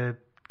need to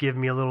give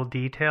me a little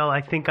detail.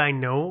 I think I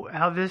know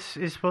how this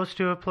is supposed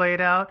to have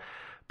played out,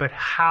 but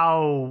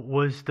how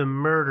was the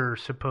murder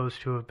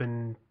supposed to have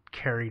been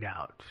carried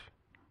out?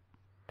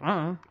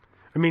 I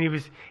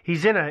mean,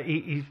 he's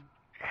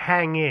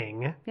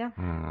hanging. Yeah.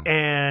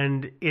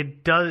 And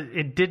it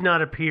did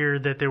not appear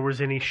that there was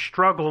any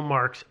struggle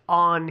marks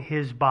on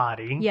his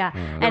body. Yeah.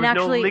 There and was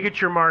actually no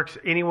ligature marks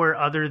anywhere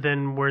other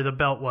than where the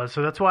belt was.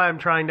 So that's why I'm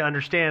trying to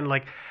understand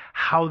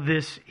how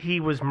this he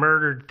was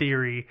murdered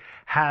theory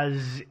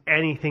has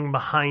anything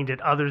behind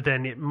it other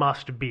than it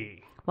must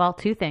be. Well,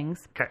 two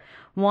things. Okay.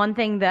 One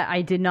thing that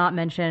I did not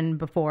mention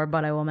before,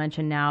 but I will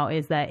mention now,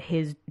 is that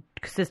his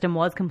system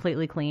was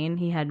completely clean.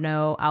 He had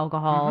no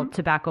alcohol,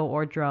 tobacco,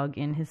 or drug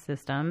in his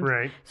system.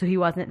 Right. So he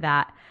wasn't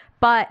that.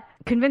 But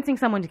convincing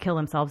someone to kill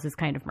themselves is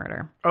kind of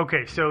murder.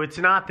 Okay, so it's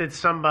not that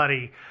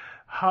somebody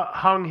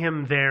hung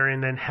him there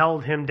and then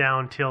held him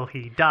down till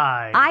he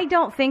died. I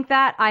don't think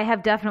that. I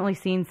have definitely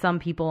seen some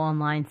people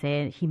online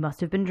say he must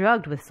have been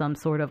drugged with some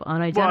sort of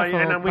unidentifiable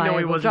Well, and we know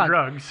he wasn't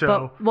drugged,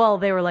 so...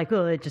 they were like,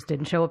 it just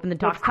didn't show up in the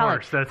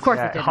toxicology. Of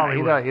course, it didn't.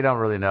 Hollywood. You don't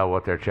really know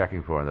what they're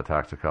checking for in the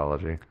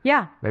toxicology.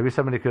 Yeah. Maybe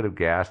somebody could have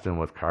gassed him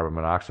with carbon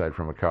monoxide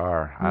from a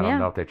car. I don't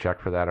know if they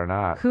checked for that or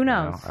not. Who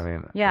knows? I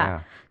mean,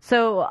 yeah.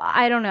 So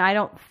I don't know. I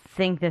don't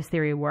think this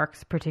theory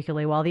works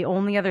particularly well. The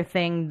only other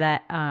thing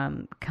that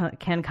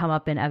can come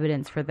up in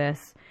evidence for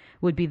this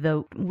would be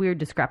the weird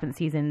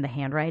discrepancies in the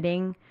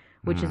handwriting,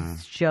 which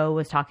is Joe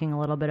was talking a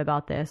little bit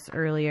about this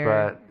earlier.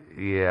 But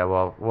yeah,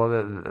 well,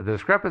 the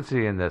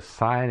discrepancy in the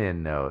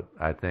sign-in note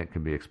I think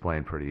can be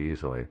explained pretty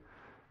easily,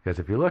 because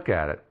if you look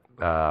at it,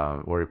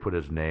 where he put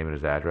his name and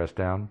his address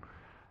down,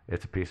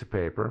 it's a piece of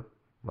paper.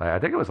 I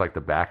think it was like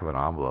the back of an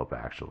envelope,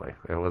 actually.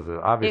 It was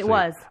obviously It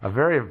was. a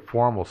very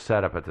formal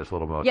setup at this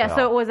little motel. Yeah,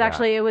 so it was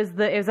actually it was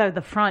at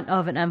the front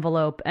of an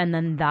envelope, and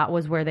then that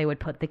was where they would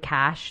put the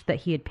cash that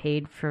he had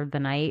paid for the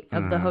night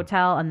of the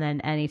hotel, and then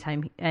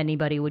anytime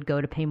anybody would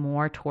go to pay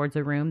more towards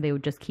a room, they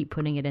would just keep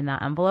putting it in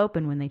that envelope,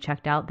 and when they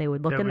checked out, they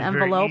would look in the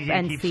envelope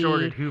and keep see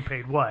sorted who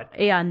paid what.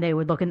 Yeah, and they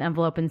would look in the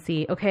envelope and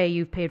see, okay,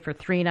 you've paid for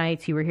 3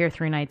 nights, you were here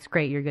 3 nights,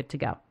 great, you're good to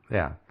go.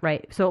 Yeah.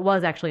 Right. So it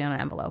was actually on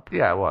an envelope.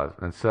 Yeah, it was.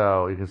 And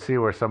so you can see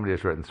where somebody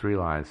has written 3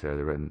 lines there.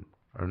 They've written,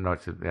 or no,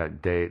 it's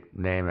date,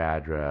 name,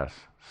 address,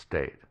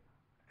 state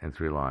in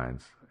 3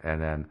 lines. And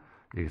then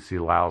you can see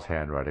Lyle's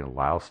handwriting,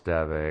 Lyle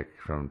Stevick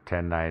from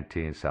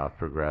 1019 South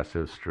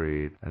Progressive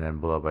Street. And then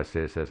below by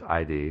state it says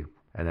ID.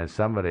 And then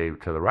somebody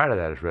to the right of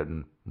that has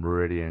written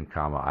Meridian,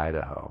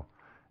 Idaho.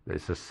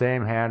 It's the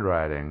same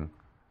handwriting.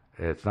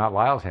 It's not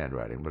Lyle's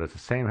handwriting, but it's the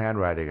same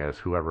handwriting as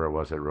whoever it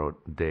was that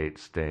wrote date,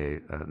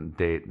 state,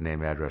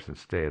 name, address, and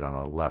state on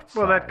the left side.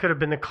 Well, that could have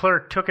been the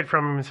clerk took it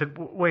from him and said,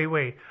 "Wait,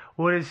 what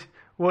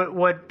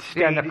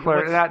state?" Yeah, the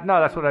clerk. No,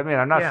 that's what I mean.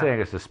 I'm not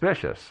saying it's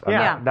suspicious.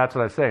 Yeah. That's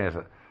what I'm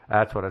saying.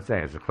 That's what I'm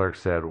saying. Is the clerk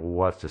said,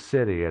 "What's the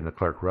city?" and the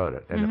clerk wrote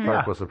it, and the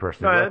clerk was the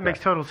person. No, who wrote that makes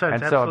total sense.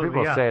 And Absolutely, so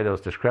when people say those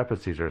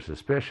discrepancies are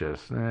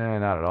suspicious,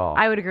 not at all.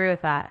 I would agree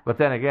with that. But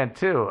then again,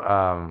 too,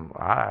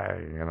 I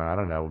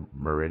don't know,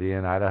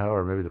 Meridian, Idaho,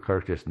 or maybe the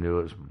clerk just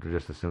knew it was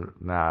just assumed.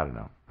 I don't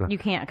know. You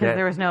can't because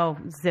there was no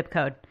zip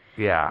code.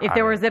 Yeah. If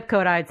there were a zip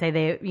code, I'd say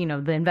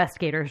the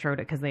investigators wrote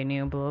it because they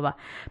knew, blah, blah, blah.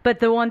 But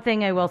the one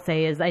thing I will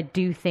say is I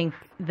do think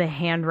the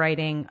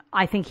handwriting,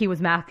 I think he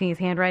was masking his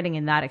handwriting,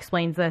 and that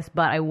explains this.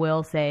 But I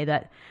will say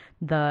that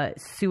the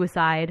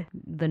suicide,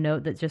 the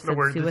note that just said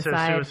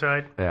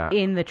suicide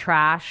in the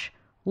trash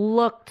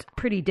looked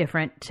pretty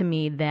different to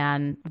me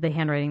than the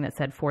handwriting that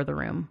said for the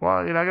room. Well,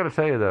 I got to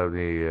tell you,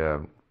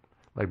 though,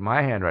 like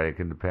my handwriting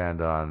can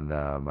depend on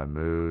my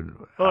mood,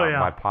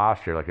 my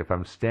posture. Like if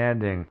I'm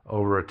standing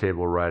over a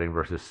table writing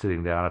versus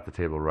sitting down at the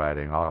table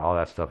writing, all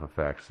that stuff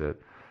affects it.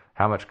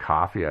 How much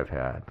coffee I've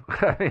had,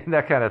 I mean,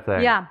 that kind of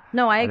thing. Yeah,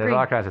 no, I agree. There's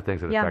all kinds of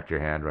things that affect your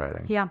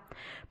handwriting. Yeah,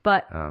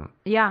 but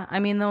I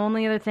mean, the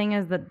only other thing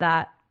is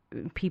that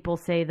people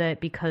say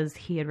that because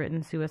he had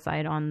written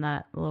suicide on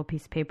that little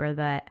piece of paper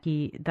that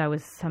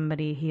was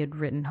somebody he had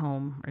written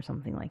home or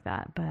something like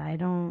that. But I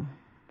don't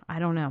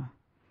know.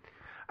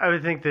 I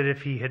would think that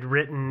if he had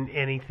written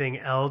anything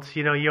else,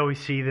 you always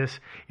see this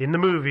in the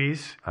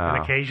movies,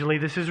 and occasionally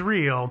this is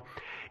real,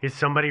 is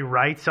somebody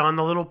writes on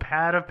the little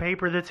pad of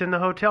paper that's in the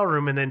hotel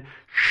room and then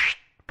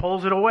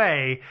pulls it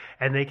away,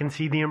 and they can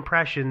see the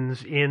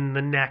impressions in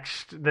the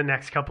next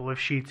couple of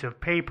sheets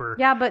of paper.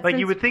 Yeah, but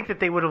you would think that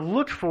they would have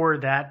looked for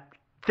that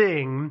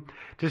thing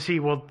to see,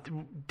 well,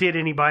 did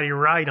anybody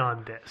write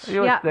on this?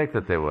 You would think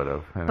that they would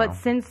have. But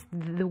since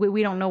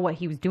we don't know what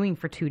he was doing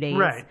for 2 days,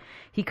 right.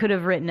 He could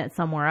have written it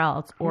somewhere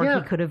else, or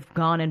he could have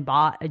gone and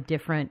bought a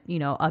different,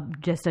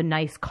 just a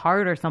nice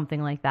card or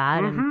something like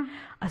that. Mm-hmm.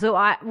 And so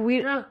at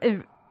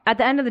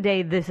the end of the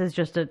day, this is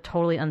just a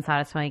totally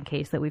unsatisfying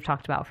case that we've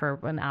talked about for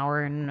an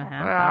hour and a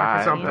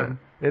half. Something.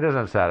 It is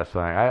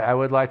unsatisfying. I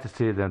would like to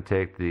see them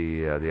take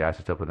the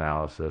isotope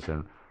analysis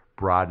and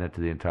broaden it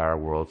to the entire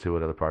world, see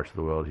what other parts of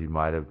the world he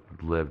might have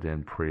lived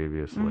in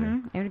previously.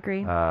 I would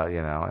agree.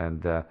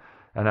 And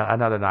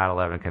another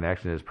 9/11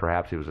 connection is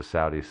perhaps he was a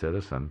Saudi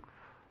citizen,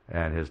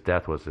 and his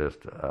death was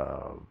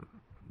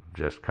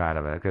just kind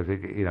of because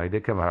he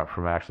did come out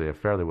from actually a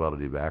fairly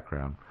well-to-do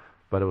background,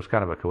 but it was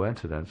kind of a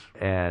coincidence,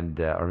 and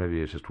or maybe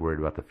he was just worried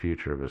about the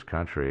future of his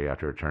country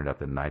after it turned out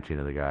that 19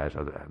 of the guys,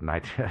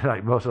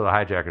 like most of the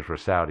hijackers were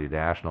Saudi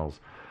nationals.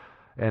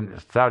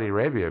 And Saudi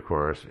Arabia, of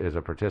course, is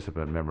a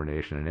participant member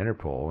nation in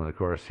Interpol. And, of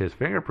course, his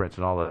fingerprints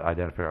and all the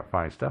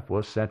identifying stuff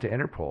was sent to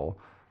Interpol.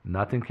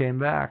 Nothing came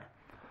back.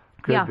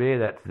 Could be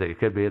that the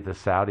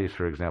Saudis,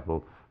 for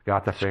example,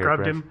 got the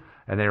fingerprints. Scrubbed him.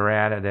 And they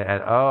ran and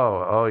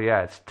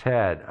it's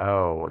Ted.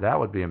 Oh, that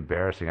would be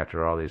embarrassing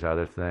after all these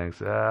other things.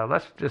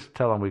 Let's just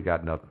tell them we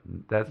got no.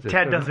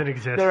 Ted doesn't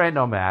exist. There ain't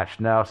no match.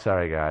 No,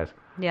 sorry, guys.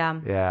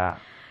 Yeah.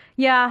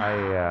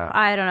 Yeah.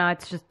 I don't know.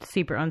 It's just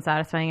super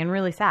unsatisfying and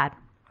really sad.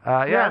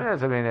 It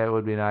is. I mean, it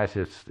would be nice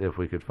if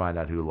we could find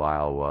out who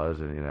Lyle was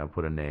and,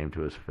 put a name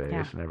to his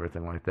face and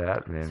everything like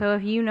that. I mean, so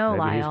if you know maybe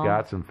Lyle. He's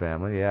got some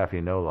family. Yeah, if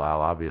you know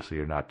Lyle, obviously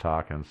you're not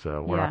talking,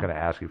 so we're not going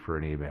to ask you for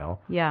an email.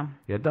 Yeah.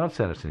 Yeah, don't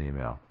send us an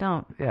email.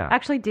 Don't. Yeah.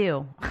 Actually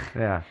do.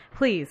 Yeah.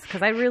 Please,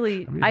 because I'd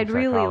really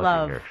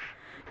love here.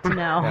 to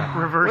know. Yeah.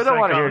 Reverse we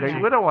don't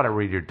psychology. We don't want to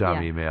read your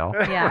dumb email.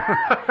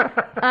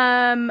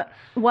 Yeah.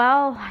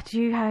 Well,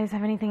 do you guys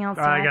have anything else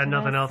to add I got to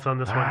nothing this? else on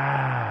this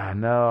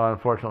one. No,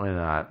 unfortunately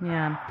not.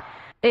 Yeah.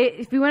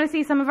 If you want to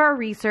see some of our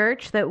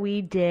research that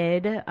we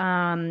did,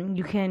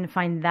 you can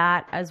find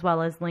that as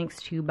well as links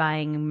to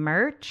buying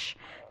merch.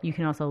 You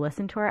can also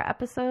listen to our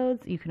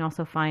episodes. You can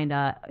also find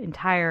an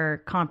entire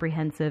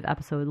comprehensive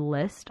episode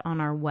list on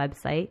our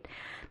website.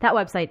 That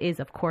website is,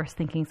 of course,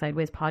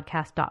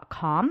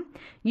 thinkingsidewayspodcast.com.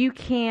 You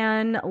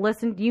can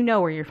listen, you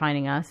know where you're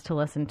finding us to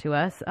listen to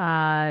us.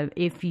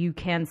 If you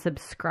can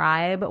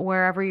subscribe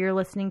wherever you're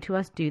listening to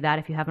us, do that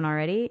if you haven't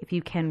already. If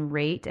you can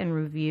rate and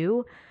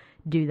review,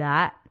 do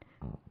that,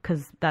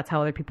 because that's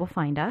how other people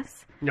find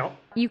us. Nope.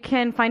 You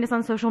can find us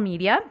on social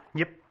media.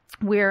 Yep.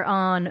 We're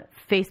on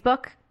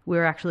Facebook.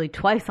 We're actually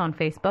twice on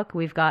Facebook.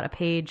 We've got a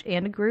page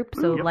and a group.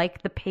 So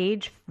like the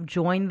page,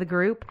 join the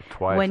group.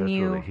 Twice, that's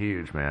really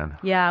huge, man.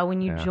 Yeah, when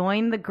you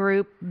join the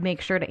group,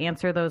 make sure to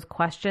answer those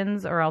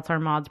questions or else our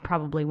mods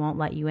probably won't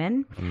let you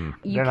in.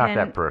 They're not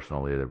that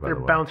personal either, by the way.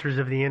 They're bouncers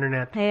of the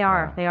internet. They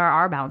are. Yeah. They are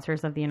our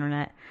bouncers of the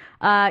internet.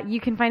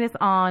 You can find us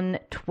on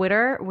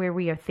Twitter, where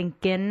we are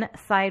Thinking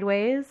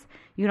Sideways.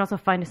 You can also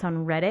find us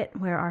on Reddit,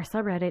 where our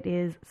subreddit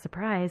is,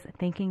 surprise,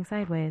 Thinking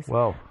Sideways.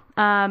 Whoa.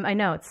 I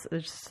know it's a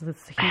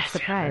huge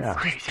surprise.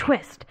 Just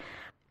twist.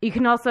 You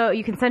can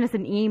send us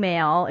an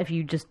email if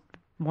you just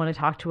want to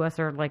talk to us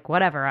or like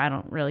whatever. I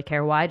don't really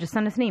care why. Just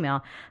send us an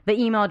email. The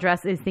email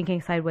address is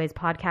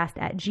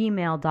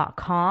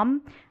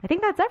thinkingsidewayspodcast@gmail.com. I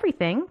think that's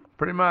everything.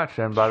 Pretty much.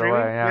 And by the way,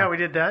 yeah, we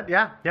did that.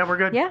 Yeah, we're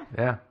good. Yeah.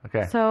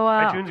 Okay. So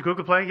iTunes,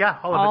 Google Play,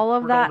 all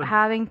of that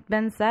having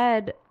been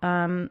said,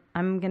 I'm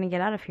gonna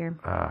get out of here.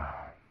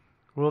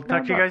 We'll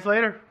talk to you guys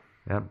later.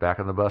 Yeah,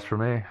 back on the bus for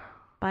me.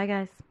 Bye,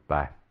 guys.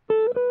 Bye.